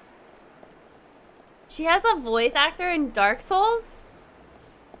 She has a voice actor in Dark Souls?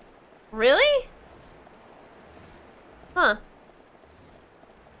 Really? Huh.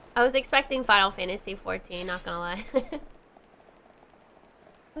 I was expecting Final Fantasy 14, not gonna lie.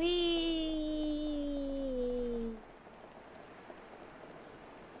 Whee!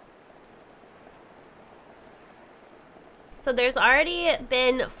 So there's already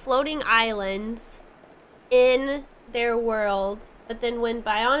been floating islands in their world, but then when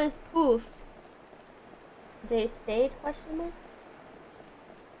Bionis poofed, they stayed, question mark?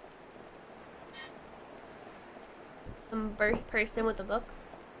 Some person with a book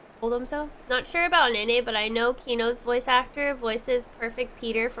told him so. Not sure about Nene, but I know Kino's voice actor voices Perfect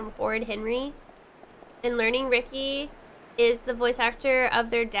Peter from Horrid Henry. And learning Ricky is the voice actor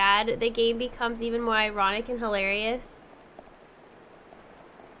of their dad. The game becomes even more ironic and hilarious.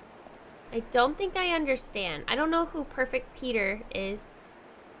 I don't think I understand. I don't know who Perfect Peter is.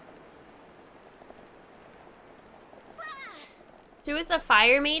 She was the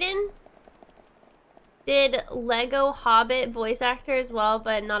Fire Maiden. Did Lego Hobbit voice actor as well,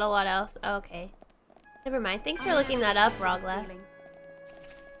 but not a lot else. Oh, okay. Never mind. Thanks for looking that up, Rogla.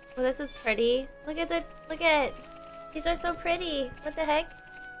 Well, this is pretty. Look at, these are so pretty. What the heck?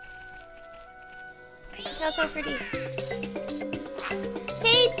 Look how so pretty.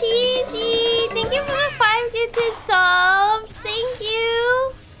 Hey, Teasy! Thank you for the 5 gifted subs. Thank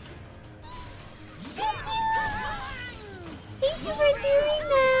you. Thank you for doing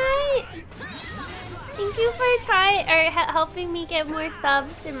that. Thank you for helping me get more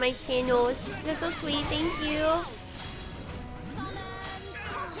subs in my channels. You're so sweet. Thank you.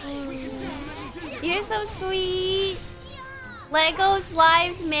 You're so sweet. Legos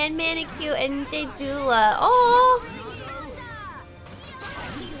Lives Man Manicure and Jedula. Oh.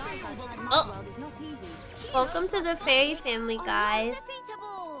 Oh. Welcome to the fairy family, guys.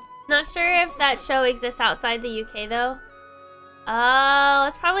 Not sure if that show exists outside the UK though. Oh,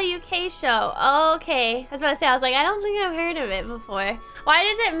 it's probably a UK show. Oh, okay. I was about to say, I was like, I don't think I've heard of it before. Why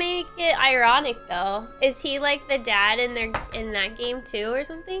does it make it ironic though? Is he like the dad in that game too or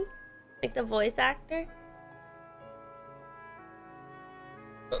something? Like the voice actor?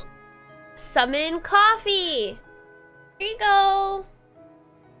 Summon coffee! Here you go!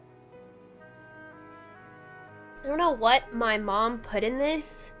 I don't know what my mom put in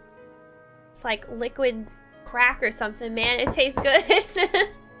this. It's like liquid crack or something, man. It tastes good.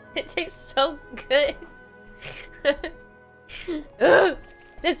 It tastes so good.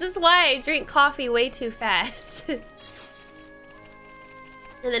 This is why I drink coffee way too fast. And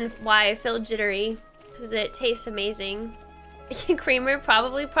then why I feel jittery. Because it tastes amazing. Creamer,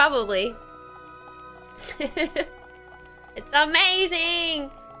 probably. It's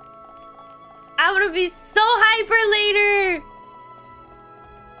amazing! I want to be so hyper later!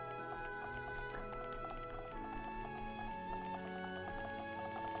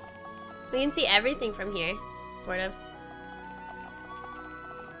 We can see everything from here, sort of.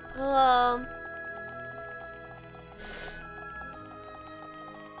 Hello.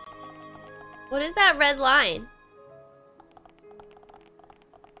 What is that red line?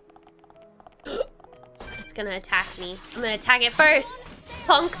 It's gonna attack me. I'm gonna attack it first,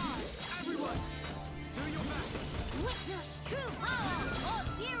 punk.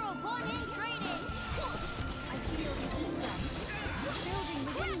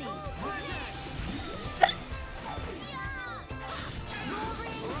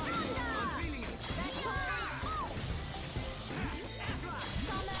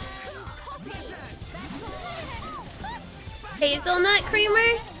 Hazelnut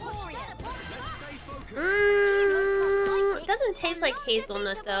creamer? It doesn't taste like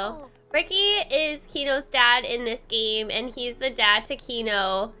hazelnut though. Ricky is Kino's dad in this game, and he's the dad to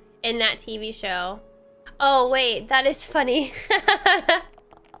Kino in that TV show. Oh wait, that is funny.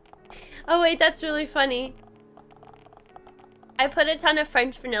 Oh wait, that's really funny. I put a ton of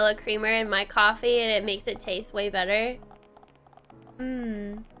French vanilla creamer in my coffee and it makes it taste way better.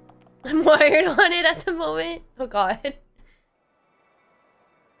 I'm wired on it at the moment. Oh god.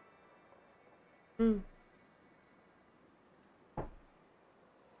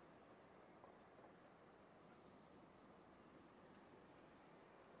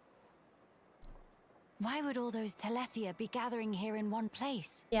 Why would all those Telethia be gathering here in one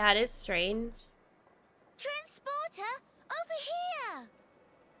place? Yeah, it is strange. Transporter, over here!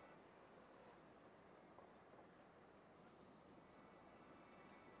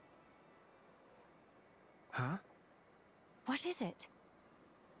 Huh? What is it?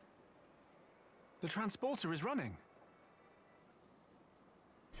 The transporter is running.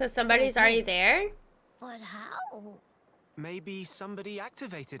 So somebody's already there? But how? Maybe somebody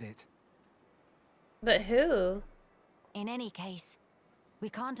activated it. But who? In any case, we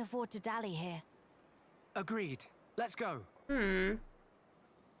can't afford to dally here. Agreed. Let's go. The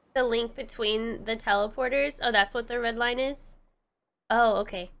link between the teleporters? Oh, that's what the red line is? Oh,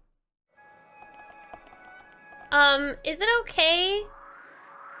 okay. Is it okay?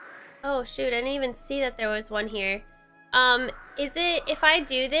 Oh, shoot, I didn't even see that there was one here. Is it, if I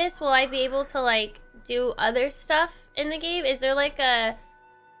do this, will I be able to, like, do other stuff in the game? Is there, like, a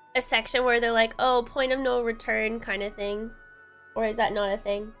section where they're like, oh, point of no return kind of thing? Or is that not a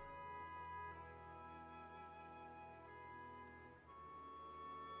thing?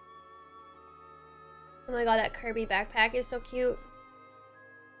 Oh my god, that Kirby backpack is so cute.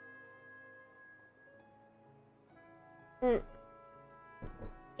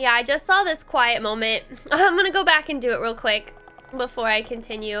 Yeah, I just saw this quiet moment. I'm gonna go back and do it real quick before I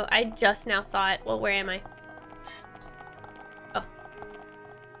continue. I just now saw it. Well, where am I? Oh.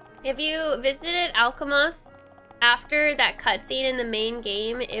 If you visited Alchemoth after that cutscene in the main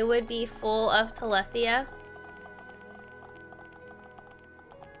game, it would be full of Telethia.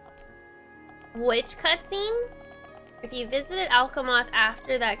 Which cutscene? If you visited Alchemoth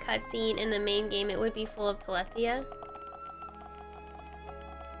after that cutscene in the main game, it would be full of Telethia.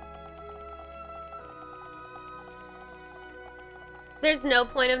 There's no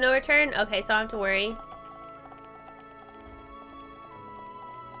point of no return? Okay, so I don't have to worry.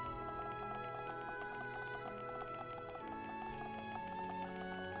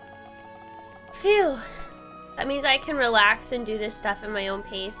 Phew. That means I can relax and do this stuff in my own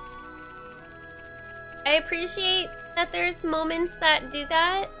pace. I appreciate that there's moments that do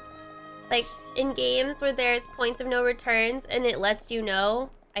that. Like in games where there's points of no returns and it lets you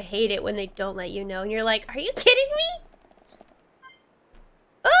know. I hate it when they don't let you know and you're like, are you kidding me?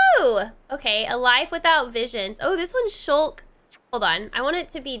 Ooh! Okay, a life without visions. Oh, this one's Shulk. Hold on, I want it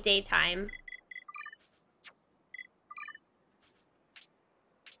to be daytime.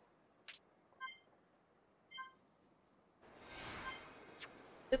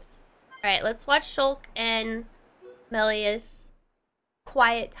 Oops. Alright, let's watch Shulk and Melia's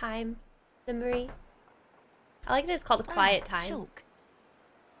quiet time memory. I like that it's called a quiet time. Shulk.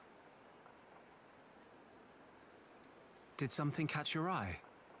 Did something catch your eye?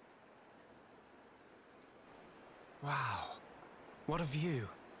 Wow. What a view.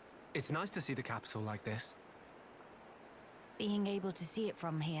 It's nice to see the capital like this. Being able to see it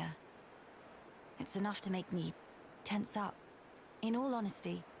from here, it's enough to make me tense up. In all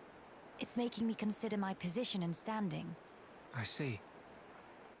honesty, it's making me consider my position and standing. I see.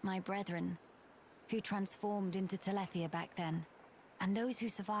 My brethren, who transformed into Telethia back then, and those who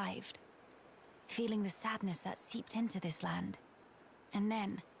survived, feeling the sadness that seeped into this land. And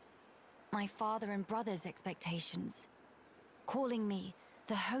then, my father and brother's expectations, calling me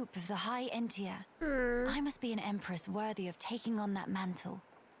the hope of the High Entia. I must be an empress worthy of taking on that mantle.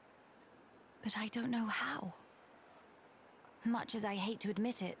 But I don't know how. Much as I hate to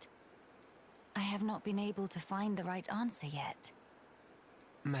admit it, I have not been able to find the right answer yet.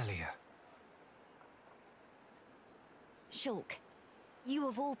 Melia. Shulk, you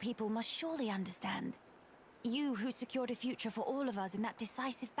of all people must surely understand. You who secured a future for all of us in that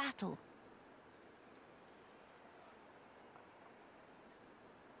decisive battle.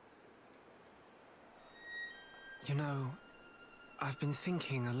 You know, I've been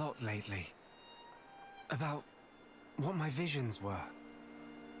thinking a lot lately about what my visions were.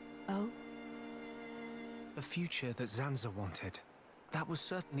 Oh? The future that Zanza wanted. That was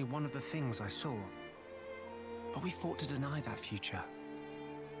certainly one of the things I saw. But we fought to deny that future.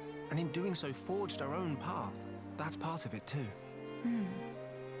 And in doing so, forged our own path. That's part of it too.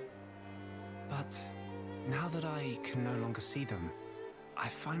 But now that I can no longer see them, I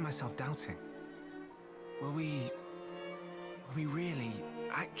find myself doubting. Were we really,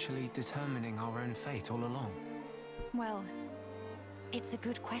 actually determining our own fate all along? Well, it's a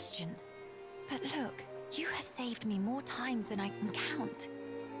good question. But look, you have saved me more times than I can count.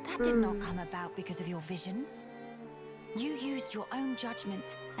 That did not come about because of your visions. You used your own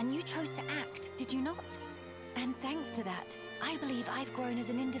judgment, and you chose to act, did you not? And thanks to that, I believe I've grown as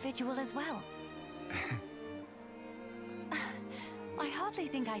an individual as well. I hardly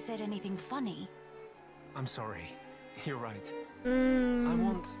think I said anything funny. I'm sorry. You're right. I Mm.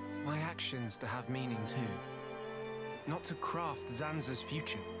 want my actions to have meaning too. Not to craft Zanza's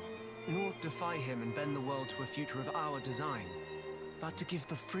future, nor defy him and bend the world to a future of our design, but to give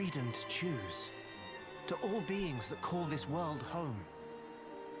the freedom to choose. To all beings that call this world home.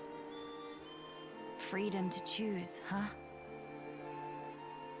 Freedom to choose, huh?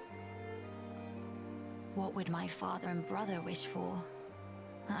 What would my father and brother wish for?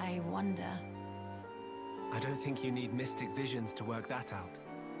 I wonder. I don't think you need mystic visions to work that out.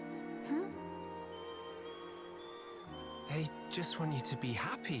 They just want you to be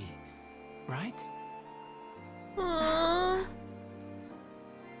happy, right? Aww.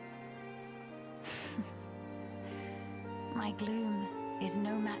 My gloom is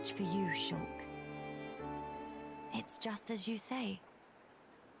no match for you, Shulk. It's just as you say.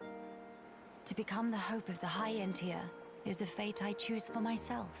 To become the hope of the High Entier is a fate I choose for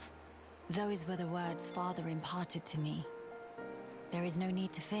myself. Those were the words Father imparted to me. There is no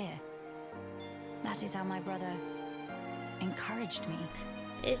need to fear. That is how my brother encouraged me.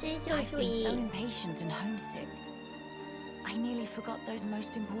 This is so I've been so sweet. impatient and homesick. I nearly forgot those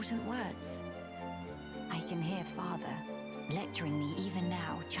most important words. I can hear Father lecturing me even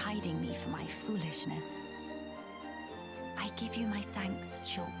now, chiding me for my foolishness. I give you my thanks,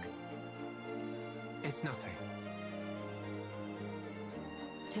 Shulk. It's nothing.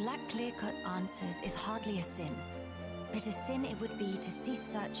 To lack clear-cut answers is hardly a sin, but a sin it would be to cease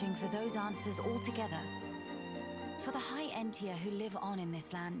searching for those answers altogether. For the High Entier who live on in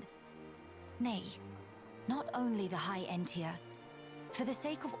this land, nay, not only the High Entier, for the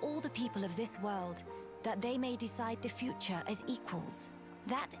sake of all the people of this world, that they may decide the future as equals.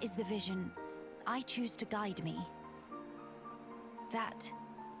 That is the vision I choose to guide me. That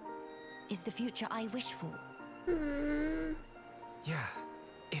is the future I wish for. Yeah,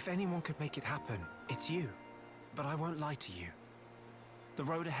 if anyone could make it happen, it's you. But I won't lie to you. The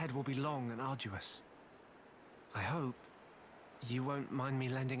road ahead will be long and arduous. I hope you won't mind me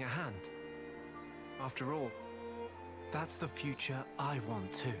lending a hand. After all, that's the future I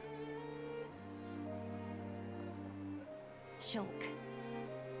want too. Shulk.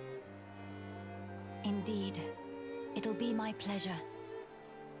 Indeed, it'll be my pleasure.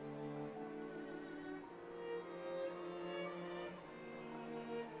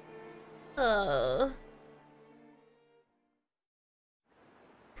 Oh.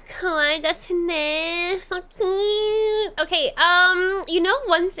 Kawaii desu ne. So cute. Okay, you know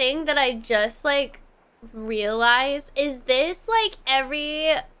one thing that I just like realized is this like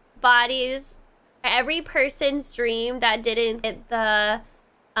every person's dream that didn't get the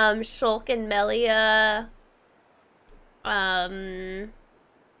Shulk and Melia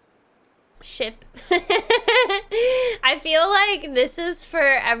ship. I feel like this is for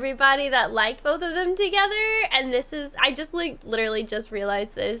everybody that liked both of them together, and this is, I just like literally just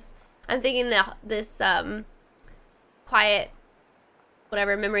realized this. I'm thinking that this quiet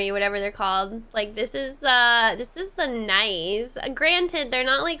whatever memory, whatever they're called, like this is a nice, granted they're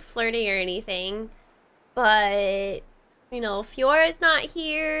not like flirting or anything, but you know, Fiora's not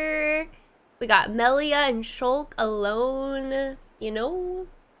here, we got Melia and Shulk alone, you know.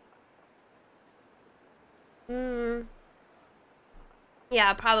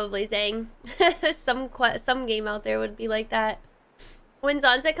 Yeah, probably Zang. some game out there would be like that. When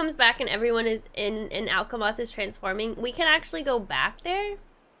Zanza comes back and everyone is in Alchemoth is transforming, we can actually go back there?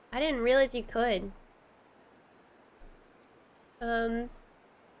 I didn't realize you could. I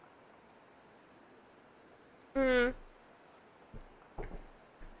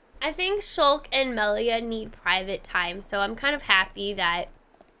think Shulk and Melia need private time, so I'm kind of happy that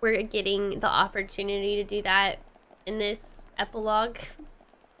we're getting the opportunity to do that in this epilogue.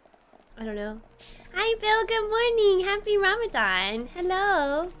 I don't know. Hi Bill, good morning. Happy Ramadan.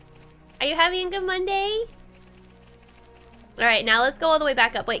 Hello. Are you having a good Monday? Alright, now let's go all the way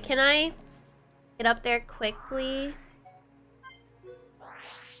back up. Wait, can I get up there quickly?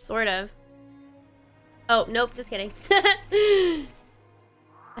 Sort of. Oh, nope, just kidding. I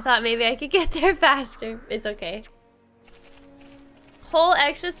thought maybe I could get there faster. It's okay. Whole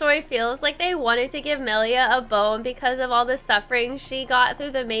extra story feels like they wanted to give Melia a bone because of all the suffering she got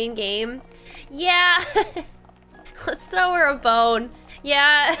through the main game. Yeah. Let's throw her a bone.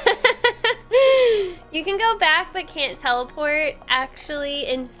 Yeah. You can go back but can't teleport actually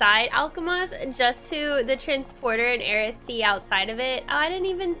inside Alchemoth, just to the transporter and Aerith Sea outside of it. Oh, I didn't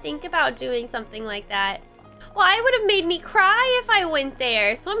even think about doing something like that. Well, it would have made me cry if I went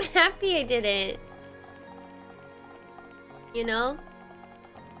there, so I'm happy I didn't. You know?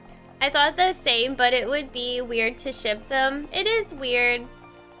 I thought the same, but it would be weird to ship them. It is weird.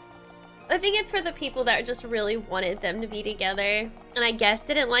 I think it's for the people that just really wanted them to be together. And I guess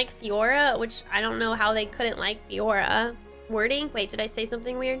didn't like Fiora, which I don't know how they couldn't like Fiora. Wording? Wait, did I say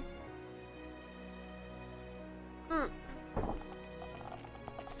something weird?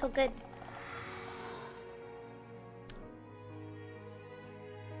 So good.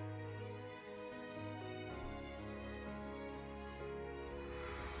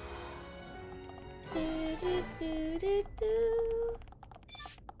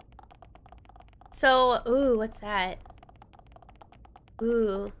 So, ooh, what's that?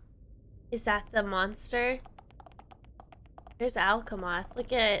 Ooh. Is that the monster? There's Alchemoth.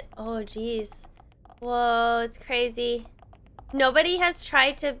 Look at, oh geez. Whoa, it's crazy. Nobody has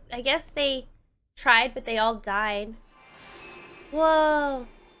tried to, I guess they tried, but they all died. Whoa.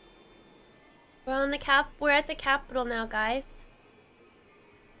 We're at the capital now, guys.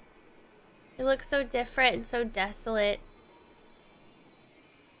 It looks so different and so desolate.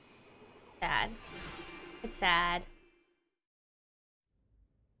 Sad. It's sad.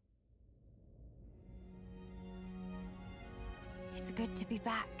 It's good to be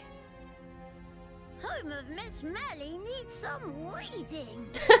back. Home of Miss Melly needs some weeding.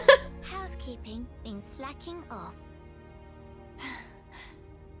 Housekeeping been slacking off.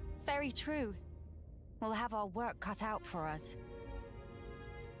 Very true. We'll have our work cut out for us.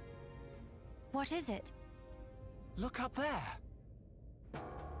 What is it? Look up there.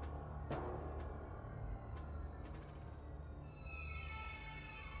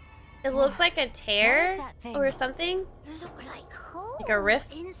 It looks like a tear or something. Look like holes like a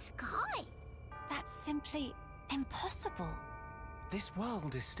rift in sky. That's simply impossible. This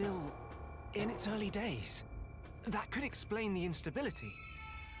world is still in its early days. That could explain the instability.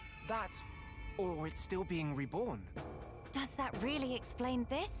 That, or it's still being reborn. Does that really explain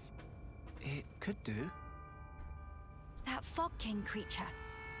this? It could do. That Fog King creature.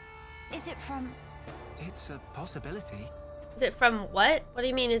 Is it from... It's a possibility. Is it from what? What do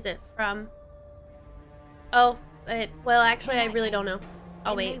you mean, is it from? Oh, well, actually, I really don't know.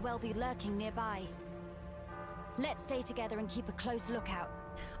 Oh, wait. It may well be lurking nearby. Let's stay together and keep a close lookout.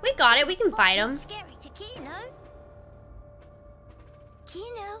 We got it. We can fight him. Scary to Kino.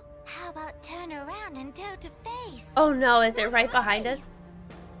 Kino, how about turn around and toe to face? Oh, no. Is it right behind us?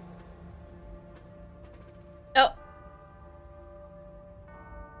 Oh.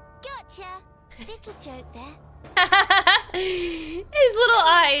 Gotcha. Little joke there. His little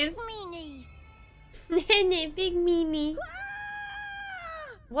eyes. Meanie. Nene, big meanie.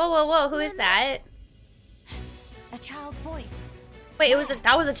 Whoa, whoa, whoa. Who is that? A child's voice. Wait,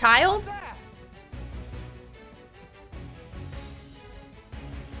 that was a child?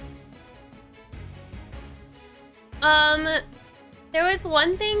 There was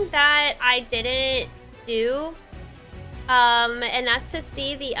one thing that I didn't do. And that's to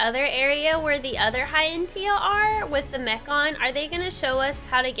see the other area where the other Hyentia are with the mech on. Are they gonna show us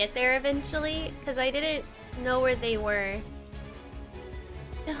how to get there eventually? Because I didn't know where they were.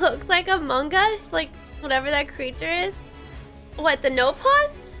 It looks like Among Us, like whatever that creature is. What, the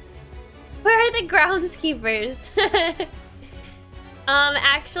Nopons? Where are the groundskeepers?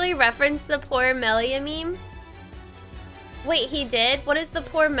 Actually referenced the poor Melia meme. Wait, he did? What is the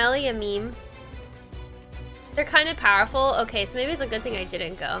poor Melia meme? They're kind of powerful. Okay, so maybe it's a good thing I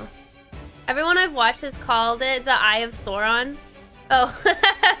didn't go. Everyone I've watched has called it the Eye of Sauron. Oh.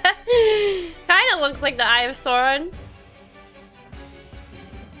 Kind of looks like the Eye of Sauron.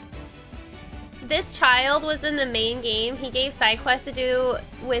 This child was in the main game. He gave side quests to do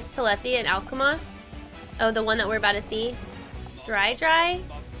with Telethia and Alchemoth. Oh, the one that we're about to see. Dry.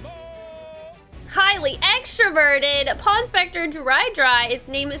 Highly extroverted. Pawn Spectre Dry is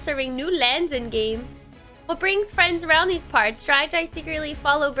named serving new lands in game. What brings friends around these parts? Dry secretly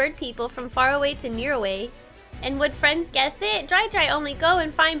follow bird people from far away to near away. And would friends guess it? Dry only go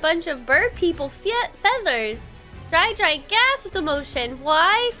and find bunch of bird people feathers. Dry gas with emotion.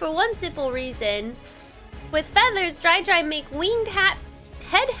 Why? For one simple reason. With feathers, Dry make winged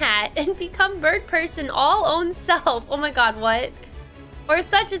head hat and become bird person all own self. Oh my god, what? Or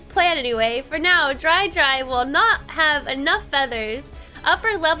such is plan anyway. For now, Dry will not have enough feathers.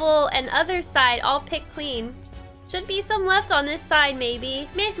 Upper level and other side all picked clean. Should be some left on this side maybe.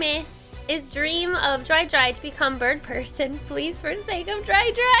 Meh. Is dream of Dry to become bird person. Please, for sake of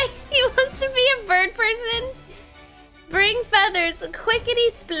Dry. He wants to be a bird person. Bring feathers. Quickety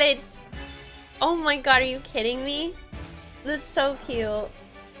split. Oh my god, are you kidding me? That's so cute.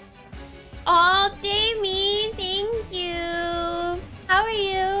 Oh, Jamie, thank you. How are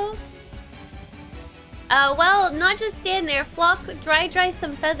you? Well, not just stand there. Flock Dry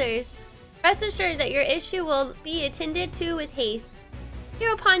some feathers. Rest assured that your issue will be attended to with haste.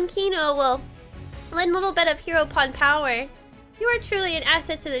 Hero Pawn Kino will lend a little bit of Hero Pawn power. You are truly an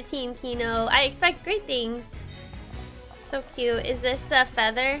asset to the team, Kino. I expect great things. So cute. Is this a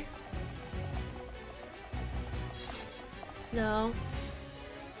feather? No.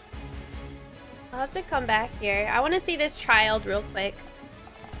 I'll have to come back here. I want to see this child real quick.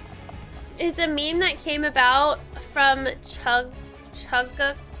 Is a meme that came about from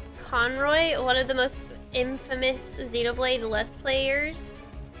Chugga Conroy, one of the most infamous Xenoblade Let's Players.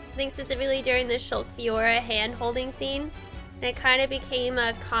 I think specifically during the Shulk Fiora hand-holding scene. And it kind of became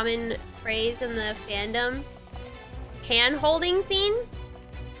a common phrase in the fandom. Hand-holding scene?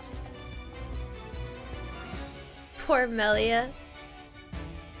 Poor Melia.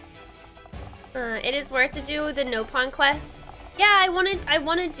 It is worth to do the no pawn quests. Yeah, I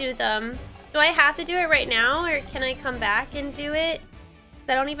want to do them. Do I have to do it right now, or can I come back and do it?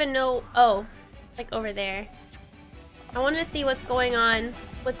 I don't even know. Oh, it's like over there. I want to see what's going on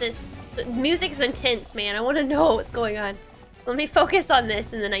with this. The music's intense, man. I want to know what's going on. Let me focus on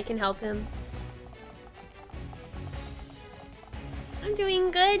this, and then I can help him. I'm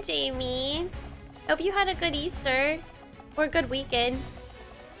doing good, Jamie. Hope you had a good Easter or a good weekend.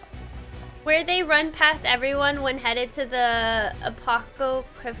 Where they run past everyone when headed to the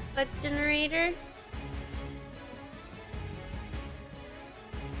Apocrypha generator.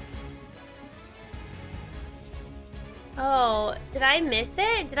 Oh, did I miss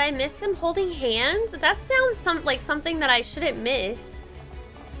it? Did I miss them holding hands? That sounds like something that I shouldn't miss.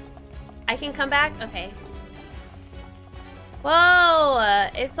 I can come back? Okay. Whoa,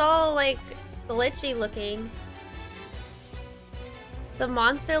 it's all like glitchy looking. The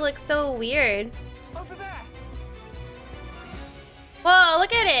monster looks so weird. Over there. Whoa,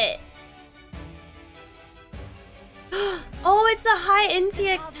 look at it. Oh, it's a high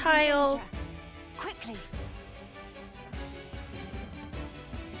intellect child. Quickly.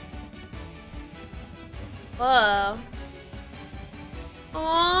 Whoa.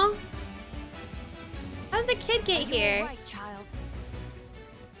 Aww. How does the kid get here? Right, child.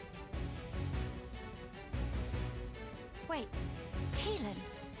 Wait, Teelan.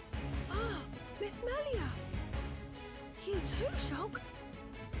 Ah, Miss Melia. You too, Shulk?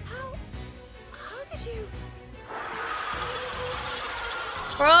 How did you...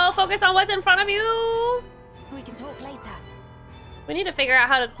 Bro, focus on what's in front of you. We can talk later. We need to figure out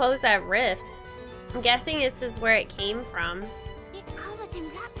how to close that rift. I'm guessing this is where it came from. It covered in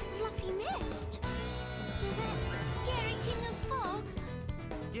black fluffy mist. So that scary king of fog?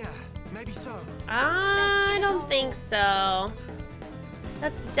 Yeah, maybe so. I don't think so.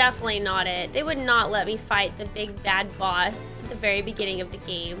 That's definitely not it. They would not let me fight the big bad boss at the very beginning of the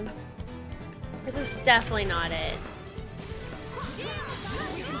game. This is definitely not it.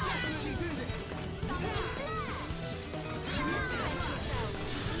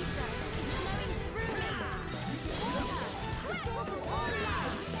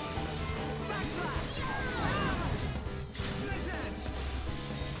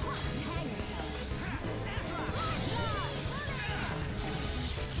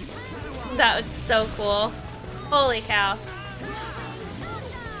 That was so cool. Holy cow.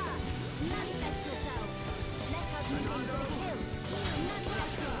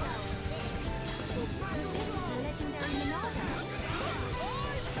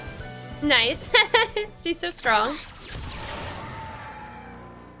 Nice. She's so strong.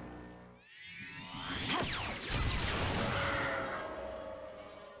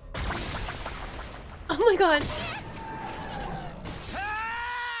 Oh my god.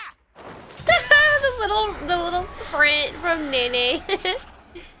 the little sprint from Nene.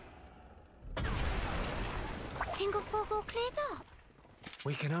 King of Fog all cleared up.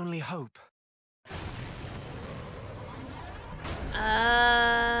 We can only hope.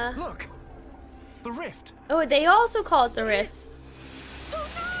 Look! The rift! Oh, they also call it the rift.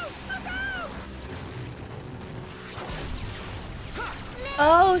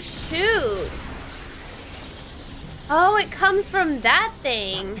 Oh, shoot! Oh, it comes from that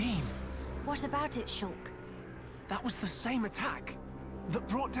thing. What about it, Shulk? That was the same attack that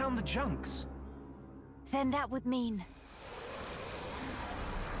brought down the junks. Then that would mean...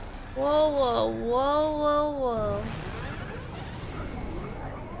 Whoa, whoa, whoa, whoa, whoa.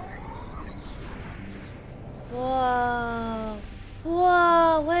 Whoa.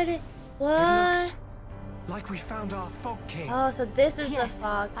 Whoa, what? Like we found our Fog King. Oh, so this is yes, the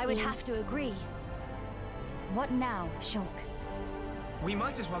Fog King. I would have to agree. What now, Shulk? We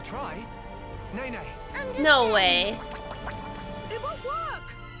might as well try. Nene. No way. It won't work!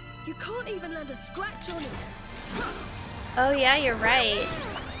 You can't even land a scratch on it. Oh yeah, you're right.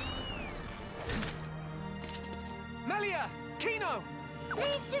 Melia! Kino!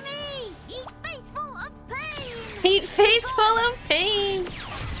 Leave to me! Eat face full of pain! Eat face full of pain!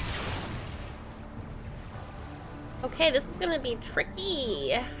 Okay, this is gonna be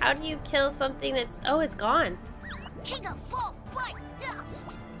tricky. How do you kill something that's... Oh, it's gone. King of fog, bright dust!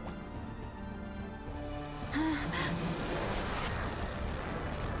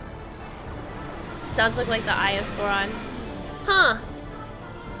 Does look like the Eye of Sauron. Huh.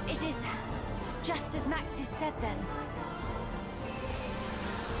 It is just as Maxis said then.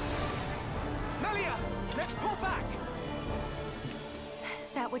 Melia, let's pull back.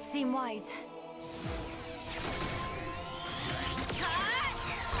 That would seem wise.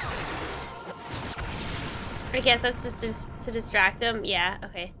 I guess that's just to distract him. Yeah,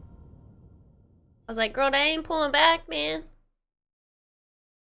 okay. I was like, girl, they ain't pulling back, man.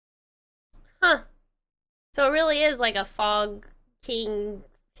 Huh. So it really is like a fog king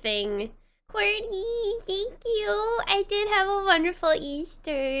thing. Courtney, thank you. I did have a wonderful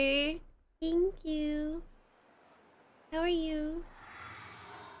Easter. Thank you. How are you?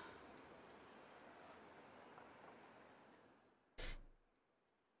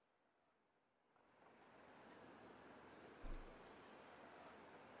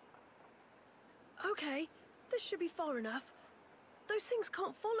 Okay, this should be far enough. Those things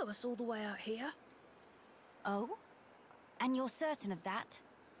can't follow us all the way out here. Oh? And you're certain of that?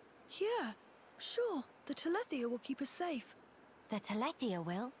 Yeah, sure. The Telethia will keep us safe. The Telethia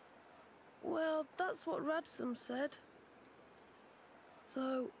will? Well, that's what Radsum said.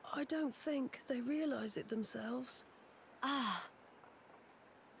 Though, I don't think they realize it themselves. Ah.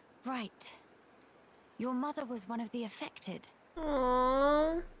 Right. Your mother was one of the affected.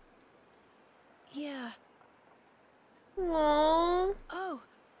 Aww. Yeah. Aww. Oh,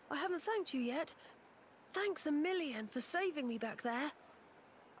 I haven't thanked you yet. Thanks a million for saving me back there.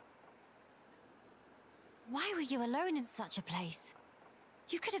 Why were you alone in such a place?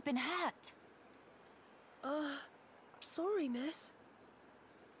 You could have been hurt. Sorry, miss.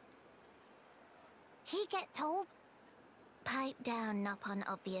 He get told? Pipe down, not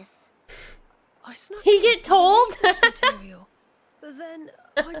unobvious. I snuck He get told? material. But then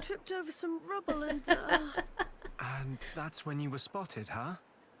I tripped over some rubble and And that's when you were spotted, huh?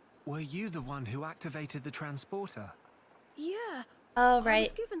 Were you the one who activated the transporter? yeah. Oh, I right.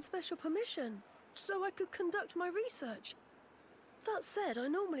 was given special permission so I could conduct my research. That said, I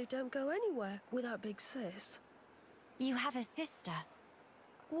normally don't go anywhere without Big Sis. You have a sister.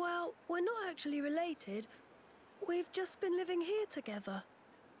 Well, we're not actually related. We've just been living here together.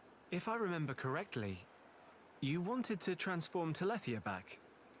 If I remember correctly, you wanted to transform Telethia back.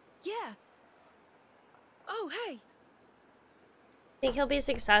 Yeah. Oh, hey. Think he'll be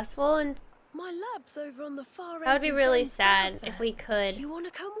successful? And My lab's over on the far end. that would be of really Zan's sad path if there. we could. You want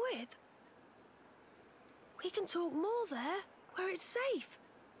to come with? We can talk more there, where it's safe.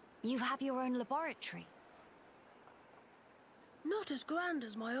 You have your own laboratory. Not as grand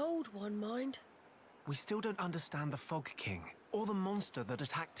as my old one, mind. We still don't understand the Fog King, or the monster that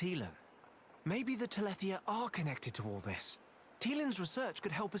attacked Teelan. Maybe the Telethia are connected to all this. Teelan's research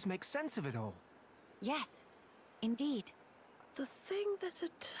could help us make sense of it all. Yes, indeed. The thing that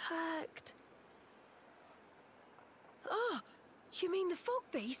attacked... Ah, you mean the Fog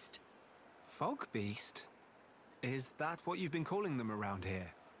Beast? Fog Beast? Is that what you've been calling them around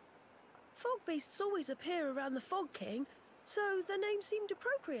here? Fog Beasts always appear around the Fog King, so the name seemed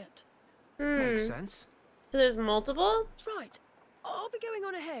appropriate. Makes sense. So there's multiple? Right, I'll be going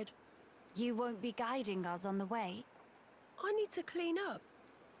on ahead. You won't be guiding us on the way? I need to clean up,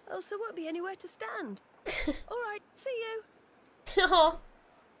 else there won't be anywhere to stand. All right, see you. Oh.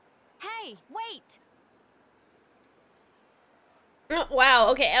 Hey, wait! Wow,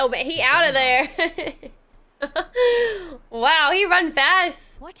 okay, oh, but he out of there. Wow, he run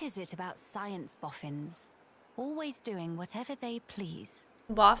fast. What is it about science boffins? Always doing whatever they please.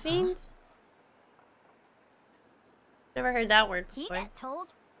 Boffins? Never heard that word He before. got told.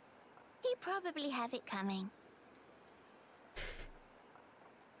 He probably have it coming.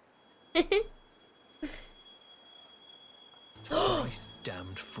 Thrice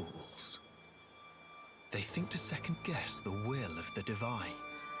damned fools. They think to second guess the will of the divine.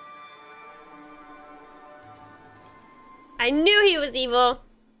 I knew he was evil.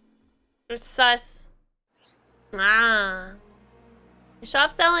 Or sus. Ah. The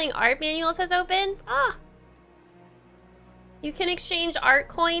shop selling art manuals has opened? Ah. You can exchange art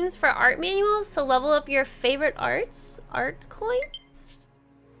coins for art manuals to level up your favorite arts. Art coins?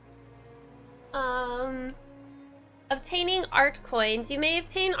 Obtaining art coins. You may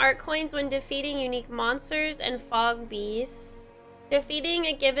obtain art coins when defeating unique monsters and fog beasts. Defeating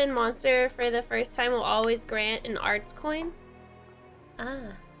a given monster for the first time will always grant an arts coin.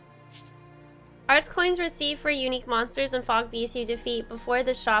 Arts coins received for unique monsters and fog beasts you defeat before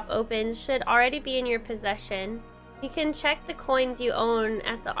the shop opens should already be in your possession. You can check the coins you own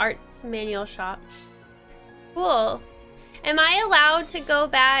at the arts manual shop. Cool. Am I allowed to go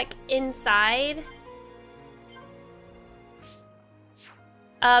back inside?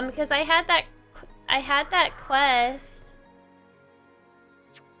 Because I had that quest.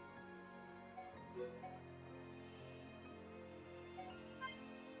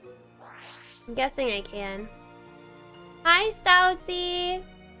 I'm guessing I can. Hi, Stoutsy!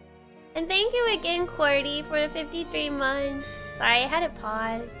 And thank you again, Cordy, for the 53 months. Sorry, I had to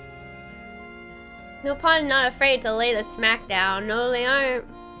pause. No pawn not afraid to lay the smack down. No, they aren't.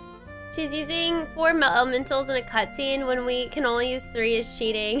 She's using 4 elementals in a cutscene when we can only use 3 is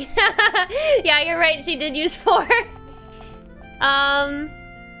cheating. Yeah, you're right. She did use 4. Where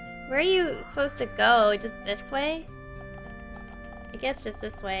are you supposed to go? Just this way? I guess just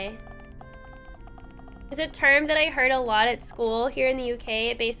this way. It's a term that I heard a lot at school here in the UK.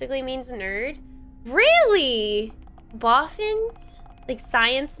 It basically means nerd. Really? Boffins? Like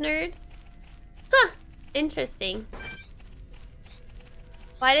science nerd? Huh. Interesting.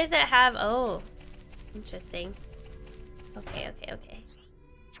 Why does it have... Oh. Interesting. Okay.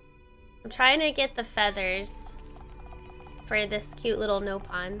 I'm trying to get the feathers for this cute little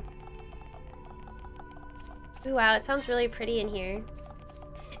Nopon. Ooh, wow, it sounds really pretty in here.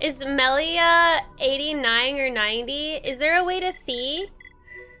 Is Melia 89 or 90? Is there a way to see?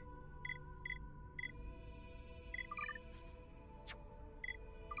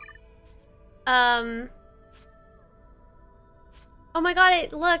 Oh my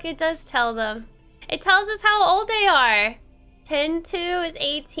god, look, it does tell them. It tells us how old they are. 10-2 is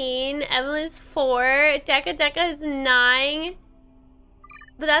 18, Evelyn's 4, Deca is 9.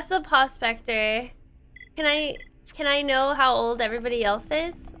 But that's the prospector. Can I know how old everybody else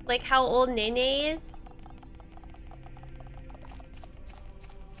is? Like how old Nene is?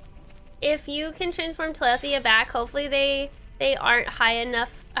 If you can transform Telethia back, hopefully they aren't high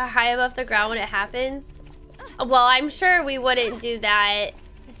above the ground when it happens. Well, I'm sure we wouldn't do that.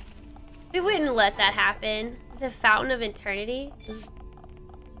 We wouldn't let that happen. The Fountain of Eternity.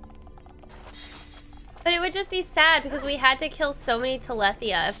 But it would just be sad because we had to kill so many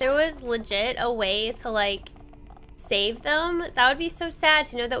Telethia. If there was legit a way to like save them, that would be so sad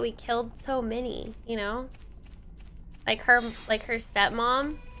to know that we killed so many, you know? Like her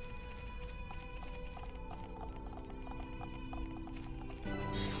stepmom.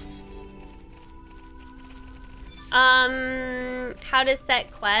 How to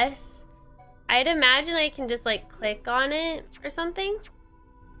set quests? I'd imagine I can just like click on it or something.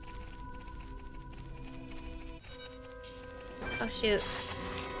 Oh shoot.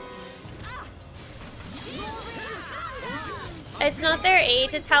 It's not their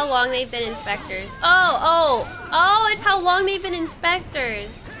age, it's how long they've been inspectors. Oh, it's how long they've been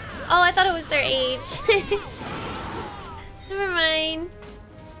inspectors. Oh, I thought it was their age. Never mind.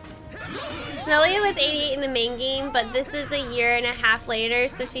 Melia was 88 in the main game, but this is a year and a half later,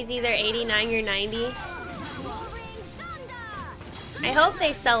 so she's either 89 or 90. I hope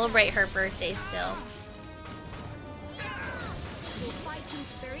they celebrate her birthday still.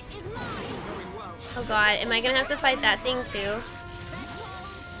 Oh god, am I gonna have to fight that thing too?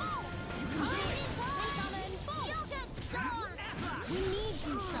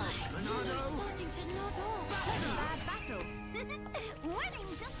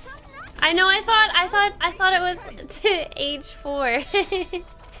 I know, I thought it was age 4.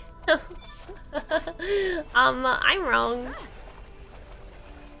 I'm wrong.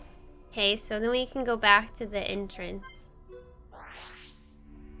 Okay, so then we can go back to the entrance.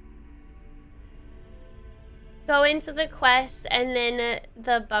 Go into the quest and then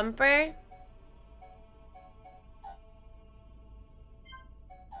the bumper.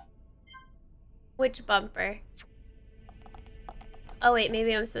 Which bumper? Oh wait,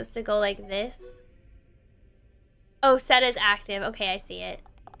 maybe I'm supposed to go like this. Oh, set as active. Okay, I see it.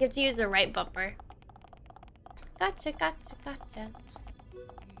 You have to use the right bumper. Gotcha.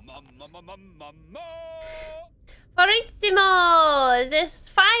 Forissimo! This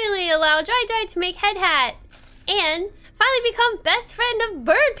finally allowed Dry to make head hat. And finally become best friend of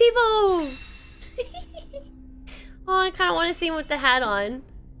bird people! Oh, I kind of want to see him with the hat on.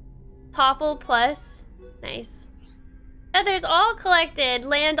 Topple plus. Nice. Feathers all collected,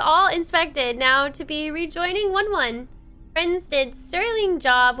 land all inspected, now to be rejoining 1-1. Friends did sterling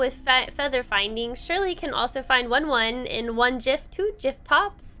job with feather finding. Shirley can also find 1-1 in 1 GIF, 2 GIF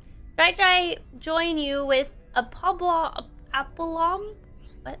tops. Dry join you with a epilogue.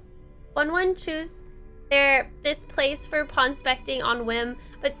 What? 1-1 choose this place for pawn specting on whim,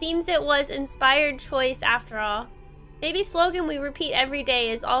 but seems it was inspired choice after all. Maybe slogan we repeat every day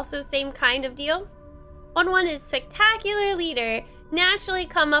is also same kind of deal? One is spectacular leader. Naturally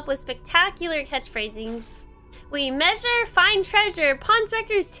come up with spectacular catchphrasings. We measure, find treasure, pawn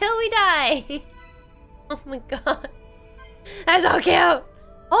specters till we die. Oh my god. That's so cute.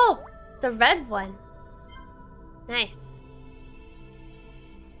 Oh, the red one. Nice.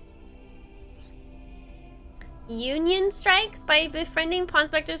 Union strikes. By befriending pawn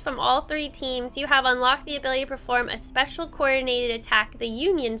specters from all 3 teams, you have unlocked the ability to perform a special coordinated attack, the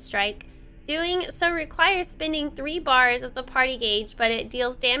Union Strike. Doing so requires spending 3 bars of the party gauge, but it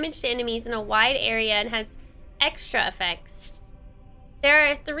deals damage to enemies in a wide area and has extra effects.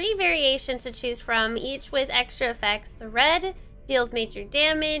 There are 3 variations to choose from, each with extra effects. The red deals major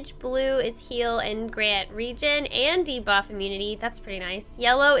damage, blue is heal and grant regen and debuff immunity. That's pretty nice.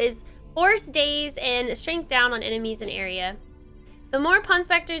 Yellow is force daze and shrink down on enemies in area. The more pawn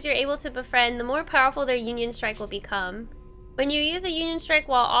specters you're able to befriend, the more powerful their Union Strike will become. When you use a Union Strike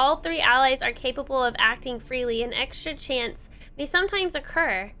while all 3 allies are capable of acting freely, an extra chance may sometimes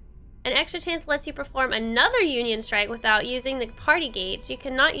occur. An extra chance lets you perform another Union Strike without using the party gauge. You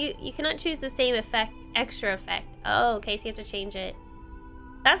cannot choose the same effect, extra effect. Oh, okay, so you have to change it.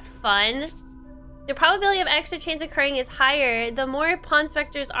 That's fun. The probability of extra chance occurring is higher the more pawn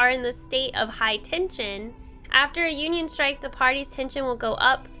specters are in the state of high tension. After a Union Strike, the party's tension will go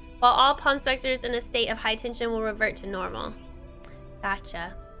up, while all pawn specters in a state of high tension will revert to normal.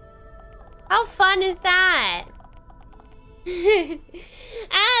 Gotcha. How fun is that? Adam!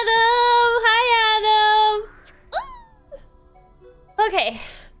 Hi, Adam! Okay,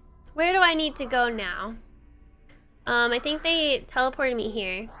 where do I need to go now? I think they teleported me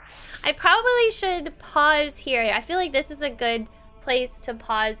here. I probably should pause here. I feel like this is a good place to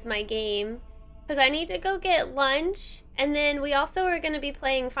pause my game, because I need to go get lunch, and then we also are going to be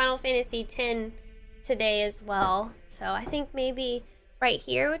playing Final Fantasy X today as well. So I think maybe right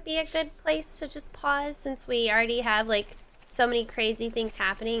here would be a good place to just pause, since we already have like so many crazy things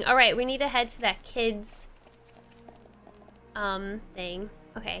happening. All right, we need to head to that kids thing.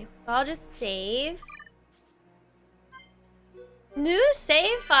 Okay, so I'll just save. New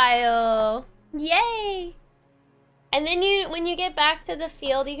save file. Yay! And then when you get back to the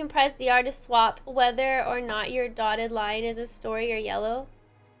field, you can press ZR to swap whether or not your dotted line is a story or yellow.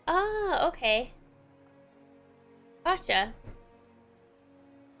 Ah, okay. Gotcha.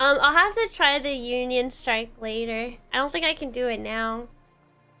 I'll have to try the Union Strike later. I don't think I can do it now.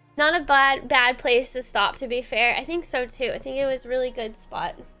 Not a bad place to stop, to be fair. I think so too. I think it was a really good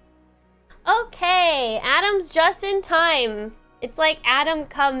spot. Okay, Adam's just in time. It's like Adam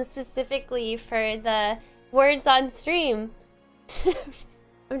comes specifically for the words on stream.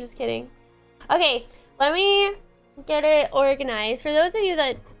 I'm just kidding. Okay, let me get it organized. For those of you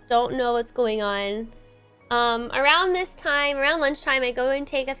that don't know what's going on, around this time, around lunchtime, I go and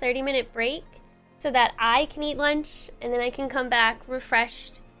take a 30-minute break so that I can eat lunch, and then I can come back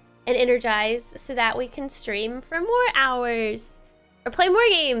refreshed and energized so that we can stream for more hours or play more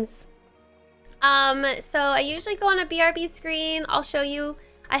games. So I usually go on a BRB screen. I'll show you.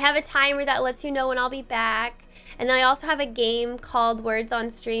 I have a timer that lets you know when I'll be back. And then I also have a game called Words on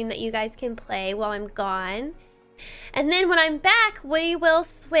Stream that you guys can play while I'm gone. And then when I'm back, we will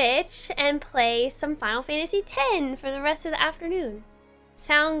switch and play some Final Fantasy X for the rest of the afternoon.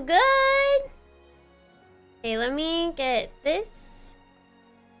 Sound good? Okay, let me get this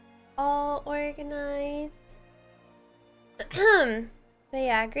all organized. But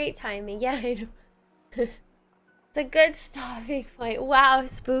yeah, great timing. Yeah, I know. It's a good stopping point. Wow,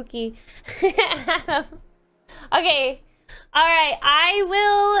 spooky. Adam. Okay. Alright, I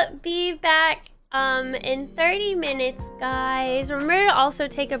will be back in 30 minutes, guys. Remember to also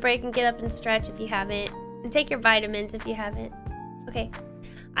take a break and get up and stretch if you haven't. And take your vitamins if you haven't. Okay.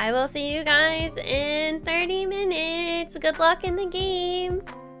 I will see you guys in 30 minutes. Good luck in the game.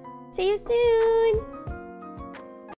 See you soon.